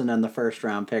Thompson and the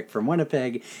first-round pick from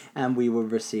Winnipeg, and we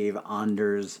would receive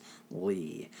Anders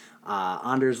Lee.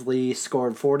 Anders Lee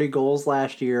scored 40 goals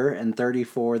last year and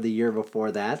 34 the year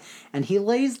before that, and he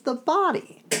lays the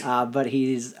body. But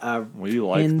he's a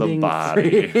pending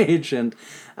free agent,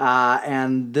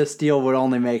 and this deal would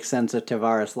only make sense if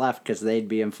Tavares left because they'd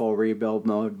be in full rebuild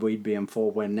mode, we'd be in full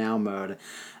win-now mode,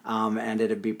 and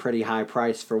it'd be pretty high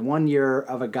price for 1 year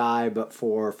of a guy, but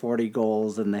for 40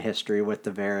 goals in the history with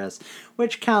Tavares,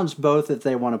 which counts both if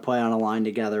they want to play on a line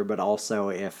together, but also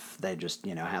if they just,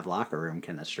 have locker room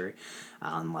chemistry,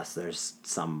 unless there's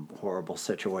some horrible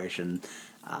situation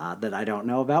that I don't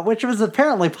know about, which was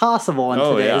apparently possible in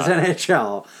today's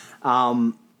NHL.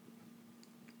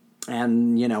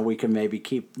 And, we can maybe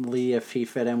keep Lee if he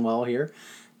fit in well here.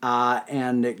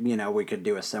 And we could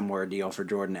do a similar deal for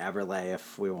Jordan Eberle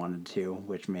if we wanted to,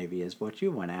 which maybe is what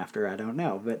you went after. I don't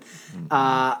know. But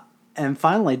and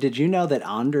finally, did you know that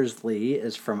Anders Lee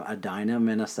is from Edina,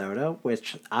 Minnesota?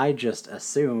 Which I just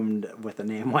assumed with a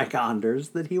name like Anders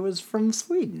that he was from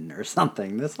Sweden or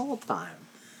something this whole time.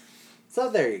 So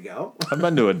there you go. I've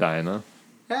been to Edina.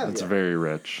 It's very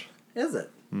rich. Is it?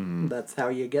 Mm-hmm. That's how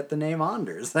you get the name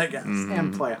Anders, I guess,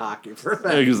 and play hockey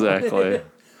professionally. Exactly.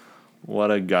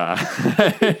 What a guy.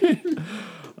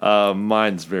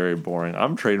 Mine's very boring.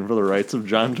 I'm trading for the rights of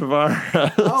John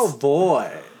Tavares. Oh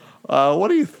boy. What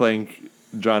do you think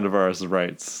John Tavares'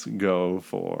 rights go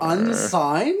for?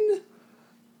 Unsigned?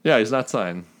 Yeah, he's not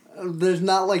signed. There's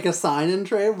not like a sign-in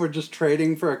trade. We're just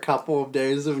trading for a couple of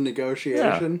days of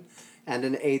negotiation and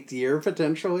an 8th year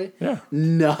potentially. Yeah.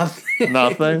 Nothing.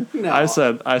 Nothing? No.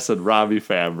 I said Robbie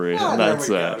Fabry, Oh, and there that's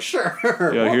we go. it. Sure.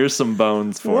 Here's some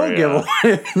bones for We'll you. give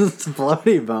away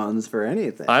Bloody Bones for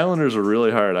anything. Islanders are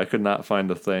really hard. I could not find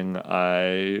a thing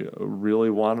I really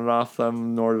wanted off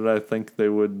them, nor did I think they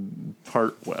would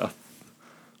part with.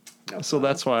 So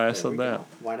that's why I There said we that. go.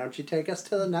 Why don't you take us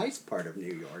to the nice part of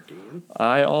New York, Ian?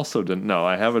 I also didn't know.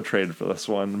 I have a trade for this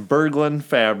one. Berglund,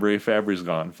 Fabry. Fabry's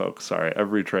gone, folks. Sorry.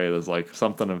 Every trade is like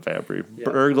something in Fabry. Yep.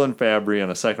 Berglund, Fabry,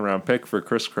 and a second-round pick for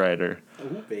Chris Kreider.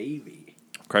 Oh, baby.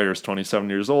 Kreider's 27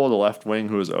 years old, a left wing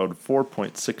who is owed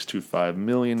 $4.625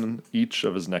 million each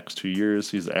of his next 2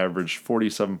 years. He's averaged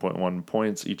 47.1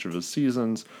 points each of his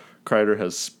seasons. Kreider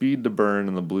has speed to burn,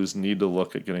 and the Blues need to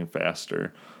look at getting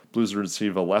faster. Blues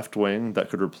receive a left wing that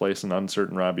could replace an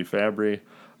uncertain Robbie Fabry.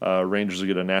 Rangers will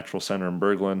get a natural center in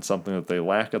Berglund, something that they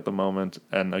lack at the moment,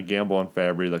 and a gamble on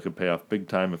Fabry that could pay off big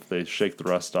time if they shake the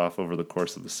rust off over the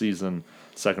course of the season.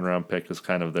 Second-round pick is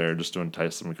kind of there just to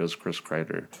entice them because Chris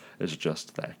Kreider is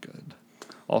just that good.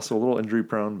 Also a little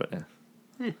injury-prone, but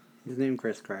His name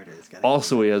Chris Kreider.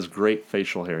 Also, he has great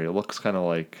facial hair. He looks kind of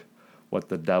like what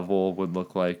the devil would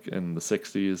look like in the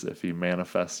 60s if he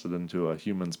manifested into a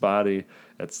human's body.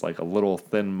 It's like a little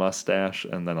thin mustache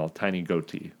and then a tiny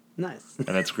goatee. Nice.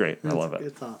 And it's great. I love it.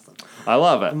 It's awesome. I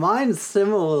love it. Mine's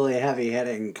similarly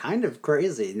heavy-hitting, kind of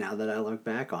crazy now that I look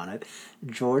back on it.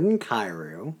 Jordan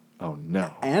Kyrou Oh,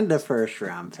 no. and a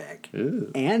first-round pick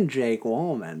Ew. and Jake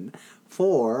Woolman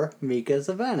for Mika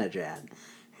Zibanejad,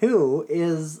 who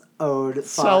is owed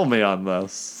Sell me on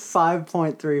this.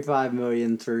 $5.35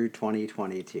 million through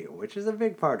 2022, which is a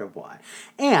big part of why.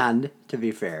 And, to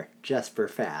be fair, Jesper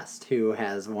Fast, who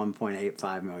has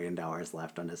 $1.85 million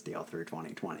left on his deal through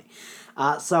 2020.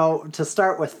 So, to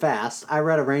start with Fast, I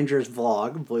read a Rangers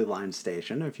vlog, Blue Line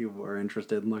Station, if you were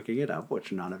interested in looking it up,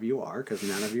 which none of you are, because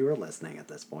none of you are listening at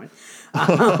this point.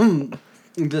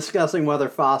 Discussing whether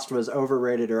Fost was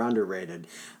overrated or underrated.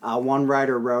 One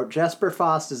writer wrote, Jesper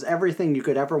Fost is everything you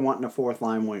could ever want in a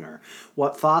fourth-line winger.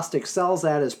 What Fost excels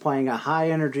at is playing a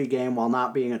high-energy game while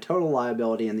not being a total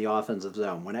liability in the offensive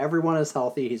zone. When everyone is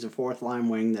healthy, he's a fourth-line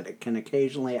wing that can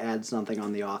occasionally add something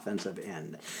on the offensive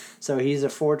end. So he's a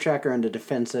forechecker and a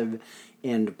defensive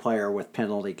end player with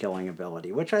penalty-killing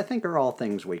ability, which I think are all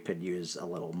things we could use a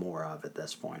little more of at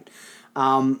this point.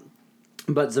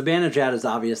 But Zibanejad is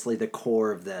obviously the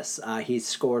core of this. He's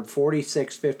scored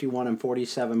 46, 51, and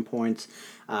 47 points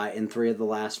in 3 of the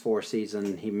last 4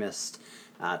 seasons. He missed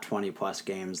 20-plus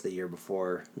games the year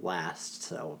before last,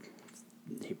 so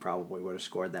he probably would have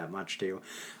scored that much too.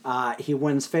 He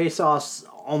wins faceoffs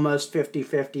almost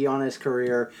 50-50 on his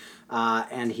career,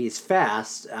 and he's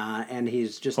fast, and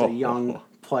he's just a young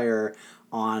player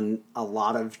on a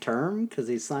lot of term because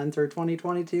he's signed through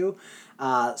 2022.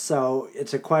 So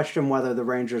it's a question whether the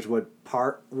Rangers would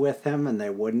part with him, and they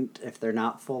wouldn't if they're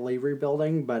not fully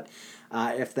rebuilding. But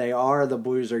if they are, the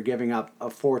Blues are giving up a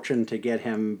fortune to get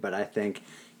him, but I think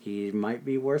he might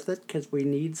be worth it because we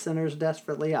need centers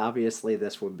desperately. Obviously,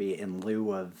 this would be in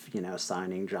lieu of,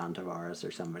 signing John Tavares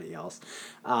or somebody else.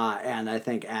 And I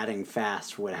think adding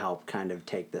Fast would help kind of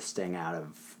take the sting out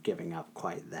of giving up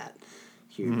quite that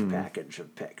huge package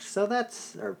of picks. So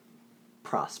that's, or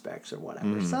prospects or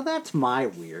whatever. So that's my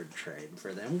weird trade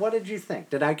for them. What did you think?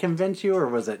 Did I convince you or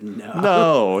was it no?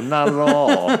 No, not at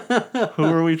all. Who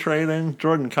are we trading?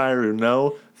 Jordan Kyrou,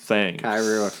 no. Thanks.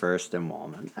 Kyrou at first and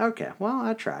Woolman. Okay, well,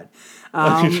 I tried.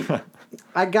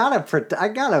 I gotta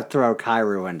throw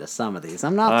Kyrou into some of these.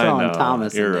 I'm not throwing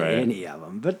Thomas into any of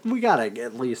them, but we gotta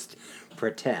at least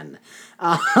pretend.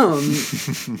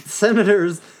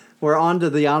 Senators. We're on to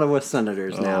the Ottawa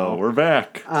Senators now. Oh, we're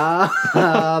back.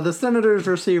 The Senators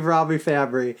receive Robbie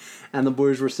Fabry, and the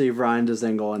Blues receive Ryan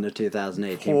Dzingel in the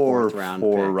 2018 fourth-round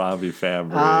pick. Poor Robbie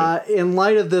Fabry. In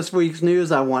light of this week's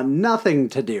news, I want nothing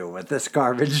to do with this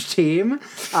garbage team.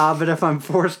 But if I'm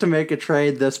forced to make a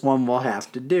trade, this one will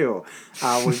have to do.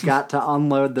 We've got to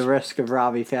unload the risk of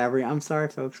Robbie Fabry. I'm sorry,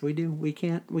 folks. We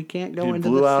can't go into this. He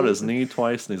blew out his knee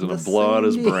twice, and he's going to blow out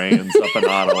his brains up in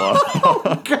Ottawa.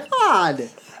 Oh, God.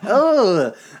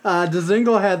 Ugh.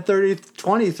 Dzingel had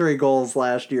 23 goals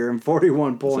last year and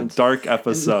 41 points. It's a dark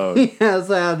episode. He has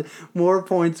had more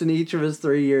points in each of his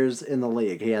 3 years in the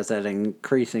league. He has had an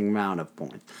increasing amount of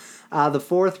points. The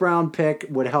fourth-round pick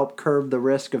would help curb the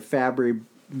risk of Fabry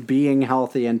being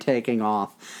healthy and taking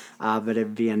off. But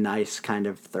it'd be a nice kind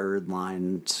of third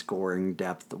line scoring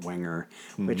depth winger,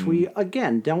 which we,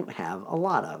 again, don't have a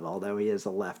lot of, although he is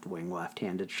a left wing,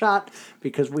 left-handed shot,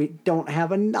 because we don't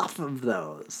have enough of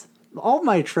those. All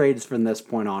my trades from this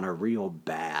point on are real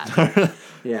bad.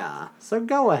 Yeah, so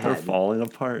go ahead. They're falling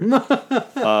apart.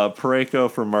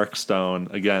 Parayko for Mark Stone.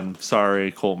 Again,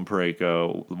 sorry, Colton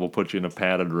Parayko. We'll put you in a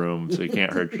padded room so you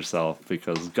can't hurt yourself,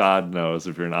 because God knows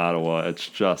if you're in Ottawa, it's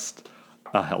just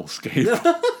a hellscape.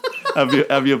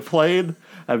 Have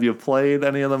you played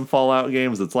any of them Fallout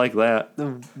games? It's like that.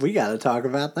 We got to talk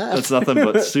about that. It's nothing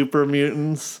but super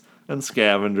mutants and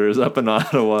scavengers up in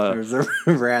Ottawa. There's a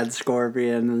rad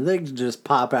scorpion, and they can just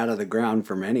pop out of the ground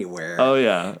from anywhere. Oh,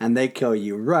 yeah. And they kill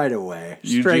you right away,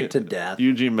 straight to death.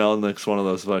 Eugene Melnick's one of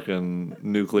those fucking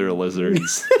nuclear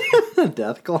lizards.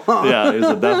 Death Claw. Yeah, he's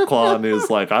a Death Claw, and he's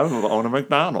like, I own a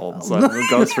McDonald's. And it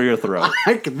goes for your throat.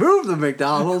 I can move the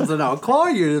McDonald's, and I'll claw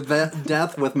you to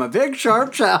death with my big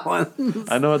sharp challenge.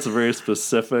 I know it's a very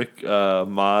specific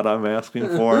mod I'm asking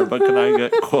for, but can I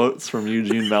get quotes from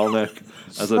Eugene Melnick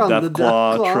as a Death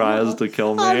Claw tries to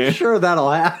kill me? I'm sure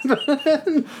that'll happen.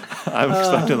 I'm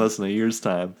expecting this in a year's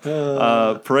time.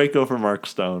 Parayko for Mark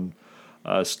Stone.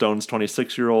 Stone's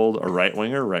 26-year-old, a right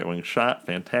wing shot,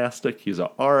 fantastic. He's a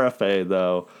RFA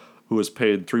though, who was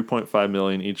paid $3.5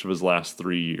 million each of his last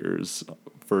 3 years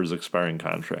for his expiring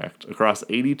contract. Across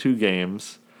 82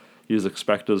 games, he is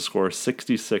expected to score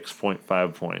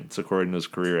 66.5 points according to his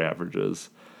career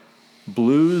averages.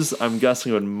 Blues, I'm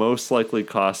guessing, would most likely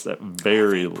cost at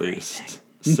very least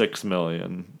 $6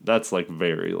 million. That's like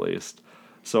very least.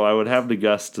 So I would have to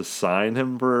guess to sign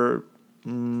him for,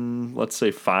 let's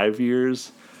say 5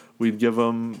 years, we'd give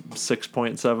him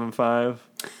 6.75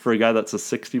 for a guy that's a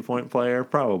 60-point player,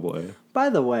 probably. By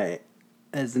the way,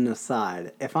 as an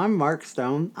aside, if I'm Mark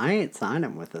Stone, I ain't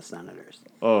signing with the Senators.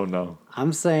 Oh, no.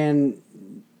 I'm saying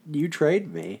you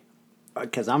trade me,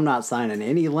 because I'm not signing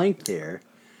any linked here,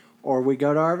 or we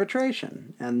go to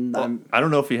arbitration. And I don't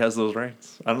know if he has those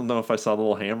rights. I don't know if I saw the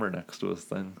little hammer next to his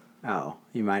thing. Oh,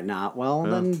 you might not. Well,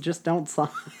 then just don't sign.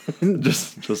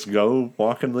 just go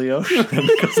walk into the ocean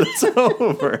because it's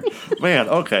over. Man,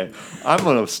 okay. I'm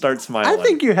going to start smiling. I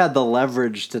think you had the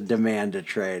leverage to demand a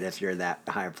trade if you're that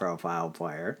high-profile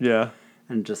player. Yeah.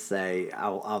 And just say,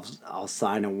 I'll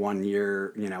sign a 1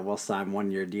 year, we'll sign 1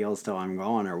 year deals till I'm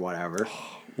gone or whatever.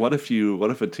 What if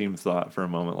a team thought for a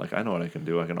moment, like, I know what I can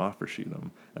do. I can offer sheet him.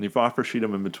 And if you offer sheet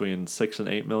him in between $6 and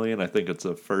 $8 million, I think it's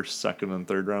a first, second, and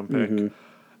third round pick. Mm-hmm.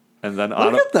 And then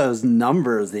look at those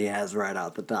numbers he has right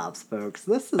out the tops, folks.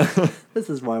 This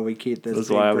is why we keep this. This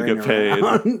is why we get paid.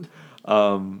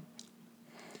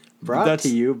 Brought to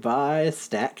you by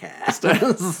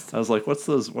StatCast. I was like, what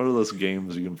are those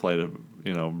games you can play to,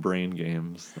 brain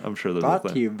games? I'm sure there's brought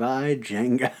to you by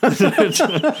Jenga.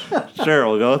 Sure,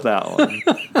 we'll go with that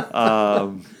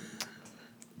one.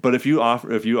 But if you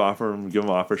offer him, give him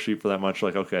an offer sheet for that much,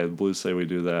 like, okay, the Blues say we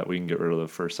do that, we can get rid of the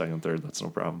first, second, third, that's no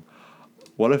problem.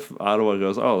 What if Ottawa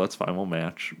goes, oh, that's fine, we'll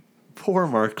match. Poor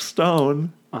Mark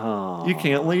Stone. Oh. You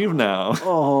can't leave now.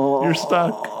 Oh, you're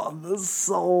stuck. The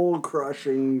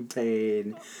soul-crushing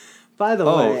pain. By the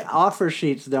way, offer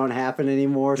sheets don't happen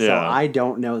anymore, so I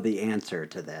don't know the answer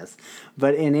to this.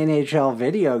 But in NHL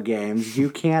video games, you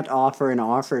can't offer an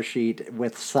offer sheet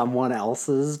with someone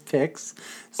else's picks.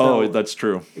 So that's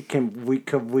true.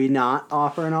 Could we not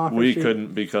offer an offer sheet? We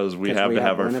couldn't because we have to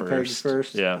have our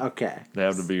first. Yeah. Okay. They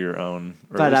have to be your own.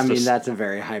 But I mean, that's a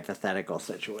very hypothetical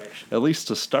situation. At least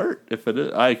to start, if it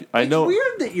is. I know. It's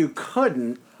weird that you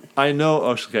couldn't. I know.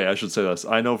 Okay, I should say this.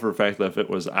 I know for a fact that if it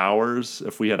was ours,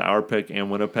 if we had our pick and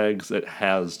Winnipeg's, it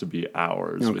has to be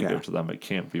ours. Okay. We give to them. It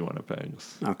can't be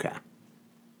Winnipeg's. Okay.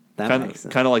 That makes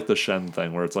sense. Kind of like the Shen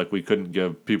thing, where it's like we couldn't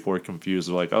give. People were confused.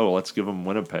 They're like, oh, let's give them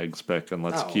Winnipeg's pick and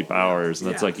let's keep ours. And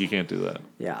it's like, you can't do that.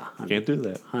 Yeah. You can't do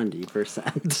that.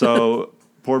 100%. So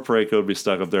poor Parayko would be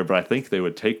stuck up there, but I think they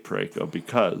would take Parayko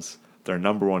because their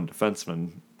number one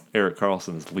defenseman, Erik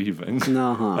Karlsson, is leaving,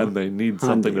 and they need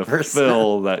something 100%. To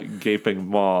fill that gaping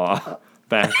maw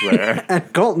back there.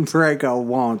 And Colton Parayko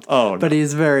won't. Oh, no. But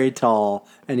he's very tall,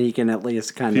 and he can at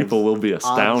least people will be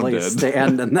astounded.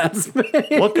 Stand in that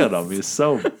space. Look at him; he's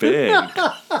so big.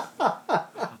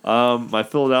 My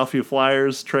Philadelphia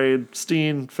Flyers trade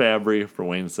Steen Fabry for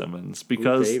Wayne Simmons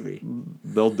because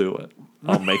they'll do it.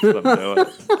 I'll make them do it.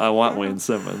 I want Wayne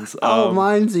Simmons.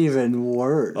 Mine's even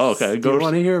worse. Okay, do you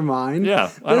want to hear mine? Yeah,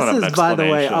 I don't have an explanation. By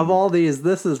the way, of all these,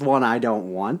 this is one I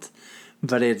don't want,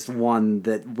 but it's one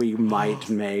that we might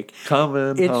make.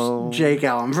 Coming home. It's Jake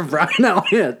Allen for Brian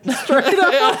Elliott. Straight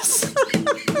up. Yes.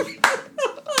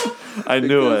 I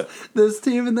knew it. This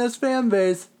team and this fan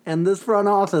base and this front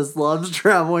office loves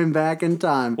traveling back in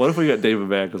time. What if we got David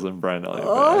Backes and Brian Elliott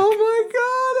back? Oh my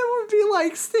God, it would be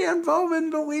like Stan Bowman,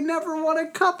 but we never won a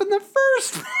cup in the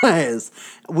first place.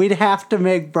 We'd have to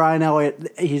make Brian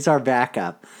Elliott, he's our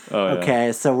backup. Oh, yeah.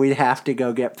 Okay, so we'd have to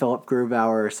go get Philip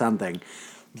Grubauer or something.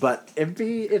 But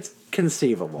it's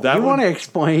conceivable. You want to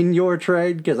explain your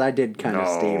trade? Because I did kind of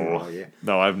steamroll you.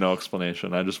 No, I have no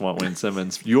explanation. I just want Wayne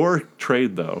Simmons. Your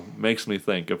trade, though, makes me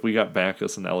think if we got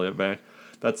Backes and Elliott back,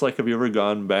 that's like, have you ever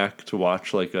gone back to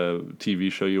watch like a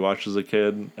TV show you watched as a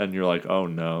kid and you're like, oh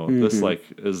no, this like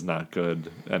is not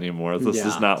good anymore. This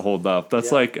does not hold up.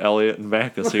 That's like Elliott and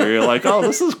Backes here. You're like, oh,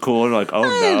 this is cool. And you're like, oh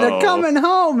hey, no. They're coming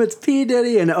home. It's P.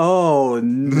 Diddy and oh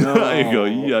no. There you go.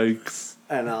 Yikes.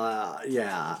 And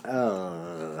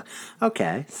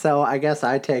okay, so I guess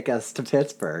I take us to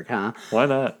Pittsburgh, huh? Why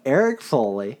not? Eric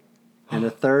Foley and a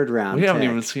third round We pick. haven't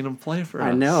even seen him play for us.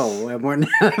 I know, and we're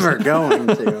never going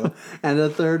to. And a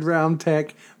third round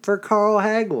pick for Carl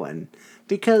Hagelin.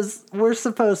 Because we're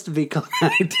supposed to be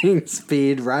collecting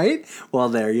speed, right? Well,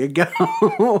 there you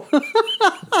go.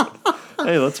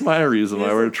 Hey, that's my reason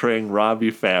why we're trading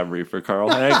Robbie Fabry for Carl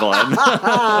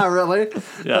Hagelin. Really?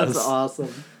 Yes. That's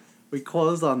awesome. We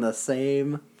close on the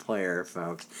same player,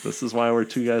 folks. This is why we're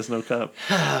two guys, no cup.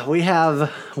 We have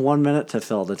 1 minute to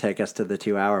fill to take us to the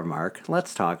 2 hour mark.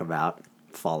 Let's talk about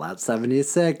Fallout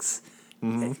 76.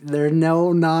 There are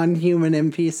no non-human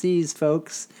NPCs,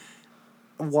 folks.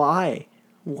 Why?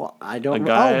 Well, I don't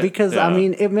know. Because, I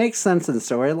mean, it makes sense in the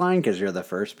storyline because you're the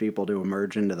first people to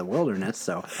emerge into the wilderness,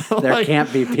 so there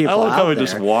can't be people out there. I love how we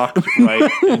just walked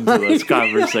right into this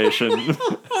conversation.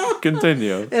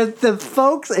 Continue. If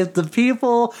the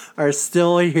people are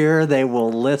still here, they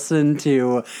will listen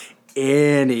to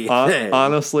anything.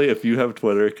 Honestly, if you have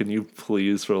Twitter, can you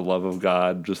please, for the love of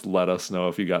God, just let us know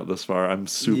if you got this far? I'm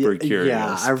super curious.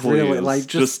 Yeah, I really like.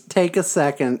 Just take a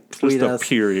second, tweet us.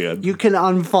 Period. You can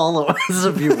unfollow us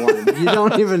if you want. You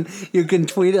don't even. You can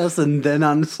tweet us and then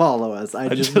unfollow us. I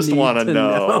just want to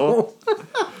know.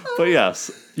 But yes,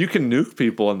 you can nuke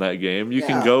people in that game. You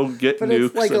can go get nukes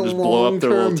it's like and just blow up their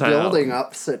little town. Building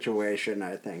up situation,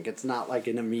 I think. It's not like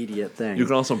an immediate thing. You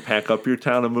can also pack up your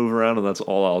town and move around, and that's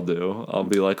all I'll do. I'll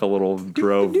be like a little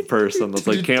drove person that's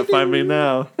like, can't find me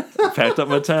now. Packed up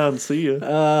my town. See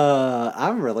ya.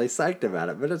 I'm really psyched about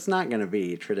it, but it's not going to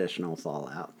be traditional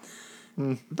Fallout.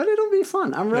 But it'll be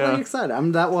fun. I'm really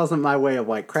excited. That wasn't my way of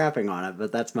like crapping on it,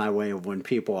 but that's my way of when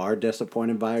people are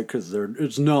disappointed by it because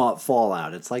it's not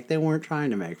Fallout. It's like they weren't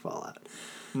trying to make Fallout.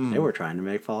 They were trying to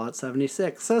make Fallout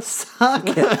 76. So suck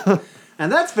it.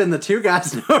 And that's been the Two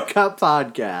Guys No Cup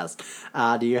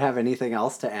podcast. Do you have anything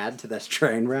else to add to this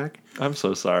train wreck? I'm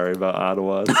so sorry about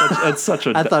Ottawa. It's such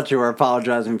a. I thought you were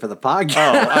apologizing for the podcast.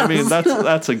 Oh, I mean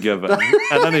that's a given.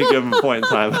 At any given point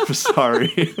in time, I'm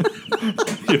sorry.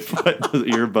 You put the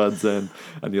earbuds in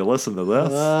and you listen to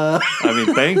this. I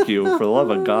mean, thank you for the love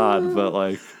of God, but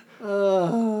like,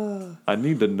 I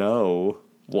need to know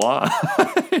why.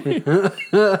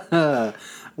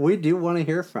 We do want to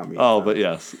hear from you. Oh, but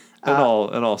yes. In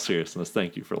all seriousness,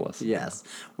 thank you for listening. Yes.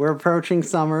 We're approaching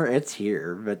summer. It's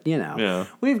here, but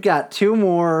we've got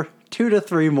 2 to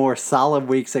 3 more solid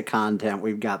weeks of content.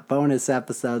 We've got bonus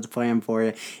episodes planned for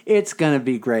you. It's going to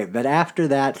be great. But after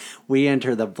that, we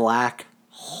enter the black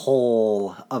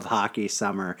hole of hockey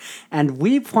summer, and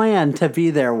we plan to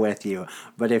be there with you.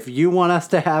 But if you want us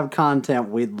to have content,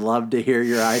 we'd love to hear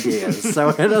your ideas.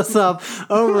 So hit us up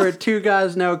over at Two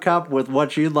Guys No Cup with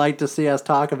what you'd like to see us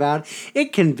talk about.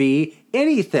 It can be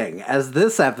anything, as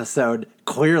this episode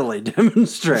clearly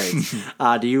demonstrates.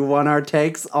 Do you want our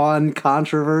takes on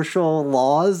controversial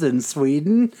laws in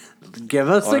Sweden? Give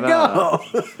us a go.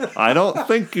 I don't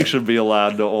think you should be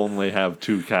allowed to only have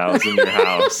 2 cows in your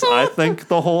house. I think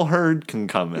the whole herd can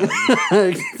come in.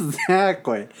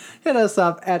 Exactly. Hit us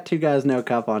up at Two Guys No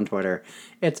Cup on Twitter.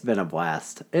 It's been a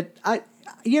blast.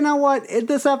 You know what?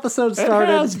 This episode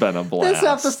started. It has been a blast. This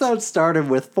episode started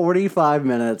with 45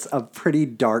 minutes of pretty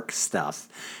dark stuff,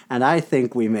 and I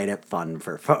think we made it fun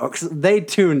for folks. They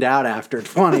tuned out after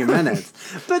 20 minutes,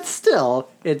 but still,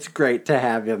 it's great to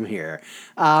have him here.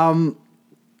 So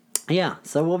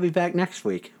we'll be back next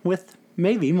week with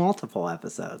maybe multiple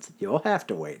episodes. You'll have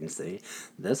to wait and see.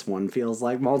 This one feels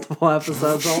like multiple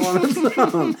episodes all on its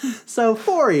own. So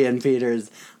for Ian Peters,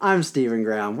 I'm Stephen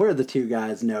Graham. We're the Two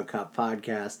Guys No Cup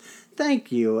podcast.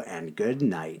 Thank you and good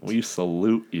night. We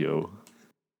salute you.